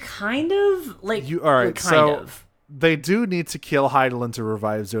 Kind of. All right, kind of. They do need to kill Hydaelyn to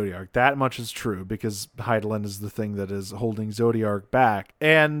revive Zodiark. That much is true, because Hydaelyn is the thing that is holding Zodiark back.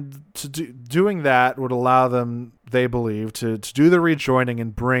 And doing that would allow them, they believe, to do the rejoining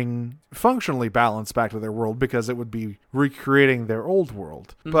and bring functionally balance back to their world, because it would be recreating their old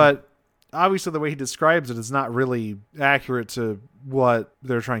world. Mm-hmm. But obviously the way he describes it is not really accurate to what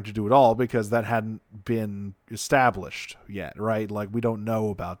they're trying to do at all, because that hadn't been established yet, right? We don't know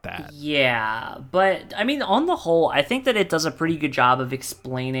about that. Yeah, but I mean, on the whole, I think that it does a pretty good job of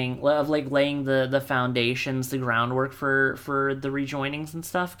explaining, of laying the foundations, the groundwork for the rejoinings and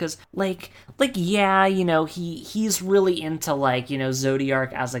stuff. Because yeah, he's really into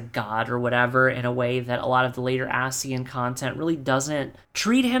Zodiark as a god or whatever, in a way that a lot of the later Ascian content really doesn't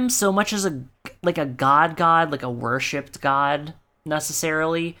treat him so much as a god, a worshipped god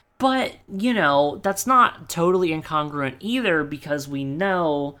necessarily. But, that's not totally incongruent either, because we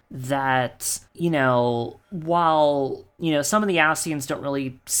know that, while, some of the Ascians don't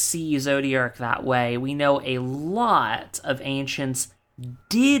really see Zodiark that way, we know a lot of ancients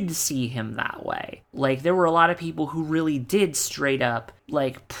did see him that way. There were a lot of people who really did straight up,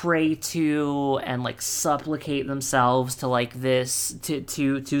 pray to and, supplicate themselves to, this, to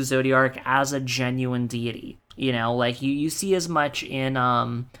Zodiark as a genuine deity. You see as much in,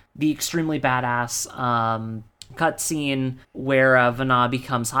 the extremely badass cutscene where Vana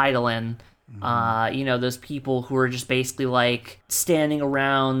becomes Hydaelyn. Mm-hmm. Those people who are just basically standing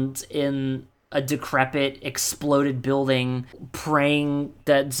around in a decrepit, exploded building, praying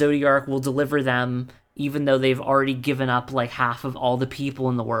that Zodiark will deliver them, even though they've already given up half of all the people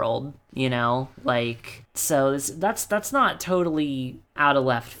in the world. So that's not totally out of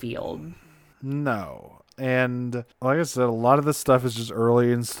left field. No. And like I said, a lot of this stuff is just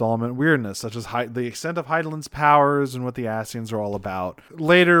early installment weirdness, such as the extent of Hydaelyn's powers and what the Ascians are all about.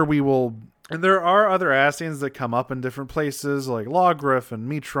 Later we will... And there are other Ascians that come up in different places, like Logrif and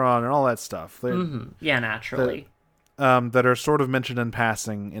Metron and all that stuff. Mm-hmm. Yeah, naturally. That are sort of mentioned in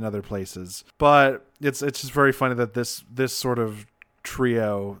passing in other places. But it's just very funny that this sort of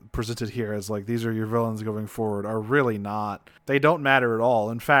trio presented here as these are your villains going forward are really not. They don't matter at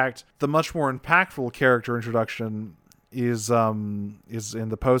all. In fact, the much more impactful character introduction is in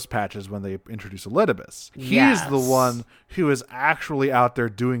the post patches when they introduce Elidibus. Yes. He's the one who is actually out there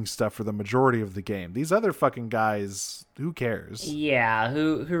doing stuff for the majority of the game. These other fucking guys, who cares? Yeah,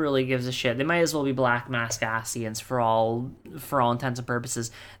 who really gives a shit? They might as well be Black Mask Ascians for all intents and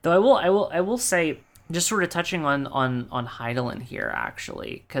purposes. Though I will say, just sort of touching on Hydaelyn here,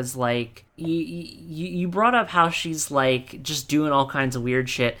 actually, because you brought up how she's just doing all kinds of weird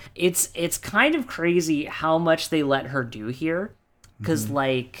shit. It's kind of crazy how much they let her do here, because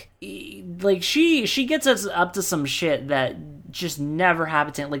she gets us up to some shit that just never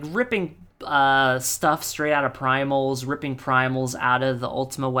happens. Ripping stuff straight out of primals, ripping primals out of the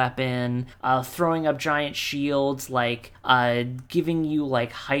Ultima weapon, throwing up giant shields, giving you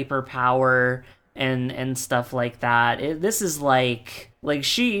hyper power and stuff like that. This is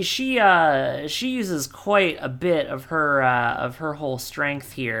she uses quite a bit of her whole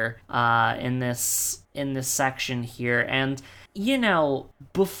strength here in this section here. And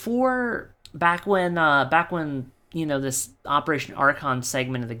before, back when this Operation Archon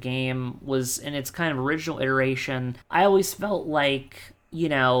segment of the game was in its kind of original iteration, I always felt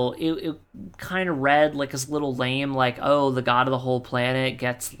it kind of read as a little lame, oh, the god of the whole planet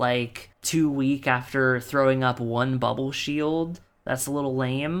gets too weak after throwing up one bubble shield. That's a little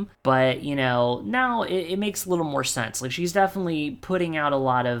lame, but now it makes a little more sense. She's definitely putting out a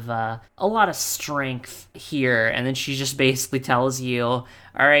lot of strength here, and then she just basically tells you, all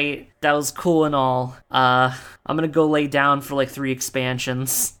right, that was cool and all. I'm gonna go lay down for 3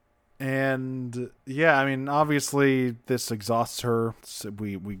 expansions. And yeah, I mean, obviously this exhausts her. So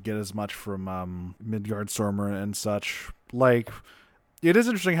we get as much from Midgard Stormer and such. Like, it is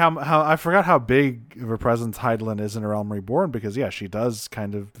interesting how I forgot how big of a presence Heidelin is in A Realm Reborn, because yeah, she does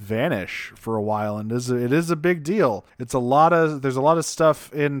kind of vanish for a while, and it is a big deal. There's a lot of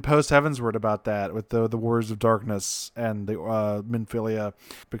stuff in Post Heavensward about that, with the Warriors of Darkness and the Minfilia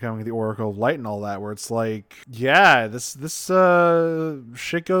becoming the Oracle of Light and all that, where it's like, yeah, this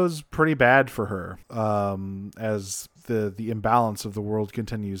shit goes pretty bad for her as the imbalance of the world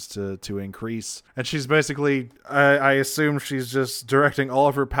continues to increase. And she's basically, I assume she's just directing all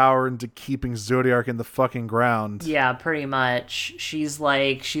of her power into keeping Zodiark in the fucking ground. Yeah, pretty much. She's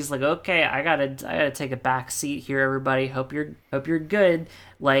like, okay, I gotta take a back seat here, everybody. Hope you're good.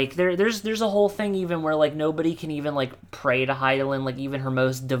 Like, there's a whole thing even where, like, nobody can even, like, pray to Heidelin. Like, even her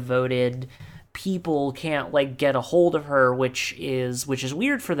most devoted people can't, like, get a hold of her, which is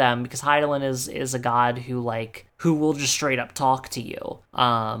weird for them, because Heidelin is a god who will just straight up talk to you.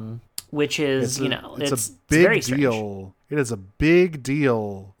 Which is, it's a big very deal. It is a big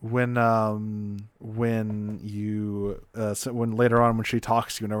deal when you when later on when she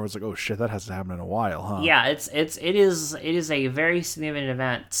talks to you and everyone's like, oh shit, that hasn't happened in a while, huh? Yeah, it is a very significant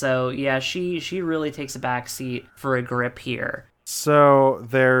event. So yeah, she really takes a back seat for a grip here. So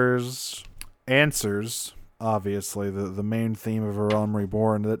there's Answers, obviously the main theme of A Realm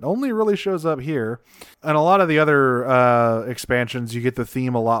Reborn, that only really shows up here. And a lot of the other expansions, you get the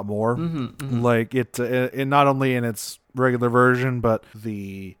theme a lot more. Like it not only in its regular version, but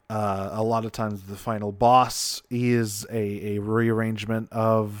a lot of times the final boss is a rearrangement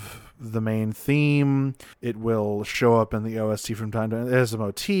of the main theme. It will show up in the OST from time to time as a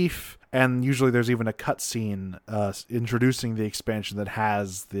motif. And usually there's even a cutscene introducing the expansion that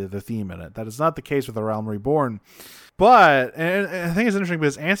has the theme in it. That is not the case with A Realm Reborn. But, and I think it's interesting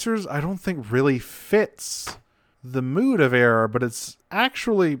because Answers, I don't think really fits the mood of ARR, but it's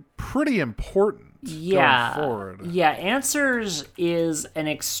actually pretty important going forward. Yeah, Answers is an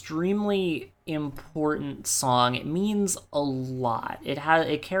extremely important song. It means a lot.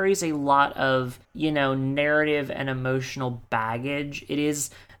 It carries a lot of, narrative and emotional baggage. It is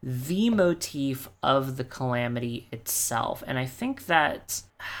the motif of the Calamity itself. And I think that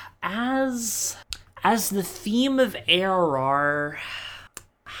as the theme of ARR,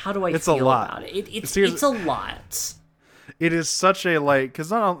 how do I feel about it? It's a lot. It is such a,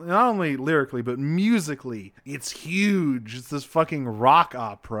 because not only lyrically, but musically, it's huge. It's this fucking rock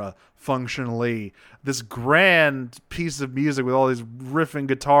opera, functionally. This grand piece of music with all these riffing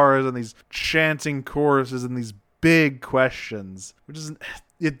guitars and these chanting choruses and these big questions,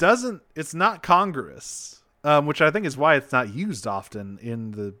 it's not congruous. Which I think is why it's not used often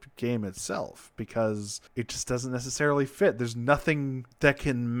in the game itself, because it just doesn't necessarily fit. There's nothing that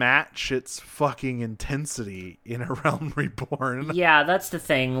can match its fucking intensity in A Realm Reborn. Yeah, that's the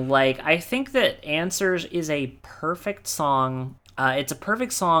thing. Like, I think that Answers is a perfect song. It's a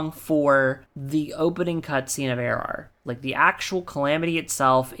perfect song for the opening cutscene of ARR. Like, the actual Calamity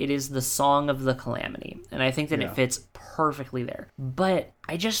itself, it is the song of the Calamity. And I think that it fits perfectly there. But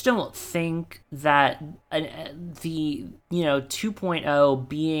I just don't think that the 2.0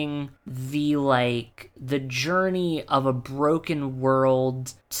 being the journey of a broken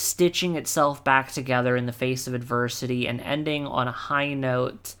world stitching itself back together in the face of adversity and ending on a high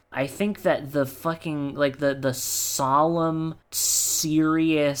note. I think that the fucking, the solemn,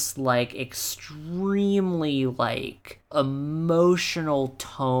 serious, extremely, emotional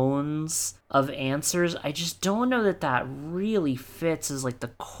tones of Answers, I just don't know that really fits as,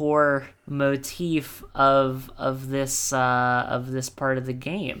 the core motif of this part of the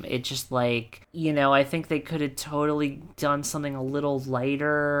game. It just, I think they could have totally done something a little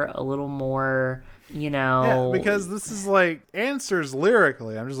lighter, a little more... Yeah, because this is Answers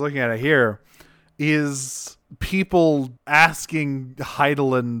lyrically, I'm just looking at it here, is people asking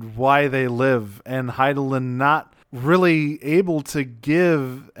Heidelin why they live, and Heidelin not really able to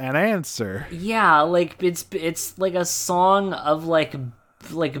give an answer. Yeah, it's like a song of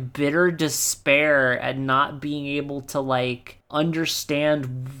bitter despair at not being able to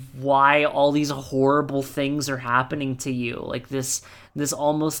understand why all these horrible things are happening to you. This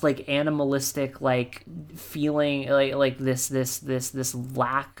almost animalistic feeling, this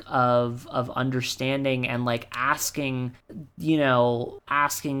lack of understanding, and asking your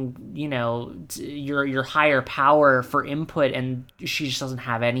higher power for input, and she just doesn't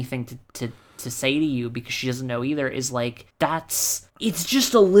have anything to say to you because she doesn't know either, is it's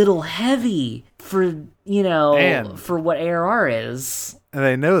just a little heavy for for what ARR is. And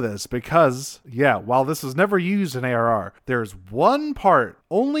they know this because, while this was never used in ARR, there's one part,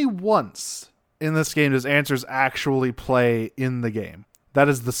 only once in this game does answers actually play in the game. That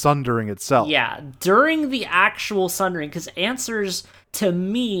is the sundering itself. Yeah, during the actual sundering, because answers, to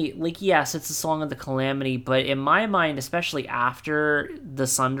me, like, yes, it's a Song of the Calamity, but in my mind, especially after the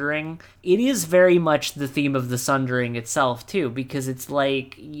sundering, it is very much the theme of the sundering itself, too, because it's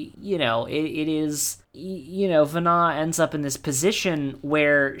like, it is, Vana ends up in this position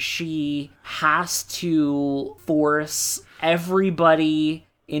where she has to force everybody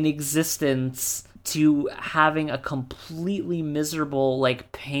in existence to having a completely miserable,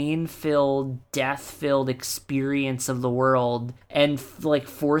 like, pain-filled, death-filled experience of the world, and like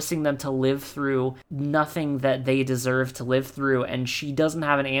forcing them to live through nothing that they deserve to live through. And she doesn't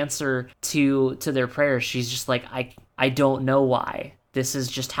have an answer to their prayers. She's just like, I don't know why. This is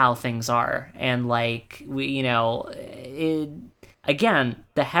just how things are. And like, again,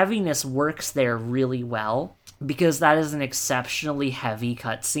 the heaviness works there really well, because that is an exceptionally heavy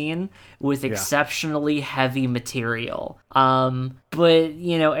cutscene with exceptionally heavy material. But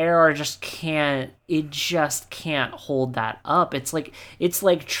ARR just can't hold that up. It's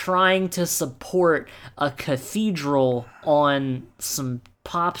like trying to support a cathedral on some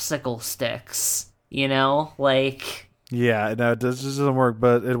popsicle sticks, like. Yeah, no, it doesn't work,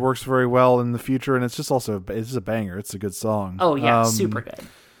 but it works very well in the future, and it's just a banger. It's a good song. Oh yeah, super good.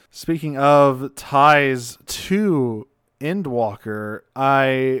 Speaking of ties to Endwalker,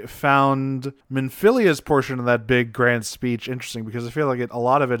 I found Minfilia's portion of that big grand speech interesting, because I feel like a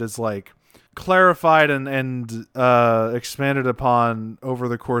lot of it is like clarified and expanded upon over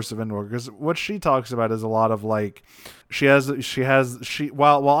the course of Endwalker, because what she talks about is a lot of like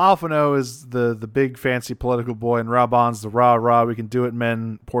while Alphino is the big fancy political boy and Raban's the rah we can do it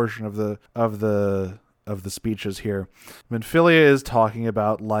men portion of the speeches here, Minfilia is talking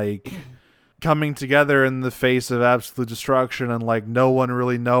about like coming together in the face of absolute destruction, and like no one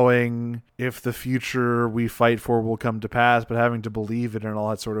really knowing if the future we fight for will come to pass, but having to believe it and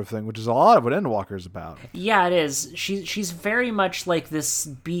all that sort of thing, which is a lot of what Endwalker is about. Yeah, it is. She's very much like this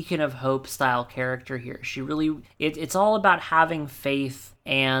beacon of hope style character here. She really, it's all about having faith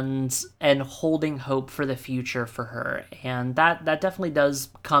and holding hope for the future for her, and that definitely does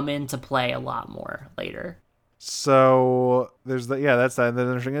come into play a lot more later. So there's that's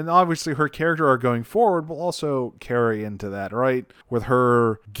interesting. And obviously her character arc going forward will also carry into that, right? With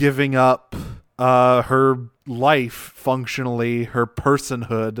her giving up her life, functionally, her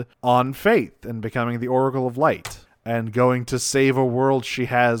personhood, on faith and becoming the Oracle of Light, and going to save a world she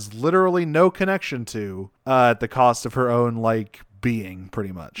has literally no connection to, at the cost of her own, like, being,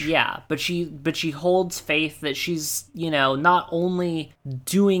 pretty much. Yeah, but she holds faith that she's, not only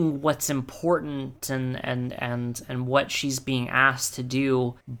doing what's important and what she's being asked to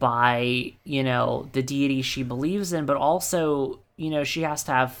do by, the deity she believes in, but also, she has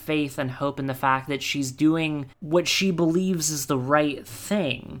to have faith and hope in the fact that she's doing what she believes is the right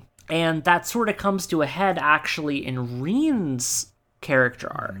thing. And that sort of comes to a head, actually, in Reen's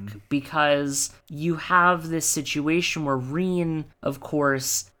character arc, because you have this situation where Reen, of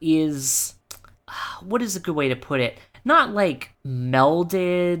course, is, what is a good way to put it? Not like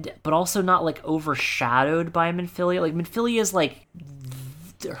melded, but also not like overshadowed by Minfilia. Like Minfilia is like,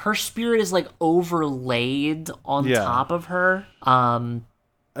 her spirit is like overlaid on top of her.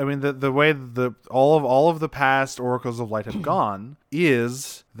 I mean, the way all of the past Oracles of Light have gone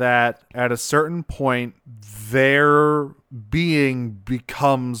is that at a certain point, their being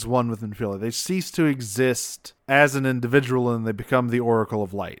becomes one with Minfilia. They cease to exist as an individual, and they become the Oracle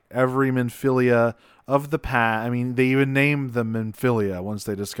of Light. Every Minfilia of the past, I mean, they even name them Minfilia once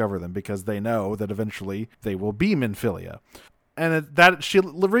they discover them, because they know that eventually they will be Minfilia. And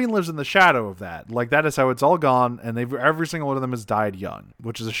Reen lives in the shadow of that. Like, that is how it's all gone, and every single one of them has died young,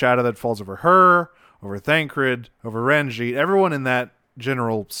 which is a shadow that falls over her, over Thancred, over Ranjit. Everyone in that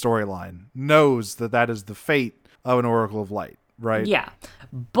general storyline knows that is the fate of an Oracle of Light, right? Yeah,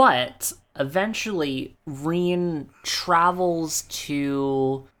 but eventually Reen travels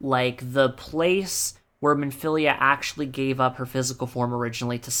to, like, the place where Minfilia actually gave up her physical form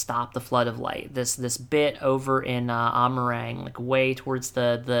originally to stop the flood of light. This bit over in Amarang, like way towards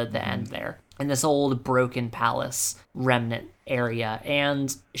the end there, in this old broken palace remnant area.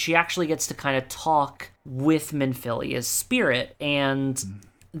 And she actually gets to kind of talk with Minfilia's spirit, and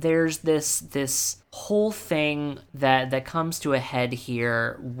there's this whole thing that comes to a head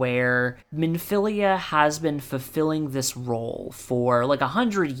here where Minfilia has been fulfilling this role for like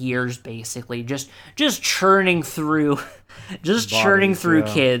 100 years, basically, just churning through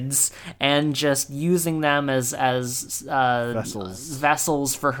kids and just using them as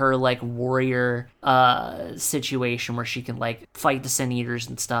vessels for her like warrior situation where she can like fight the Sin Eaters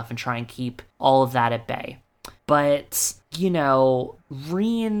and stuff and try and keep all of that at bay. But, you know,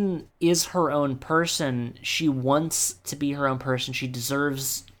 Reen is her own person. She wants to be her own person. She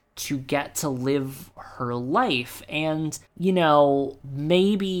deserves to get to live her life. And, you know,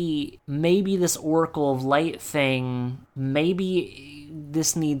 maybe this Oracle of Light thing, maybe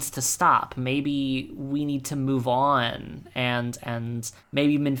this needs to stop. Maybe we need to move on, and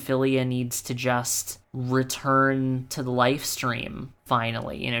maybe Minfilia needs to just return to the life stream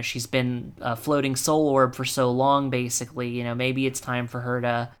finally. You know, she's been a floating soul orb for so long, basically. You know, maybe it's time for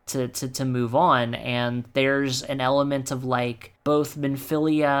her to move on. And there's an element of like both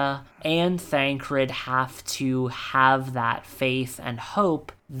Minfilia and Thancred have to have that faith and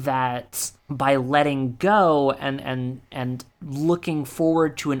hope that by letting go and looking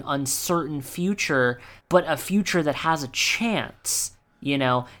forward to an uncertain future, but a future that has a chance, you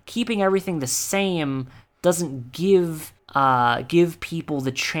know, keeping everything the same doesn't give people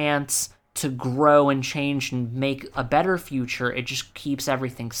the chance to grow and change and make a better future. It just keeps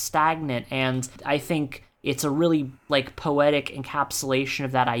everything stagnant. And I think it's a really like poetic encapsulation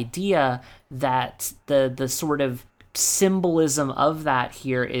of that idea, that the sort of symbolism of that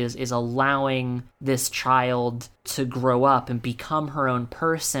here is allowing this child to grow up and become her own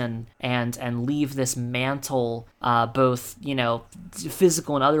person and leave this mantle, both, you know,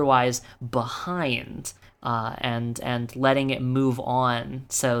 physical and otherwise, behind, and letting it move on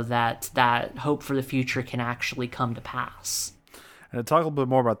so that hope for the future can actually come to pass. And to talk a little bit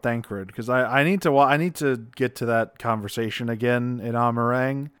more about Thancred, because I need to get to that conversation again in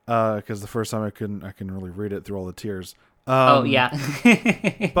Amarang, because the first time I couldn't really read it through all the tears. Yeah.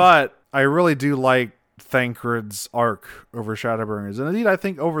 But I really do like Thancred's arc over Shadowbringers, and indeed I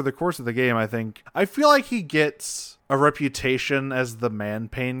think over the course of the game, I feel like he gets a reputation as the man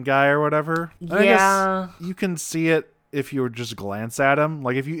pain guy or whatever. Yeah. I guess you can see it if you just glance at him.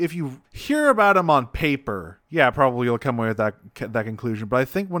 Like if you hear about him on paper, yeah, probably you'll come away with that conclusion. But I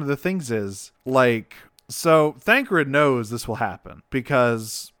think one of the things is like, so Thancred knows this will happen,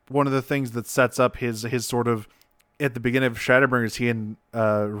 because one of the things that sets up his sort of, at the beginning of Shadowbringers, he and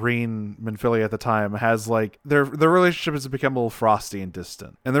Reen Minfilia at the time has like their relationship has become a little frosty and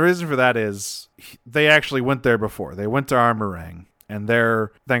distant, and the reason for that is they actually went there before. They went to Amarang, and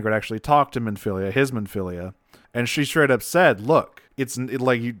there Thancred actually talked to Minfilia, and she straight up said, "Look,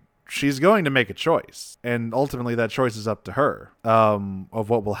 she's going to make a choice, and ultimately that choice is up to her,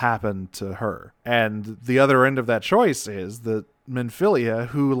 of what will happen to her. And the other end of that choice is that Minfilia,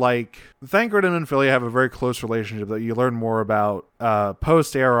 who like Thancred and Minfilia have a very close relationship that you learn more about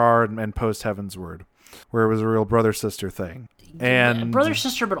post ARR and post Heavensward, where it was a real brother sister thing, and brother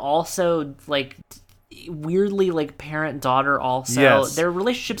sister, but also like weirdly like parent daughter. Also, yes. Their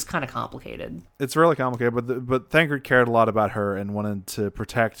relationship's kind of complicated. It's really complicated, but Thancred cared a lot about her and wanted to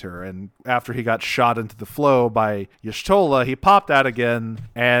protect her. And after he got shot into the flow by Y'shtola, he popped out again,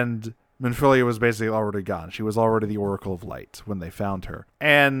 and Minfilia was basically already gone. She was already the Oracle of Light when they found her.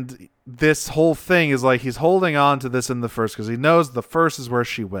 And this whole thing is like he's holding on to this in the first, because he knows the first is where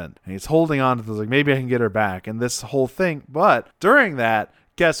she went. And he's holding on to this, like, maybe I can get her back. And this whole thing. But during that,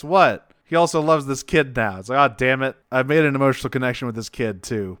 guess what? He also loves this kid now. It's like, oh, damn it. I've made an emotional connection with this kid,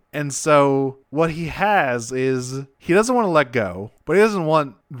 too. And so what he has is he doesn't want to let go, but he doesn't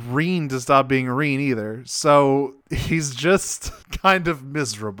want Reen to stop being Reen either. So he's just kind of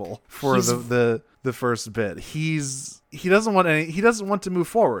miserable for the first bit. He doesn't want to move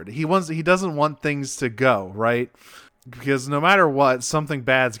forward. He doesn't want things to go, right? Because no matter what, something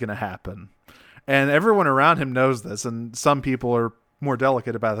bad's going to happen. And everyone around him knows this, and some people are more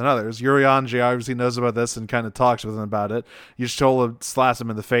delicate about it than others. Urianger obviously knows about this and kind of talks with him about it. Y'shtola slaps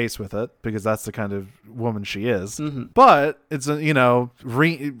him in the face with it, because that's the kind of woman she is. Mm-hmm. But it's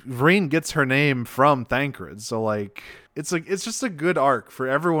Reen gets her name from Thancred, so like it's just a good arc for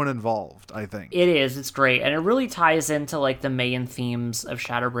everyone involved, I think. It is. It's great. And it really ties into like the main themes of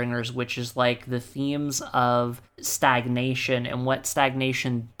Shadowbringers, which is like the themes of stagnation and what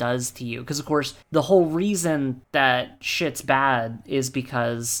stagnation does to you. Because, of course, the whole reason that shit's bad is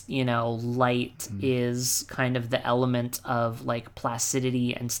because, light is kind of the element of, like,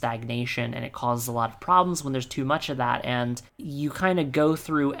 placidity and stagnation, and it causes a lot of problems when there's too much of that, and you kind of go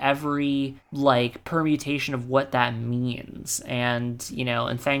through every, like, permutation of what that means. And,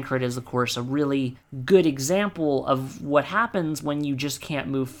 and Thancred is, of course, a really good example of what happens when you just can't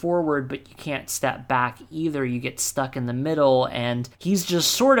move forward, but you can't step back either. You get stuck in the middle, and he's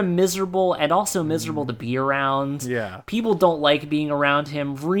just sort of miserable and also miserable to be around. Yeah. People don't like being around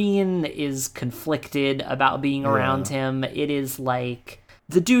him. Reen is conflicted about being around him. It is like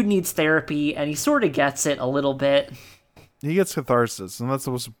the dude needs therapy, and he sort of gets it a little bit. He gets catharsis, and that's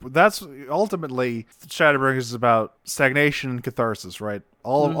ultimately Shadowbringers is about stagnation and catharsis, right?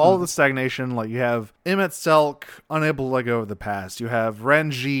 All of the stagnation, like you have Emmett Selk unable to let go of the past. You have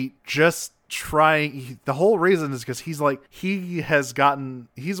Ranjit just trying. The whole reason is because he's raised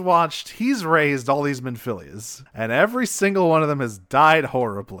all these Minfilias, and every single one of them has died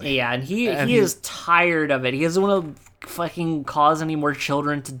horribly. Yeah, and he is tired of it. He doesn't want to fucking cause any more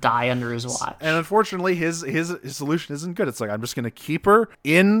children to die under his watch. And unfortunately, his solution isn't good. It's like, I'm just going to keep her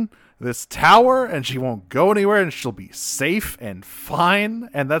in this tower, and she won't go anywhere, and she'll be safe and fine.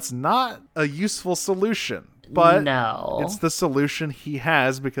 And that's not a useful solution. But no, it's the solution he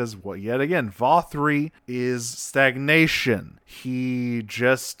has, because yet again, Va3 is stagnation. He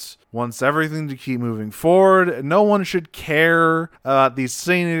just wants everything to keep moving forward. No one should care about these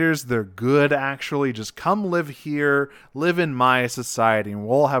Saint Eaters. They're good, actually. Just come live here, live in my society, and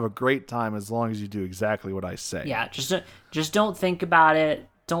we'll have a great time as long as you do exactly what I say. Yeah, just don't think about it.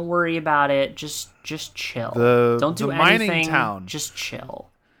 Don't worry about it. Just chill. Don't do anything. Mining town. Just chill.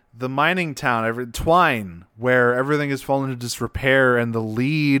 The mining town, Twine, where everything has fallen into disrepair, and the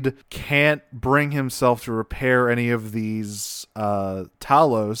lead can't bring himself to repair any of these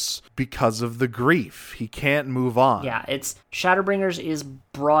Talos because of the grief. He can't move on. Yeah, Shadowbringers is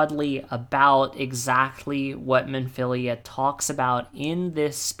broadly about exactly what Minfilia talks about in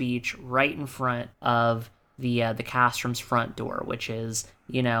this speech right in front of the Castrum's front door, which is,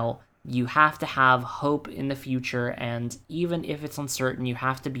 you have to have hope in the future, and even if it's uncertain, you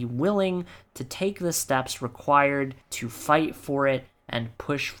have to be willing to take the steps required to fight for it and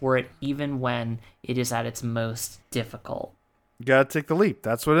push for it, even when it is at its most difficult. You gotta take the leap.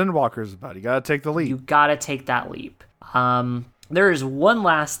 That's what Endwalker is about. You gotta take the leap. You gotta take that leap. There is one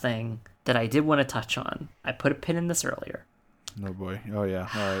last thing that I did want to touch on. I put a pin in this earlier. Oh boy. Oh yeah.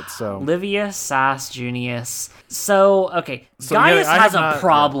 All right. So Livia Sass Junius. So okay, Gaius has a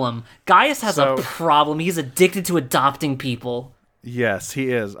problem. Gaius has a problem. He's addicted to adopting people. Yes,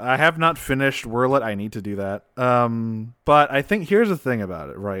 he is. I have not finished Wurlet. I need to do that. But I think here's the thing about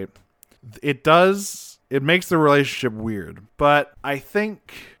it, right? It makes the relationship weird. But I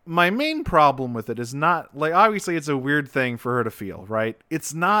think my main problem with it is not, like, obviously it's a weird thing for her to feel, right?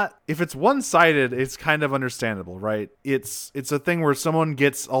 It's not, if it's one-sided, it's kind of understandable, right? It's a thing where someone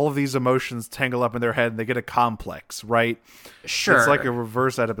gets all of these emotions tangled up in their head and they get a complex, right? Sure. It's like a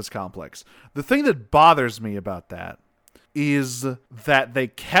reverse Oedipus complex. The thing that bothers me about that is that they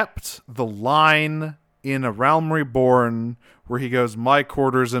kept the line in A Realm Reborn where he goes, my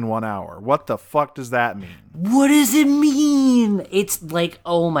quarters in 1 hour. What the fuck does that mean? What does it mean? It's like,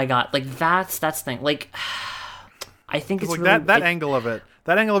 oh my god, like that's the thing. Like, I think it's like really, that angle of it.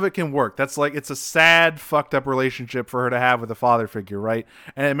 That angle of it can work. That's like, it's a sad, fucked up relationship for her to have with a father figure, right?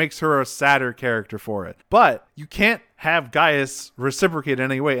 And it makes her a sadder character for it. But you can't have Gaius reciprocate in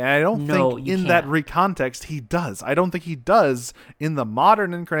any way. And I don't think in that recontext he does. I don't think he does in the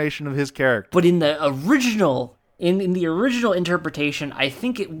modern incarnation of his character. But in the original, in the original interpretation, I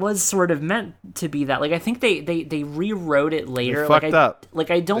think it was sort of meant to be that. Like, I think they rewrote it later. They fucked up.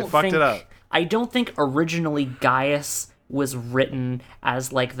 Like, I don't think originally Gaius was written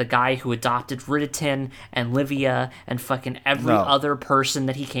as like the guy who adopted Riditin and Livia and fucking every other person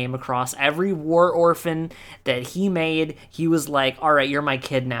that he came across. Every war orphan that he made, he was like, all right, you're my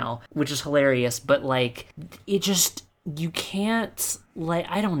kid now, which is hilarious. But like, it just, you can't, like,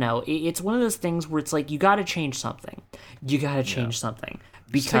 I don't know. It's one of those things where it's like, you got to change something. You got to change something.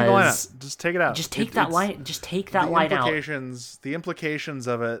 Because just take it out. Just take that line. Just take that line out. The implications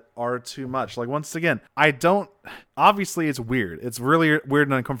of it are too much. Like, once again, obviously it's weird. It's really weird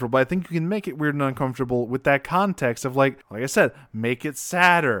and uncomfortable. But I think you can make it weird and uncomfortable with that context of like I said, make it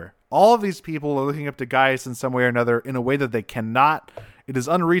sadder. All of these people are looking up to Gaius in some way or another in a way that they cannot. It is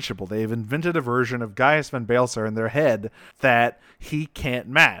unreachable. They've invented a version of Gaius Van Baelsar in their head that he can't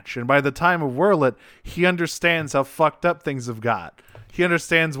match. And by the time of Wurlet, he understands how fucked up things have got. He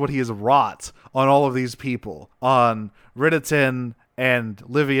understands what he has wrought on all of these people, on Riditin and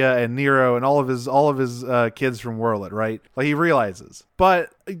Livia and Nero and all of his kids from Werlet, right? Like, he realizes,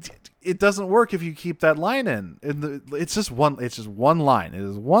 but it doesn't work if you keep that line in. It's just one line. It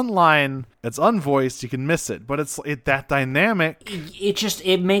is one line. It's unvoiced. You can miss it, but it's that dynamic.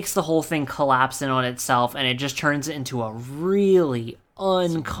 It makes the whole thing collapse in on itself, and it just turns it into a really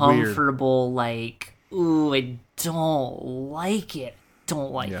uncomfortable, like, ooh, I don't like it.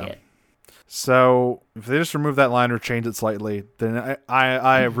 Don't like it. So if they just remove that line or change it slightly, then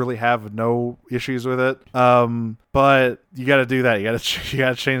I really have no issues with it. But you got to do that. You got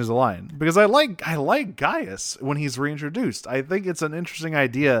to change the line, because I like Gaius when he's reintroduced. I think it's an interesting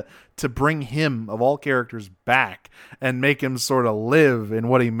idea to bring him, of all characters, back and make him sort of live in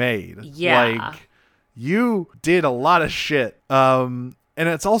what he made. Yeah, like, you did a lot of shit. And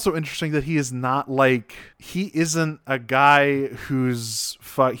it's also interesting that he isn't a guy who's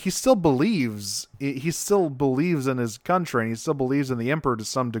he still believes in his country, and he still believes in the Emperor to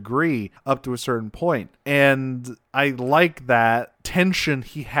some degree up to a certain point. And I like that tension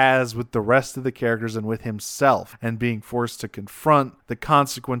he has with the rest of the characters and with himself, and being forced to confront the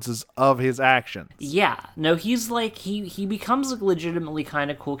consequences of his actions. Yeah, no, he's like, he becomes a legitimately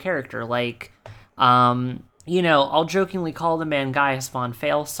kind of cool character. Like, you know, I'll jokingly call the man Gaius von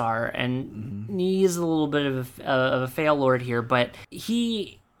Failsar, and he's a little bit of a fail lord here, but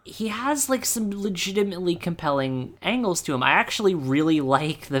he has like some legitimately compelling angles to him. I actually really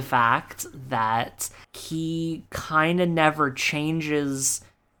like the fact that he kind of never changes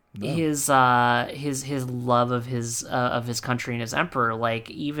his love of his country and his emperor. Like,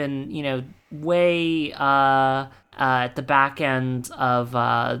 even, you know, way at the back end of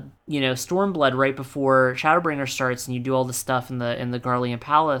Stormblood, right before Shadowbringer starts, and you do all the stuff in the Garlean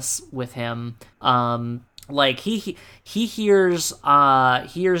Palace with him. Like, he hears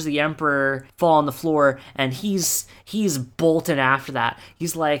the Emperor fall on the floor, and he's bolting after that.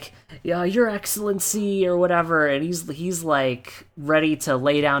 He's like, "Yeah, Your Excellency," or whatever, and he's like ready to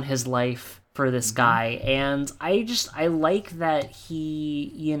lay down his life for this guy. And I like that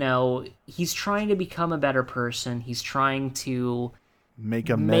he's trying to become a better person. He's trying to make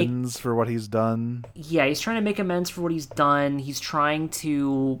amends for what he's done. Yeah, he's trying to make amends for what he's done. He's trying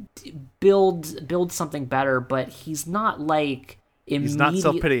to build something better, but he's not like He's not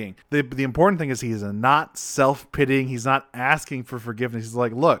self-pitying. The important thing is he's not self-pitying. He's not asking for forgiveness. He's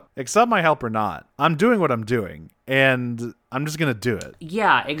like, look, accept my help or not. I'm doing what I'm doing, and I'm just going to do it.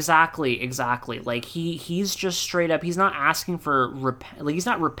 Yeah, exactly. Like, he's just straight up, he's not asking for, he's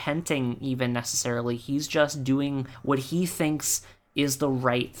not repenting even necessarily. He's just doing what he thinks is the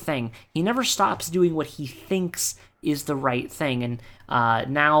right thing. He never stops doing what he thinks is the right thing, and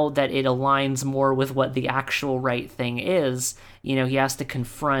now that it aligns more with what the actual right thing is, he has to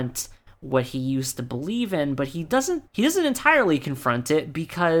confront what he used to believe in, but he doesn't entirely confront it,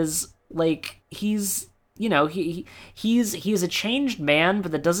 because, like, he's a changed man,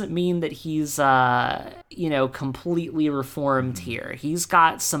 but that doesn't mean that he's completely reformed here. He's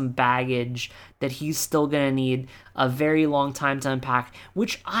got some baggage that he's still gonna need a very long time to unpack,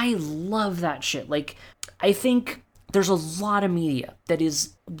 which I love that shit. Like, I think there's a lot of media that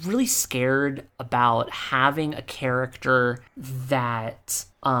is really scared about having a character that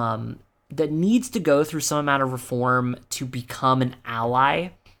needs to go through some amount of reform to become an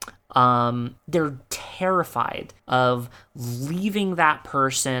ally. They're terrified of leaving that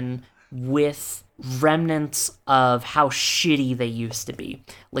person with remnants of how shitty they used to be.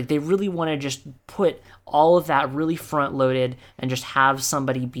 Like, they really want to just put all of that really front loaded and just have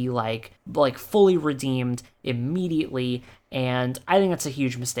somebody be like fully redeemed immediately. And I think that's a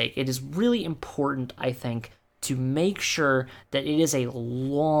huge mistake. It is really important, I think, to make sure that it is a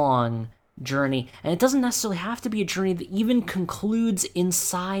long journey, and it doesn't necessarily have to be a journey that even concludes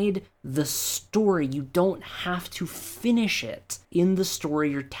inside the story. You don't have to finish it in the story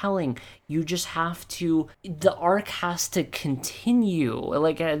you're telling. You just have to, the arc has to continue.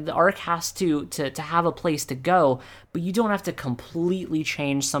 Like, the arc has to have a place to go, but you don't have to completely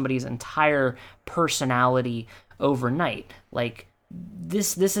change somebody's entire personality overnight. Like,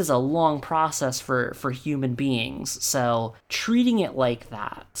 this is a long process for human beings, so treating it like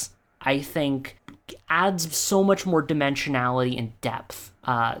that, I think, adds so much more dimensionality and depth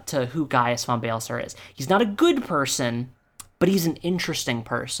to who Gaius von Baelsar is. He's not a good person, but he's an interesting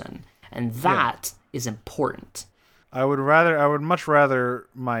person, and that is important. I would much rather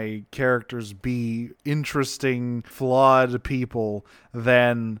my characters be interesting, flawed people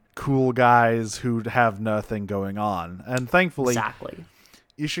than cool guys who have nothing going on. And thankfully, exactly,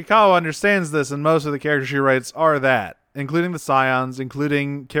 Ishikawa understands this, and most of the characters she writes are that. including the Scions,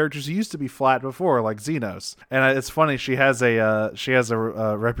 including characters who used to be flat before, like Xenos. And it's funny, she has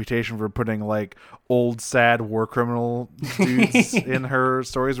a reputation for putting like old sad war criminal dudes in her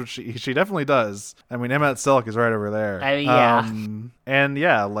stories, which she definitely does. I mean, Emmet Selk is right over there. Yeah. And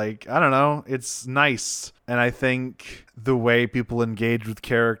yeah, like, I don't know, it's nice. And I think the way people engage with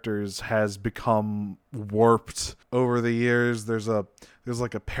characters has become warped over the years. There's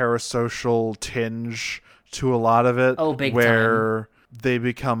like a parasocial tinge to a lot of it. Oh, big where they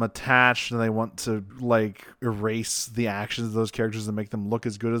become attached and they want to like erase the actions of those characters and make them look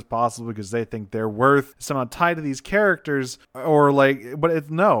as good as possible because they think their worth is somehow tied to these characters, or like, but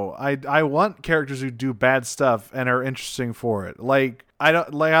no, I want characters who do bad stuff and are interesting for it. Like,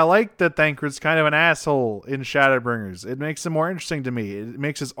 I like that Thancred's kind of an asshole in Shadowbringers. It makes him more interesting to me. It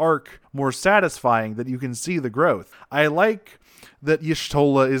makes his arc more satisfying, that you can see the growth. I like that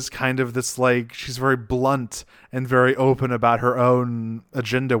Y'shtola is kind of this, like, she's very blunt and very open about her own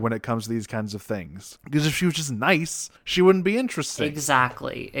agenda when it comes to these kinds of things. Because if she was just nice, she wouldn't be interesting.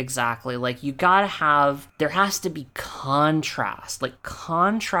 Exactly. Like, there has to be contrast. Like,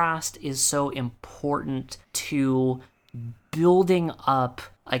 contrast is so important to building up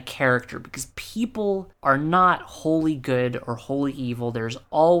a character, because people are not wholly good or wholly evil. There's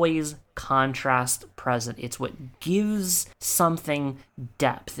always contrast present. It's what gives something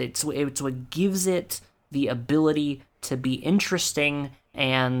depth. It's what gives it the ability to be interesting,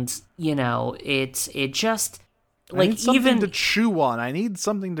 and it just, like, I need something to chew on. I need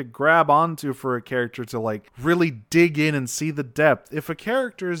something to grab onto for a character to like really dig in and see the depth. If a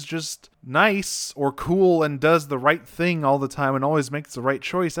character is just nice or cool and does the right thing all the time and always makes the right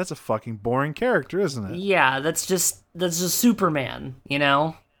choice, that's a fucking boring character, isn't it? Yeah, that's just Superman,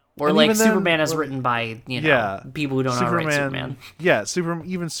 Or and like Superman is written by, people who don't know how to write Superman. Yeah,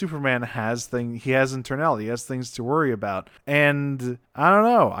 even Superman has he has internality, he has things to worry about. And I don't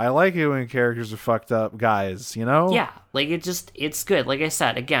know, I like it when characters are fucked up guys, Yeah, like it's good. Like I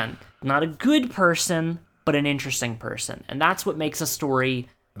said, again, not a good person, but an interesting person. And that's what makes a story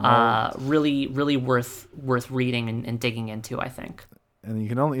really, really worth reading and digging into, I think. And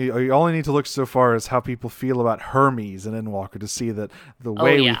you only need to look so far as how people feel about Hermes and Endwalker to see that the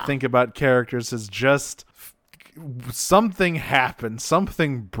way we think about characters is just something happened,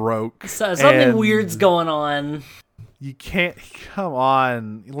 something broke. So, something weird's going on. You can't, come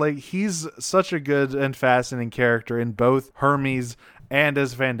on. Like, he's such a good and fascinating character in both Hermes and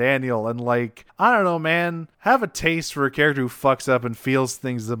as Van Daniel, and like, I don't know, man, have a taste for a character who fucks up and feels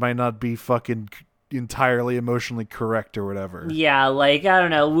things that might not be fucking entirely emotionally correct or whatever. Yeah, like, I don't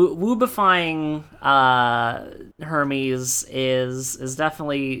know, woobifying Hermes is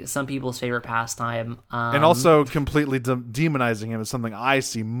definitely some people's favorite pastime. And also completely demonizing him is something I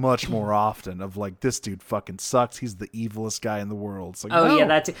see much more often, of like, this dude fucking sucks, he's the evilest guy in the world. It's like, no. Yeah,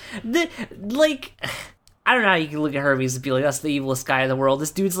 that's like, I don't know how you can look at Hermes and be like, that's the evilest guy in the world.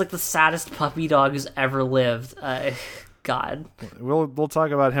 This dude's like the saddest puppy dog who's ever lived. God. We'll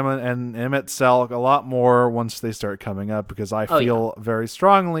talk about him and Emmet Selk a lot more once they start coming up, because I feel very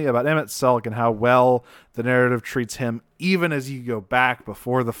strongly about Emmet Selk and how well the narrative treats him, even as you go back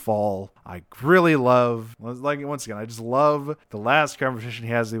before the fall. I really love, like, once again, I just love the last conversation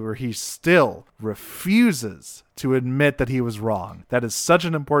he has where he still refuses to admit that he was wrong. That is such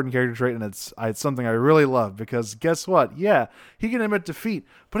an important character trait, and it's something I really love, because guess what? Yeah, he can admit defeat,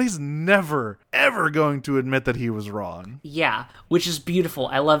 but he's never, ever going to admit that he was wrong. Yeah, which is beautiful.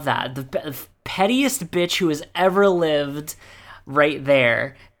 I love that. The pettiest bitch who has ever lived, right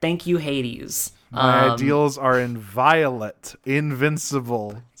there. Thank you, Hades. My ideals are inviolate,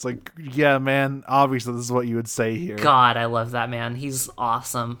 invincible. It's like, yeah, man, obviously this is what you would say here. God, I love that man. He's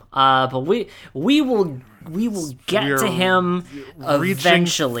awesome. But we will get to him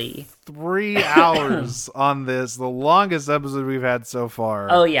eventually. 3 hours on this, the longest episode we've had so far.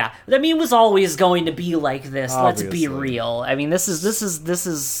 Oh yeah, I mean, it was always going to be like this. Obviously. Let's be real. I mean, this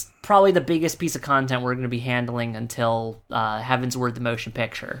is probably the biggest piece of content we're going to be handling until Heaven's Word, the motion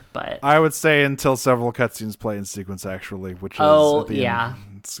picture. But I would say until several cutscenes play in sequence, actually, which is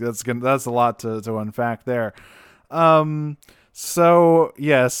that's a lot to unpack there. So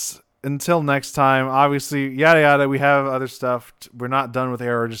yes. Until next time, obviously, yada yada, we have other stuff. We're not done with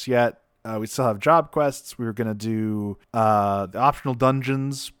ARR just yet. We still have job quests. We were going to do the optional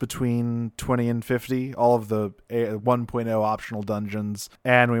dungeons between 20 and 50, all of the 1.0 optional dungeons.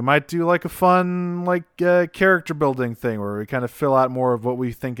 And we might do like a fun character building thing where we kind of fill out more of what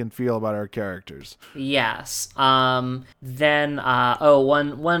we think and feel about our characters. Yes. Then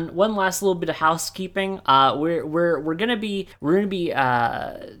one last little bit of housekeeping. We're gonna be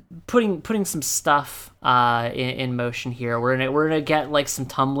putting some stuff in motion here. We're gonna get like some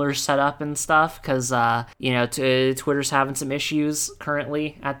Tumblrs set up and stuff because Twitter's having some issues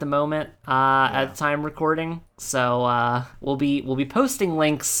currently at the moment at the time recording. So we'll be posting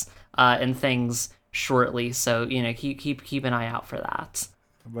links and things shortly. So keep an eye out for that.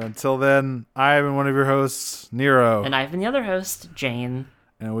 But until then, I have been one of your hosts, Nero. And I've been the other host, Jane.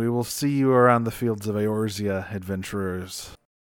 And we will see you around the fields of Eorzea, adventurers.